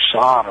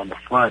facade on the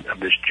front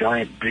of this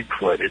giant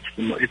Bigfoot.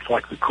 It's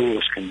like the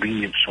coolest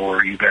convenience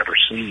store you've ever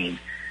seen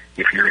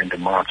if you're into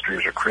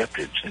monsters or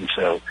cryptids. And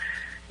so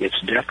it's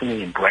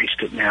definitely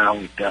embraced it now.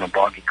 We've done a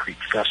Boggy Creek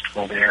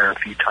Festival there a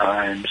few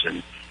times,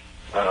 and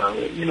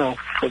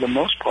for the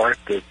most part,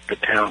 the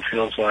town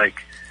feels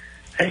like,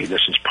 hey,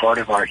 this is part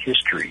of our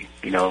history.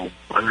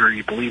 Whether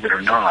you believe it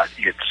or not,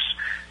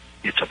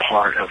 it's a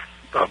part of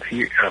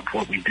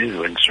what we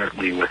do. And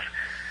certainly with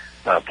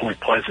Point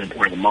Pleasant,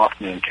 where the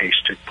Mothman case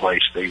took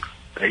place,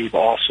 they've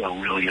also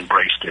really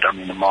embraced it. I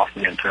mean, the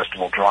Mothman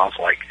Festival draws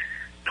like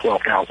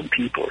 12,000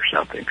 people or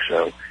something.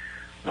 So,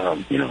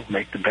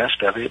 make the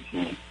best of it,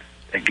 and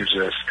it gives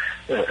us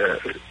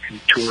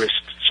tourists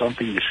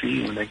something to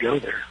see when they go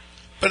there.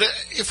 But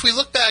if we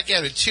look back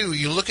at it, too,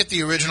 you look at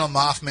the original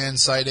Mothman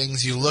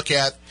sightings, you look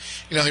at,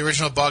 the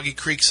original Boggy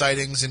Creek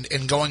sightings,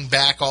 and going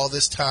back all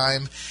this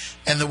time,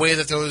 and the way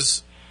that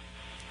those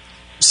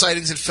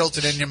sightings had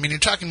filtered in. I mean, you're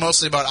talking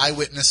mostly about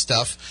eyewitness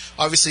stuff.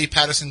 Obviously,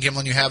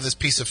 Patterson-Gimlin, you have this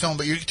piece of film,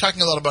 but you're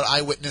talking a lot about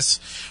eyewitness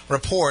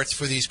reports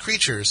for these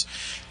creatures.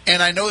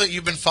 And I know that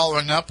you've been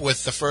following up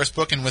with the first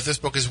book and with this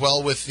book as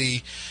well with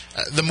the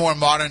more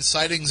modern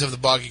sightings of the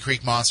Boggy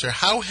Creek Monster.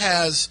 How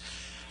have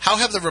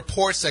the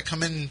reports that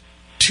come in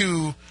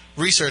to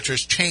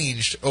researchers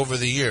changed over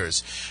the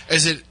years?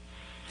 Is it,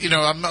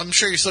 I'm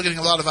sure you're still getting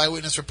a lot of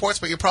eyewitness reports,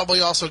 but you're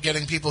probably also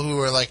getting people who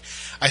are like,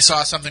 I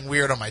saw something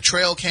weird on my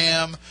trail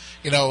cam,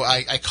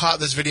 I caught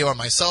this video on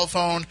my cell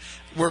phone.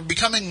 We're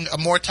becoming a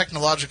more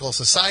technological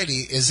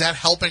society. Is that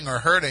helping or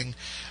hurting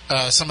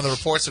some of the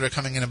reports that are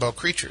coming in about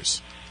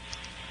creatures?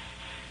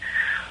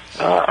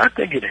 I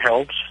think it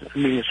helps. I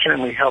mean, it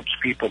certainly helps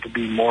people to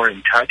be more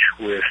in touch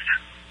with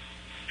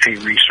a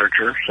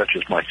researcher such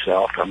as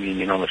myself. I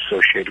mean, I'm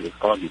associated with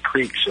Boggy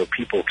Creek, so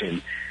people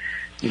can,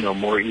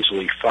 more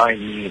easily find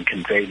me and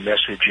convey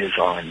messages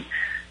on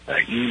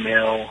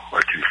email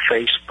or through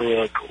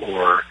Facebook,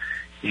 or,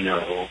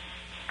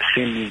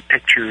 send me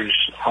pictures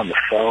on the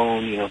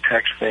phone,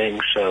 text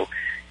things. So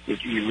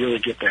you really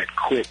get that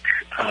quick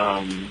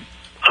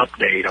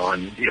update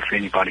on if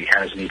anybody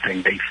has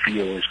anything they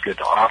feel is good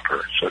to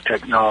offer. So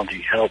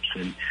technology helps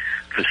in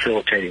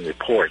facilitating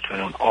reports. I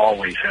don't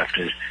always have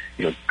to,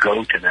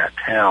 go to that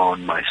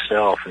town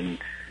myself and,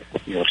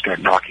 start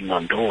knocking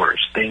on doors.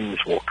 Things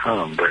will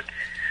come, but,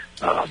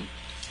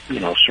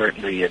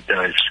 certainly it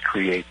does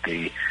create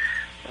the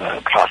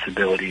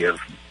possibility of,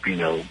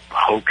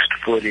 hoaxed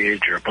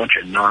footage or a bunch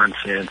of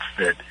nonsense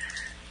that,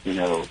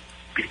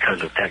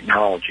 because of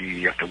technology,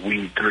 you have to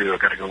weed through. I've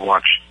got to go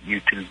watch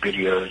YouTube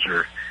videos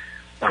or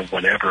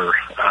whatever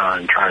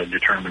and try to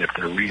determine if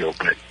they're real.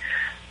 But,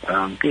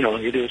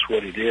 it is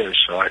what it is.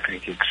 So I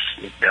think it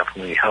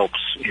definitely helps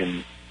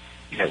in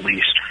at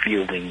least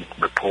fielding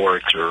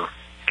reports or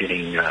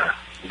getting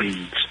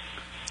leads.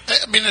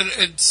 I mean,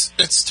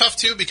 it's tough,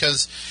 too,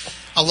 because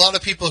a lot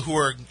of people who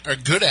are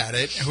good at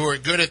it, who are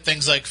good at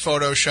things like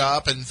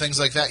Photoshop and things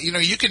like that,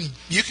 you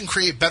can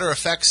create better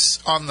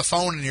effects on the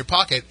phone in your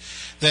pocket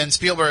than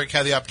Spielberg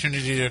had the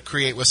opportunity to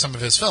create with some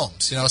of his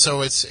films.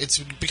 So it's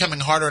becoming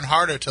harder and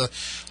harder to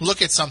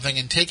look at something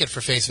and take it for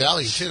face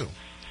value, too.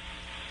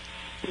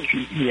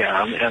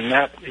 Yeah, and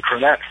that for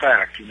that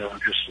fact,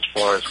 just as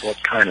far as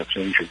what kind of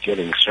things you're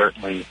getting,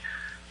 certainly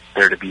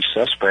they're to be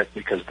suspect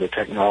because the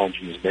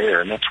technology is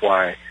there, and that's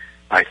why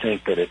I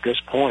think that at this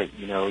point,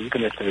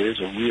 even if there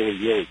is a really,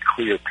 really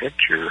clear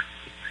picture,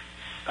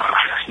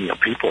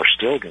 people are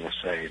still going to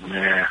say,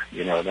 nah,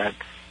 that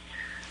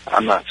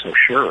I'm not so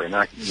sure, and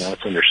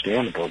it's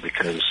understandable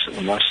because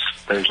unless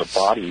there's a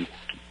body,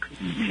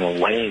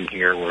 laying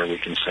here where we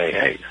can say,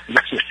 hey,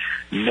 there's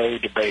no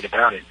debate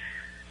about it,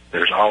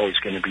 there's always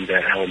going to be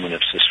that element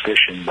of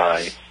suspicion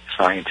by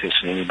scientists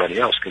and anybody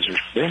else because there's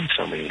been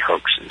so many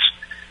hoaxes,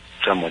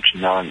 so much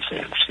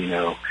nonsense,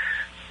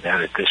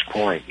 that at this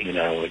point,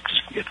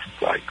 it's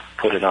like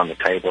put it on the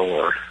table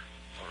or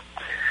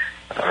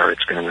or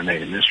it's going to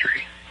remain a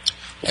mystery.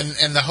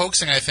 And the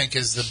hoaxing, I think,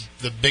 is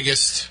the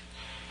biggest.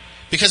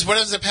 Because what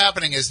ends up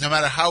happening is no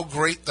matter how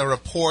great the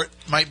report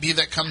might be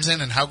that comes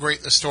in and how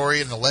great the story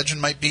and the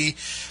legend might be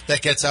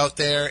that gets out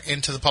there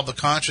into the public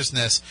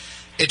consciousness,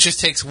 it just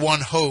takes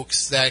one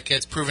hoax that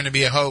gets proven to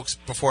be a hoax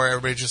before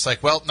everybody's just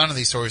like, well, none of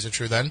these stories are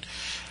true then.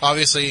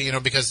 Obviously,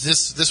 because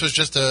this was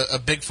just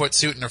a Bigfoot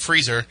suit in a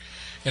freezer,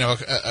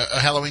 a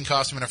Halloween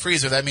costume in a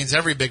freezer. That means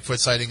every Bigfoot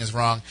sighting is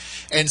wrong.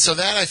 And so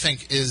that, I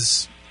think,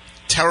 is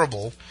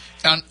terrible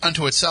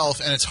unto itself,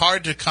 and it's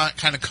hard to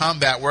kind of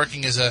combat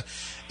working as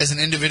an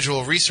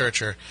individual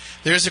researcher.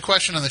 There's a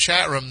question in the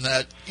chat room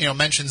that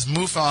mentions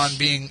MUFON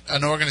being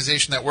an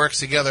organization that works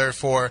together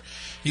for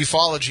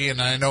ufology,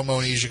 and I know,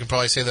 Moniz, you can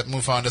probably say that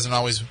MUFON doesn't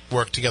always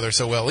work together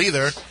so well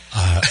either.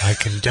 I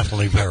can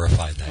definitely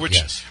verify that, Which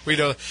yes. We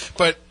don't.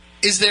 But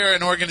is there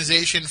an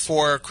organization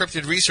for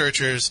cryptid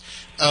researchers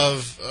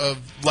of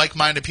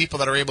like-minded people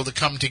that are able to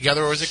come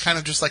together, or is it kind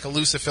of just like a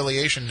loose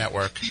affiliation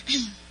network?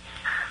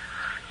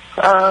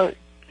 A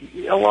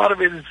lot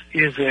of it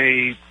is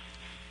a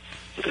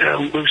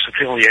loose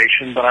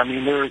affiliation, but I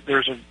mean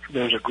there's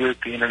a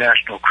group, the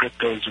International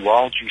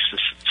Cryptozoology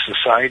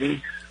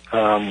Society,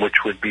 which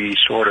would be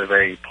sort of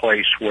a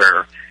place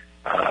where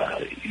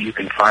you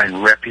can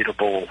find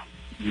reputable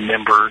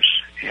members,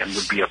 and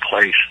would be a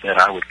place that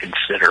I would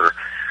consider.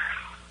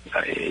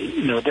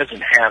 It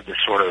doesn't have the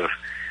sort of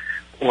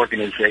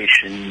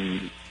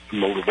organization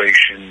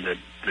motivation that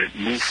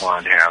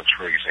MUFON has,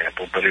 for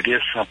example, but it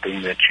is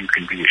something that you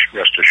can be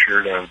rest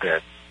assured of,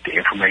 that the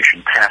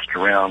information passed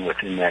around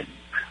within that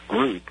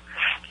group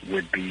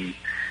would be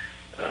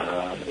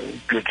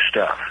good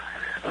stuff.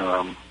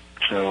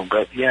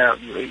 But yeah,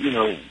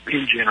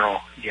 in general,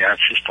 yeah,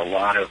 it's just a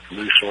lot of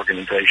loose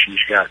organizations.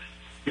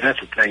 That's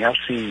the thing. I've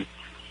seen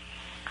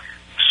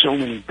so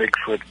many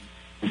Bigfoot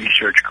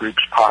research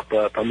groups pop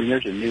up. I mean,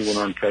 there's a new one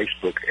on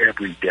Facebook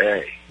every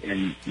day.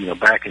 And,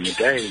 back in the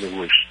day, there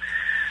was,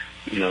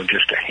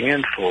 just a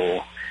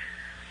handful,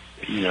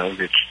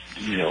 that,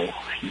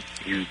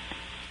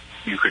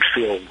 you could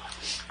feel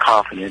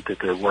confident that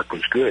their work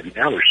was good.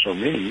 Now there's so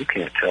many, you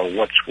can't tell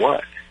what's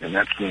what. And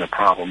that's been a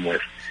problem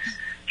with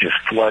just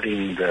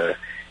flooding the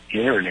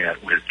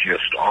internet with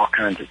just all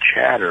kinds of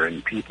chatter,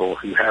 and people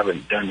who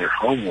haven't done their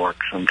homework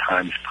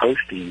sometimes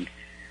posting,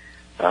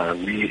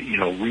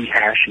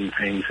 rehashing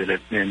things that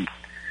have been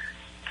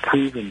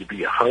proven to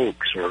be a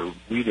hoax or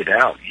weeded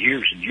out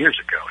years and years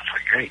ago. It's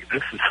like, hey,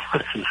 this is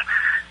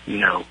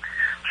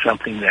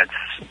something that's,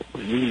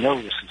 we know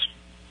this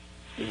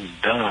is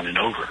done and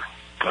over.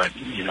 But,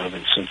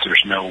 that since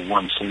there's no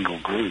one single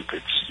group,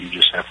 you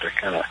just have to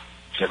kind of,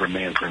 it's every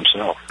man for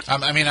himself.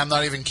 I'm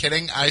not even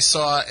kidding. I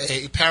saw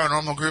a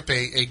paranormal group,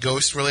 a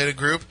ghost-related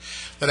group,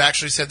 that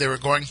actually said they were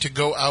going to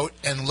go out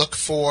and look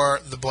for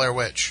the Blair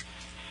Witch.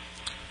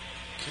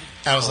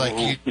 I was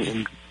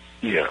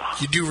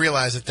you do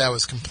realize that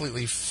was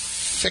completely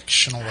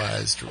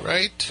fictionalized,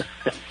 right?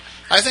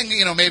 I think,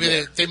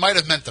 maybe they might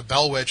have meant the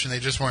Bell Witch and they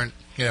just weren't,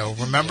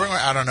 remembering.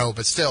 I don't know,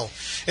 but still,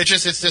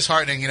 it's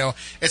disheartening.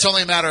 It's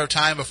only a matter of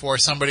time before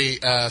somebody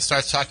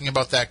starts talking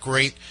about that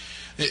great.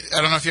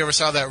 I don't know if you ever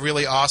saw that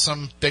really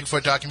awesome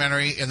Bigfoot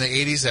documentary in the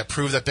 80s that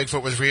proved that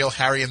Bigfoot was real,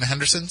 Harry and the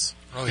Hendersons.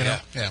 Oh,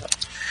 yeah.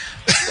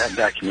 That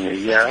documentary,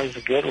 yeah, that was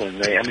a good one.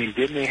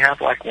 Didn't they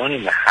have like one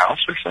in the house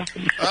or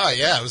something? Oh,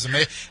 yeah, it was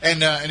amazing.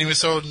 And he was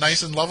so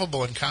nice and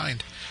lovable and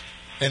kind.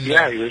 And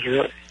he was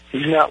really.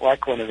 He's not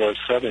like one of those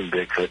southern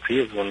Bigfoots. He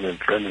is one of them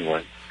friendly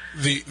ones.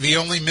 The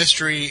only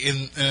mystery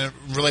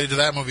related to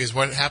that movie is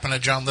what happened to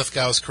John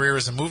Lithgow's career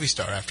as a movie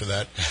star after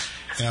that.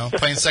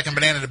 Playing second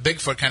banana to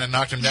Bigfoot kind of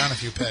knocked him down a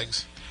few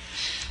pegs.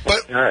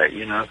 But all right,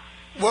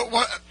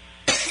 what?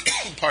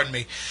 Pardon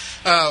me.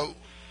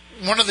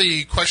 One of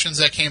the questions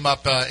that came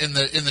up in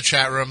the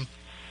chat room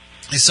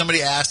is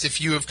somebody asked if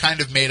you have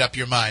kind of made up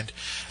your mind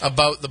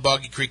about the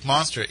Boggy Creek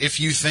Monster. If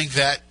you think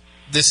that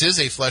this is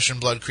a flesh and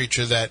blood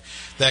creature that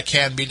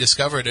can be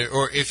discovered,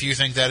 or if you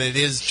think that it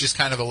is just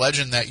kind of a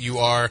legend that you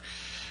are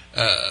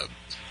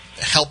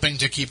helping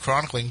to keep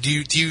chronicling. Do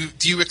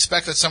you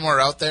expect that somewhere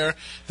out there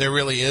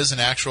really is an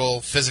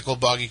actual physical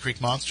Boggy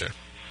Creek Monster?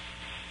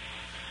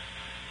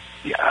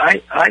 Yeah,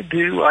 I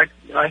do. I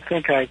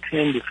think I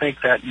tend to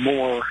think that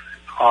more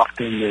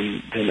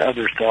often than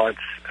other thoughts.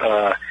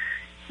 I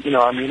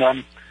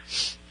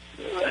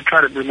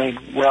try to remain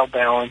well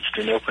balanced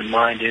and open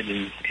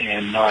minded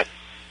and not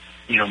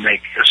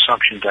make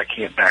assumptions I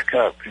can't back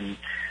up. And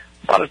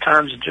a lot of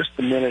times, just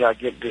the minute I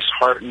get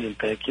disheartened and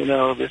think,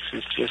 this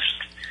is just,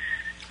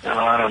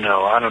 I don't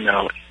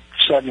know.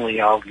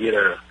 Suddenly, I'll get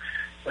a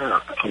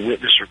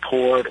witness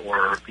report,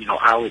 or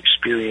I'll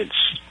experience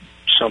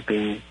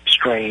something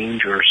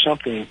strange or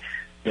something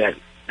that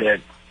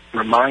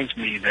reminds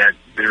me that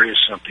there is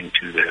something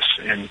to this.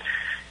 And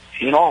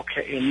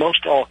in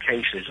most all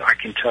cases, I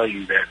can tell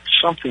you that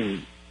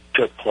something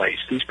took place.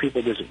 These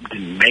people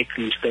didn't make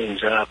these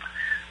things up.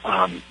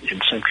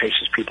 In some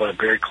cases, people have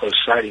very close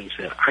sightings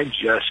that I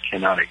just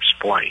cannot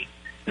explain.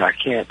 And I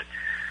can't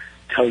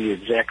tell you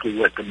exactly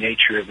what the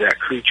nature of that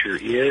creature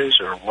is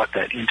or what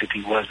that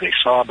entity was they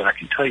saw, but I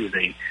can tell you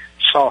they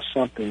saw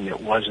something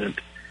that wasn't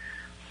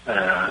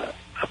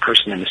a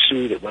person in a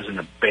suit, it wasn't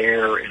a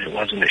bear, and it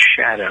wasn't a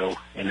shadow,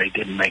 and they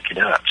didn't make it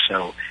up.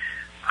 So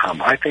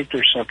I think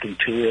there's something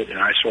to it, and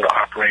I sort of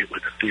operate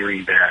with the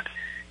theory that,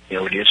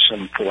 it is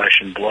some flesh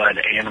and blood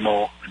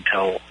animal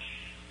until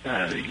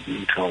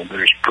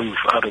there's proof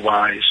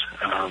otherwise.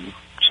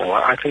 So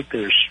I think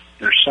there's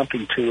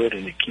something to it,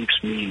 and it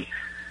keeps me,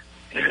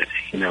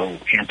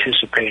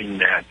 anticipating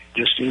that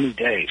just any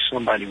day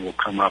somebody will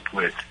come up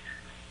with,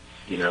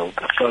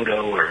 the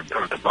photo or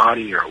the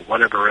body or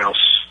whatever else,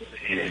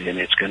 and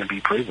it's going to be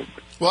proven.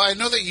 Well, I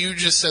know that you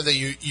just said that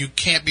you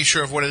can't be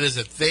sure of what it is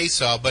that they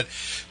saw, but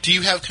do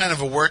you have kind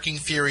of a working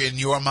theory in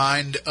your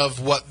mind of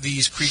what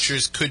these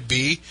creatures could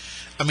be?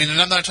 I mean,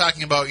 and I'm not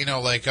talking about, 9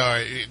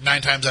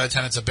 times out of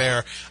 10 it's a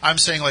bear. I'm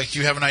saying, do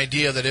you have an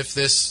idea that if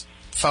this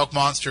Falk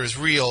monster is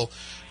real,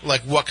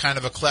 what kind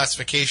of a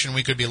classification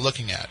we could be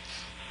looking at?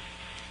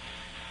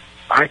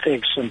 I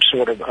think some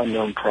sort of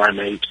unknown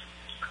primate.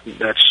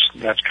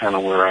 That's kind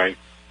of where I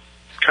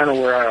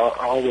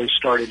always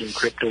started in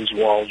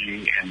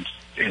cryptozoology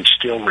and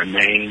still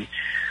remain.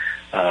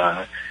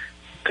 That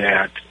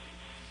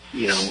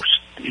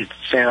it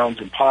sounds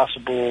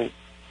impossible,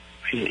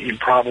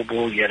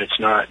 improbable, yet it's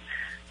not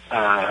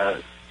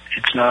out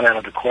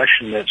of the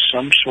question that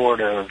some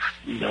sort of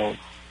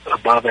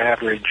above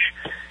average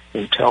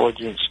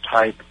intelligence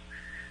type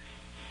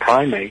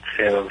primates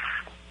have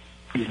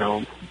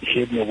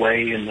hidden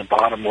away in the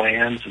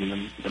bottomlands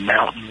and the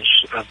mountains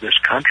of this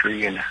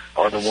country and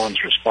are the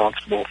ones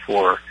responsible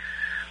for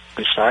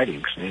the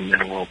sightings. And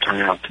it will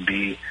turn out to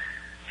be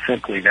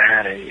simply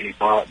that, a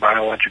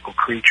biological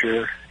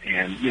creature.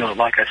 And,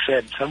 like I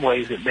said, in some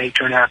ways it may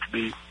turn out to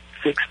be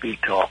 6 feet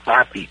tall,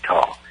 5 feet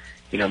tall.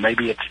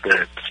 Maybe it's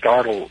the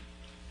startled,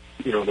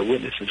 the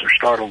witnesses are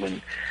startled,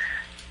 and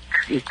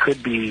it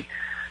could be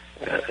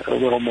a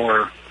little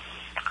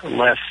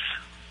less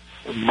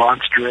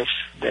monstrous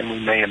than we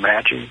may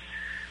imagine.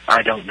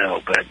 I don't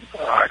know, but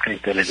I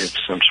think that it is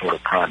some sort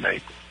of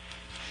primate.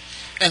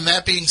 And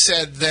that being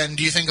said, then,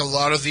 do you think a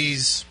lot of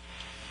these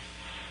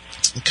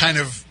kind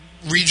of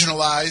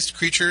regionalized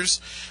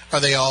creatures, are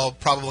they all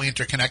probably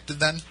interconnected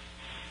then?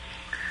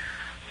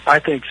 I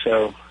think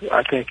so.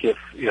 I think if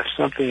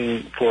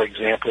something, for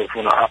example, if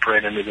we want to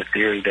operate under the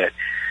theory that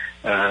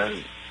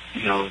the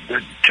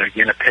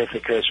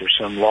Gigantopithecus or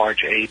some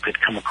large ape had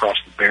come across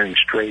the Bering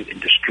Strait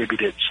and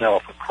distributed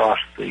itself across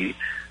the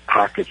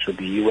pockets of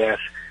the U.S.,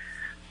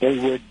 they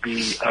would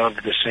be of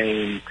the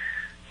same,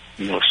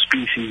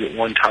 species at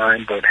one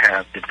time, but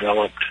have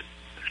developed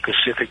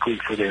specifically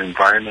for their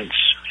environments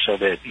so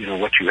that,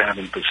 what you have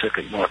in the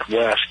Pacific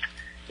Northwest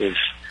is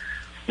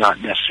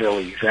not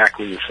necessarily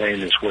exactly the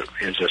same as what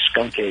is a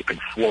skunk ape in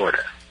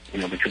Florida,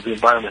 because the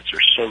environments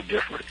are so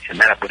different, and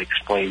that would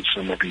explain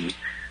some of the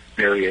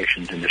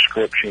variations in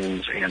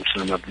descriptions and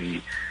some of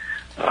the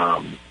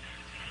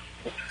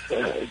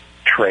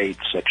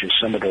traits, such as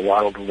some of the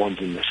wilder ones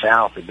in the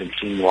South have been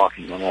seen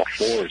walking on all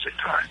fours at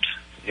times,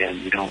 and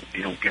you don't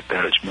get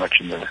that as much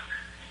in the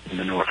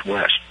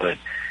Northwest. But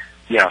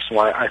yeah, so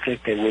I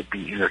think they would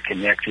be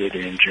interconnected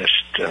and just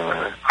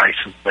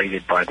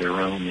isolated by their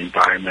own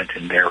environment,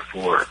 and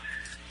therefore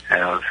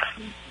have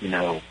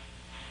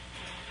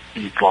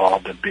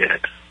evolved a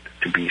bit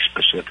to be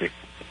specific.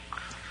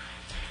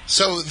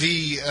 So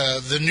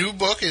the new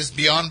book is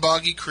Beyond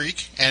Boggy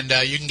Creek, and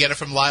you can get it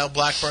from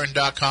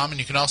LyleBlackburn.com, and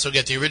you can also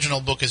get the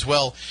original book as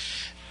well.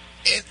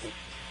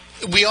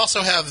 We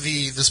also have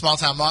the Small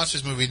Town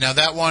Monsters movie. Now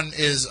that one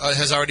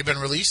has already been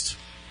released?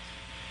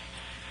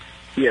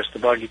 Yes, the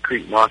Boggy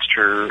Creek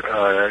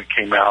Monster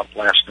came out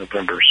last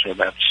November, so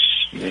that's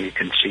you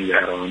can see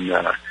that on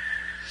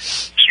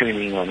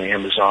streaming on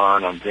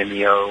Amazon, on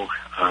Vimeo.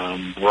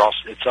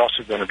 It's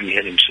also going to be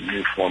hitting some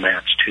new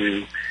formats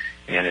too.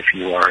 And if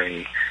you are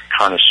a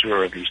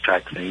connoisseur of these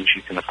type of things,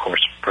 you can, of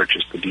course,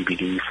 purchase the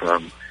DVD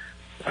from,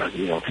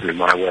 through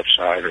my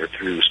website or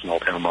through Small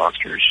Town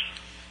Monsters.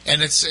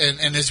 And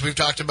and as we've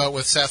talked about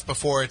with Seth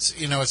before, it's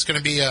going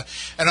to be an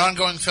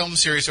ongoing film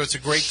series, so it's a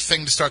great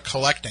thing to start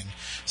collecting.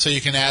 So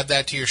you can add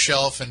that to your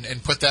shelf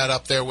and put that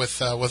up there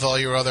with all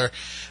your other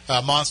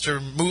monster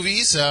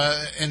movies.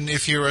 And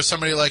if you're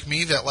somebody like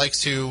me that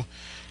likes to,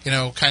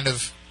 kind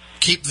of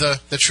keep the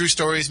true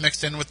stories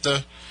mixed in with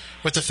the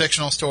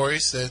fictional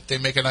stories, that they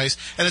make a nice.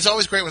 And it's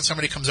always great when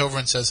somebody comes over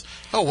and says,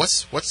 "Oh,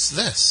 what's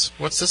this?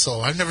 What's this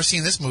all? I've never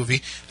seen this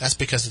movie." That's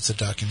because it's a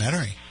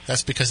documentary.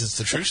 That's because it's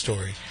the true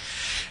story.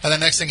 And the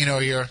next thing you know,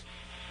 you're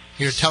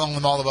telling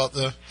them all about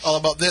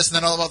this, and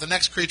then all about the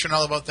next creature, and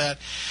all about that.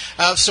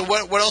 So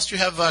what else do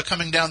you have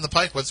coming down the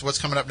pike? What's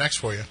coming up next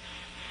for you?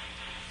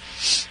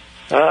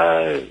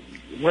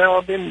 Well,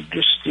 I've been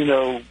just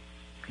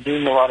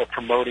doing a lot of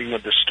promoting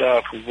of the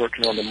stuff. We're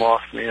working on the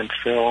Mothman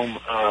film.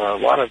 A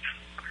lot of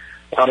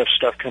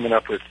stuff coming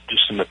up with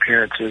just some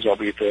appearances. I'll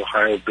be at the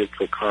Ohio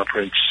Bigfoot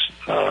Conference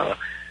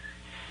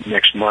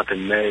next month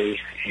in May,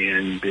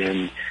 and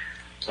then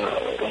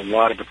a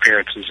lot of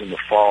appearances in the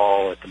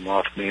fall at the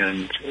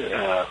Mothman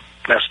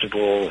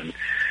Festival and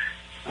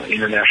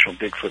International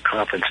Bigfoot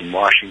Conference in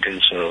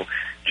Washington. So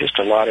just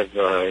a lot of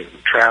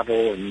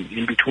travel, and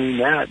in between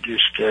that,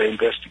 just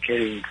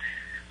investigating,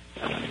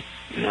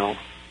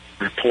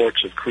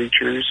 reports of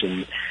creatures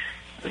and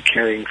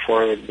carrying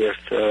forward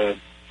with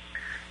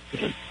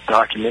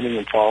documenting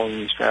and following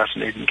these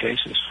fascinating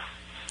cases.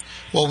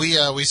 Well,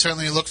 we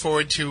certainly look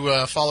forward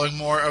to following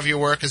more of your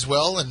work as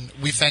well, and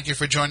we thank you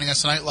for joining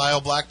us tonight,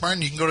 Lyle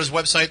Blackburn. You can go to his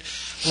website,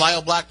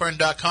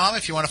 lyleblackburn.com,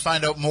 if you want to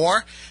find out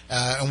more,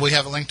 and we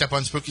have it linked up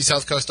on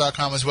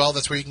SpookySouthCoast.com as well.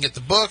 That's where you can get the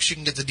books, you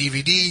can get the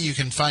DVD, you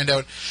can find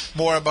out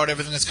more about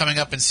everything that's coming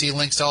up and see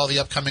links to all the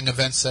upcoming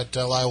events that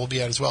Lyle will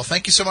be at as well.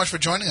 Thank you so much for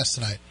joining us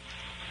tonight.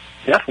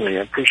 Definitely.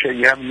 I appreciate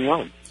you having me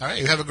on. All right,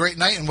 you have a great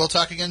night, and we'll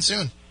talk again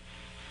soon.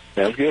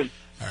 Sounds good.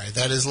 All right,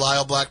 that is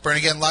Lyle Blackburn.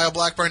 Again,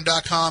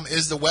 lyleblackburn.com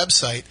is the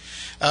website.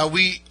 I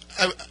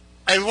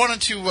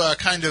wanted to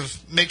kind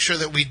of make sure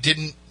that we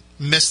didn't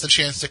miss the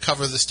chance to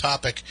cover this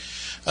topic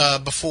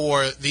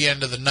before the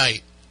end of the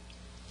night.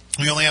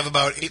 We only have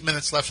about 8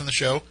 minutes left in the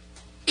show.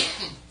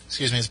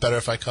 Excuse me, it's better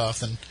if I cough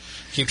than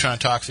keep trying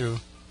to talk through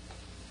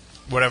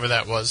whatever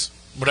that was,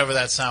 whatever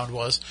that sound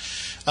was.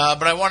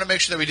 But I want to make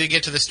sure that we did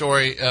get to the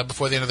story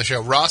before the end of the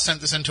show. Ross sent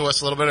this in to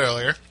us a little bit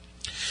earlier.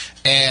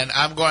 And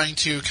I'm going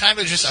to I'm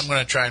going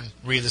to try and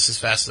read this as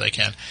fast as I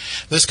can.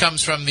 This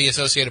comes from the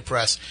Associated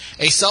Press.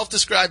 A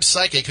self-described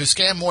psychic who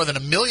scammed more than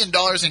 $1 million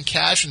in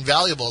cash and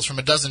valuables from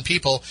a dozen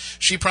people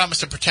she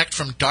promised to protect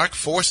from dark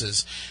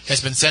forces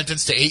has been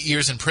sentenced to 8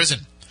 years in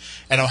prison.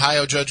 An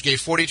Ohio judge gave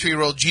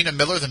 42-year-old Gina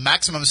Miller the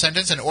maximum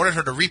sentence and ordered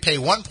her to repay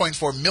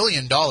 $1.4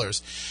 million.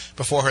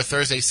 Before her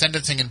Thursday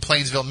sentencing in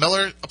Plainsville,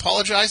 Miller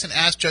apologized and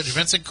asked Judge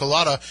Vincent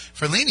Collada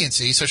for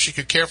leniency so she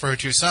could care for her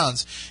two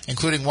sons,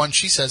 including one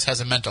she says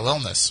has a mental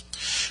illness.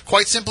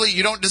 Quite simply,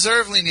 you don't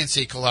deserve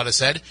leniency, Collada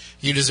said.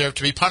 You deserve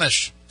to be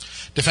punished.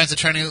 Defense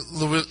attorney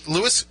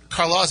Louis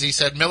Carlozzi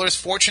said Miller's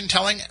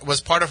fortune-telling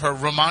was part of her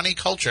Romani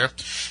culture,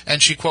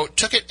 and she, quote,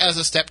 took it as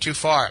a step too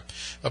far.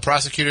 But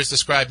prosecutors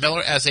described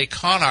Miller as a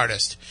con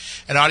artist.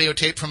 An audio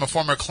tape from a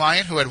former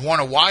client who had worn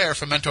a wire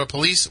for Mentor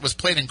Police was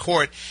played in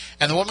court,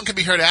 and the woman could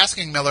be heard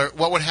asking Miller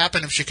what would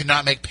happen if she could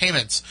not make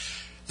payments.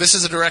 This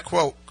is a direct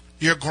quote.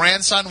 Your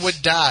grandson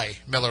would die,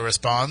 Miller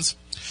responds.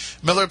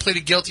 Miller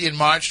pleaded guilty in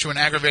March to an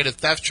aggravated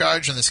theft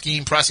charge, and the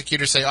scheme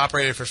prosecutors say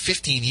operated for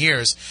 15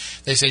 years.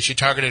 They say she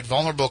targeted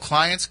vulnerable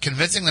clients,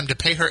 convincing them to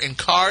pay her in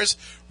cars,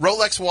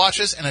 Rolex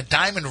watches, and a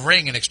diamond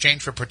ring in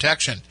exchange for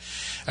protection.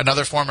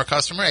 Another former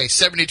customer, a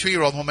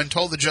 72-year-old woman,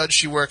 told the judge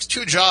she works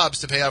 2 jobs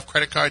to pay off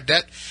credit card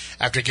debt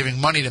after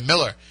giving money to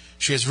Miller.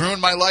 She has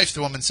ruined my life,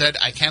 the woman said.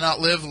 I cannot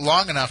live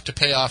long enough to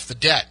pay off the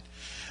debt.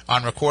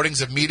 On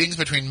recordings of meetings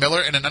between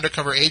Miller and an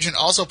undercover agent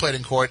also played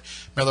in court,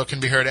 Miller can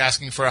be heard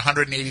asking for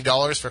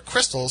 $180 for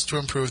crystals to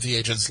improve the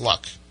agent's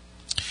luck.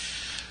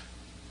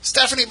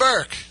 Stephanie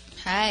Burke.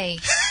 Hi.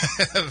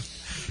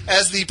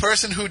 As the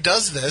person who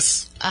does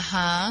this,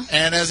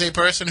 and as a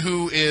person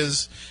who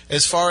is,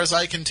 as far as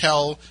I can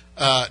tell,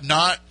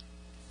 not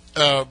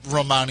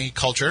Romani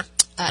culture.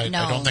 No. I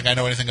don't think I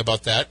know anything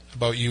about that,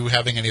 about you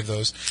having any of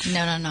those.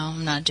 No,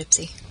 I'm not a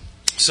gypsy.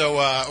 So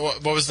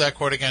what was that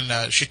quote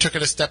again? She took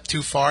it a step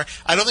too far.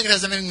 I don't think it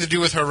has anything to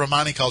do with her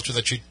Romani culture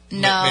that she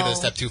made it a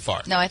step too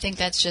far. No, I think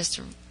that's just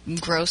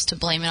gross to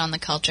blame it on the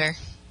culture.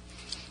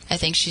 I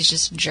think she's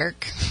just a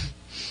jerk.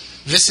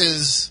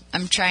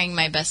 I'm trying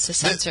my best to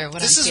censor what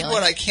I'm feeling. This is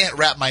what I can't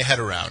wrap my head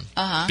around.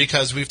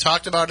 Because we've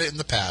talked about it in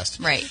the past.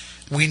 Right.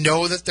 We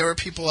know that there are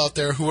people out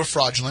there who are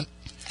fraudulent.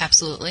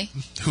 Absolutely.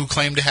 Who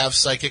claim to have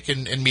psychic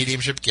and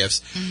mediumship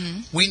gifts.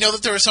 Mm-hmm. We know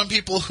that there are some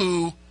people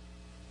who...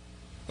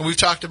 We've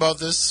talked about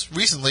this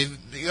recently.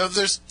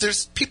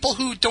 There's people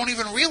who don't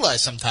even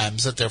realize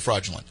sometimes that they're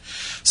fraudulent.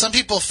 Some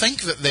people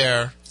think that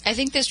they're... I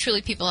think there's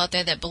truly people out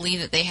there that believe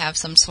that they have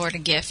some sort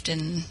of gift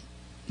and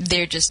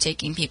they're just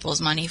taking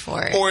people's money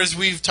for it. Or as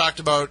we've talked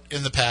about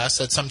in the past,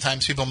 that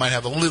sometimes people might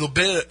have a little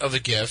bit of a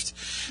gift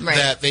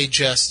that they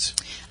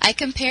just...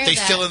 They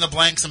fill in the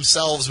blanks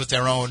themselves with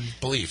their own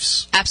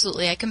beliefs.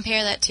 Absolutely. I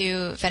compare that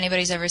to, if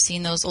anybody's ever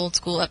seen those old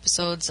school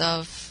episodes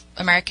of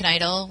American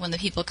Idol, when the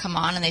people come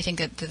on and they think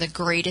that they're the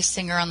greatest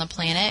singer on the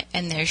planet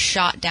and they're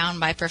shot down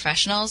by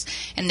professionals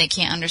and they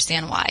can't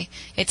understand why.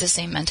 It's the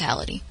same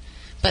mentality.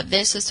 But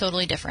this is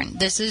totally different.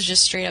 This is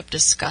just straight up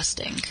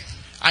disgusting.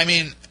 I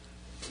mean,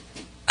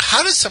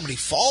 how does somebody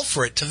fall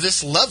for it to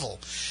this level?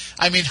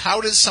 I mean,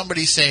 how does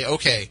somebody say,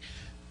 okay,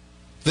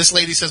 this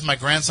lady says my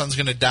grandson's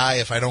going to die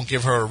if I don't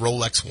give her a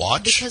Rolex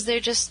watch? Because they're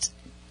just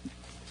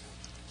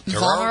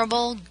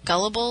vulnerable,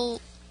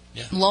 gullible,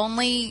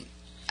 lonely.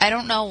 I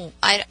don't know.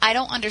 I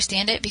don't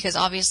understand it because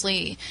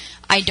obviously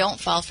I don't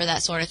fall for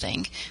that sort of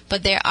thing.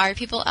 But there are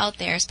people out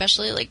there,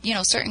 especially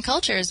certain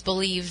cultures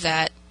believe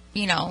that,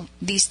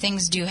 these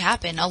things do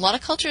happen. A lot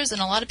of cultures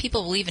and a lot of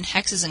people believe in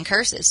hexes and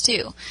curses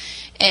too.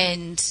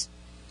 And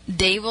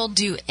they will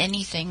do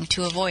anything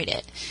to avoid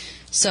it.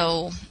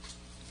 So...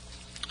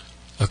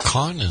 A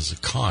con is a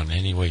con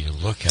any way you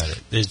look at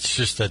it. It's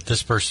just that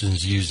this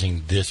person's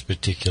using this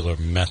particular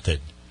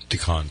method to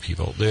con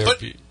people.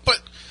 But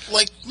But,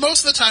 like,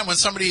 most of the time when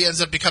somebody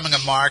ends up becoming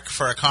a mark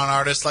for a con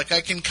artist, like,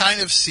 I can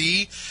kind of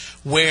see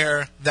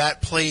where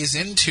that plays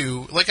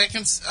into... Like, I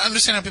can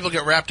understand how people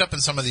get wrapped up in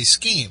some of these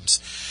schemes.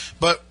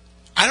 But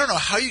I don't know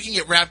how you can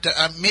get wrapped up...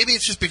 maybe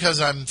it's just because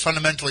I'm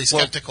fundamentally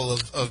skeptical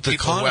of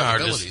people who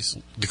have abilities.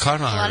 The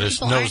con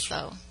artist knows...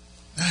 though.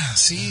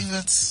 See,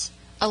 that's...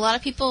 A lot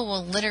of people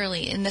will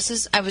literally, and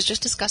I was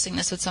just discussing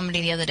this with somebody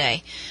the other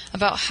day,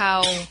 about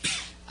how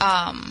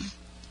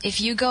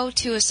if you go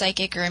to a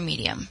psychic or a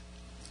medium,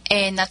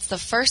 and that's the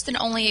first and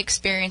only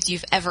experience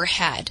you've ever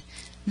had,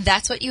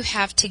 that's what you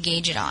have to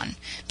gauge it on.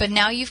 But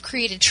now you've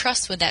created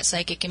trust with that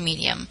psychic and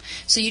medium,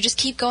 so you just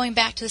keep going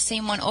back to the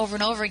same one over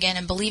and over again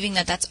and believing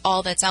that that's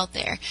all that's out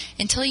there,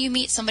 until you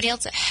meet somebody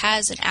else that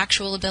has an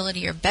actual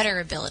ability or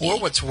better ability. Or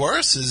what's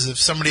worse is if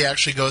somebody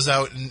actually goes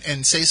out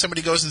and say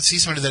somebody goes and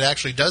sees somebody that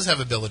actually does have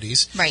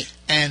abilities. Right.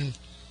 And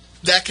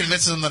that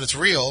convinces them that it's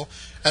real,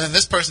 and then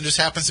this person just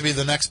happens to be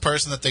the next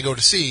person that they go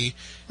to see,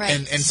 right.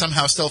 and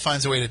somehow still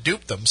finds a way to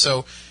dupe them.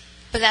 So,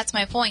 but that's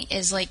my point,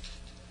 is like,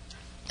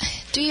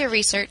 do your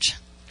research.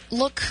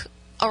 Look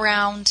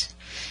around.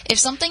 If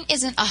something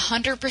isn't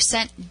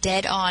 100%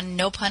 dead on,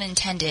 no pun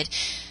intended,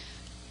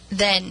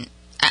 then,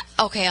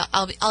 okay,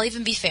 I'll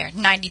even be fair,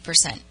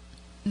 90%.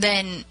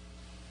 Then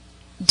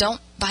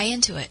don't buy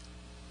into it.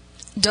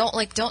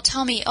 Don't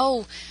tell me,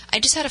 oh, I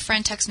just had a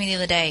friend text me the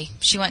other day.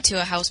 She went to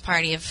a house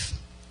party of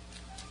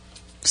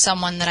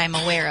someone that I'm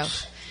aware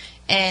of.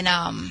 And,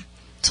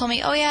 told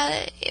me, oh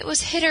yeah, it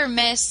was hit or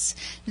miss.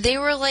 They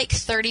were like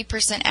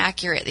 30%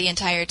 accurate the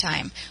entire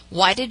time.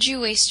 Why did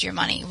you waste your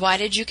money? Why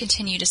did you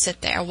continue to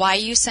sit there? Why are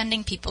you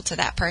sending people to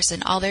that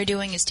person? All they're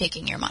doing is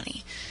taking your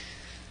money.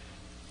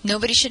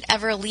 Nobody should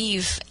ever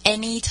leave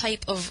any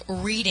type of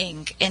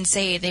reading and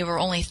say they were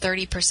only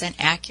 30%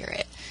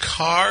 accurate.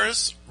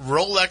 Cars,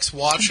 Rolex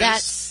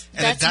watches,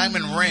 and a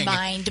diamond ring.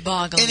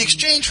 Mind-boggling. In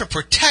exchange for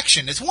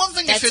protection. It's one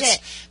thing if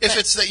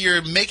it's that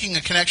you're making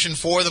a connection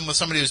for them with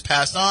somebody who's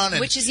passed on.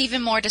 Which is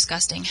even more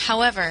disgusting.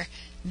 However,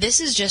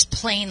 this is just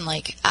plain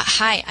like,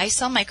 hi, I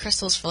sell my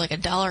crystals for like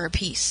 $1 a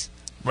piece.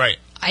 Right.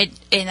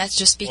 And that's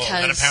just because...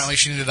 Well, and apparently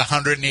she needed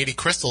 180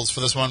 crystals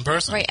for this one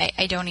person. Right,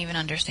 I don't even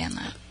understand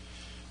that.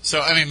 So,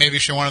 I mean, maybe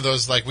she's one of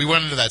those, like, we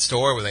went into that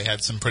store where they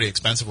had some pretty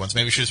expensive ones.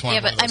 Maybe she just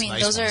wanted one of those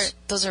nice ones. Yeah, but,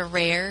 those are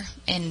rare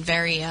and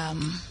very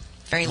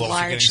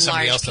large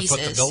else pieces. To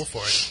put the bill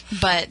for it.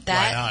 But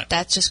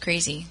that's just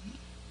crazy.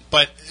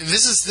 But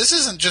this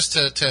isn't just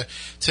to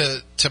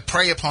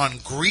prey upon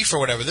grief or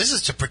whatever. This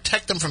is to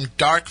protect them from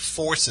dark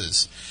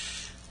forces.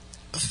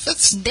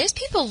 There's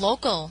people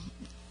local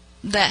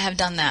that have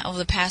done that over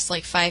the past,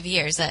 5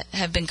 years that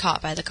have been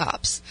caught by the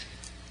cops.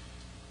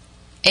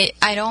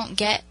 I don't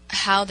get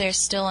how they're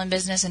still in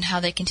business and how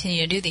they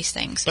continue to do these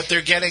things. But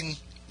they're getting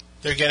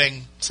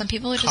some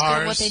people are cars, just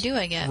good at what they do,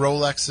 I guess.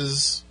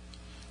 Rolexes,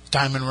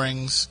 diamond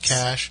rings,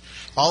 cash.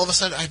 All of a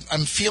sudden,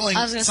 I'm feeling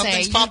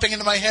something's popping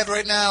into my head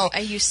right now.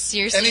 Are you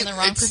seriously in the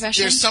wrong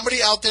profession? There's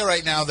somebody out there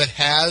right now that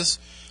has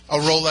a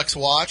Rolex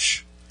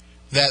watch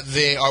that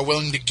they are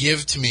willing to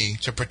give to me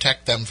to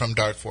protect them from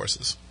dark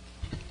forces.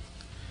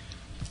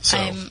 So,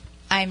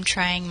 I'm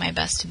trying my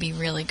best to be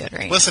really good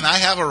right now. Listen, I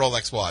have a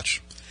Rolex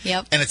watch.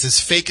 Yep. And it's as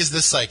fake as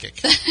this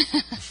psychic.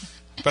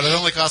 But it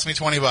only cost me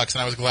 $20, and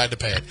I was glad to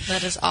pay it.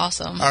 That is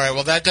awesome. All right,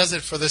 well, that does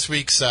it for this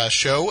week's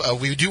show.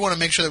 We do want to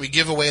make sure that we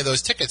give away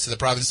those tickets to the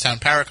Provincetown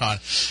Paracon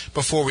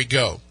before we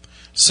go.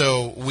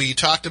 So we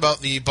talked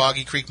about the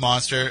Boggy Creek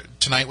Monster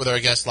tonight with our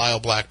guest,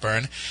 Lyle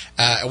Blackburn.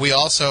 We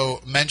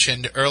also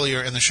mentioned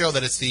earlier in the show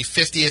that it's the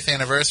 50th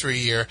anniversary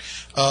year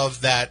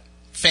of that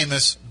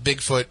famous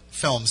Bigfoot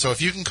film. So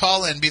if you can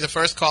call in, be the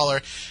first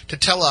caller to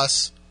tell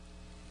us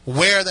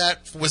where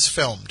that was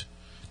filmed.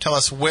 Tell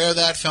us where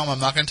that film, I'm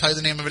not going to tell you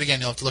the name of it again,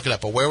 you'll have to look it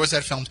up, but where was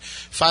that filmed?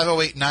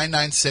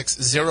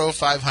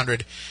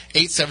 508-996-0500,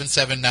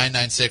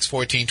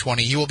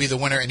 877-996-1420. You will be the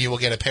winner, and you will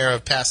get a pair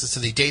of passes to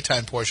the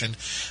daytime portion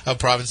of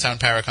Provincetown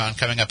Paracon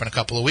coming up in a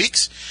couple of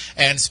weeks.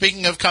 And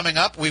speaking of coming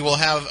up, we will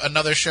have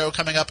another show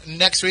coming up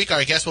next week.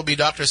 Our guest will be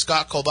Dr.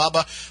 Scott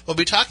Kolbaba. We'll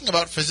be talking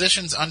about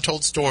Physicians'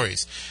 Untold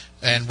Stories.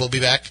 And we'll be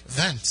back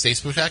then. Stay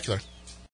spectacular.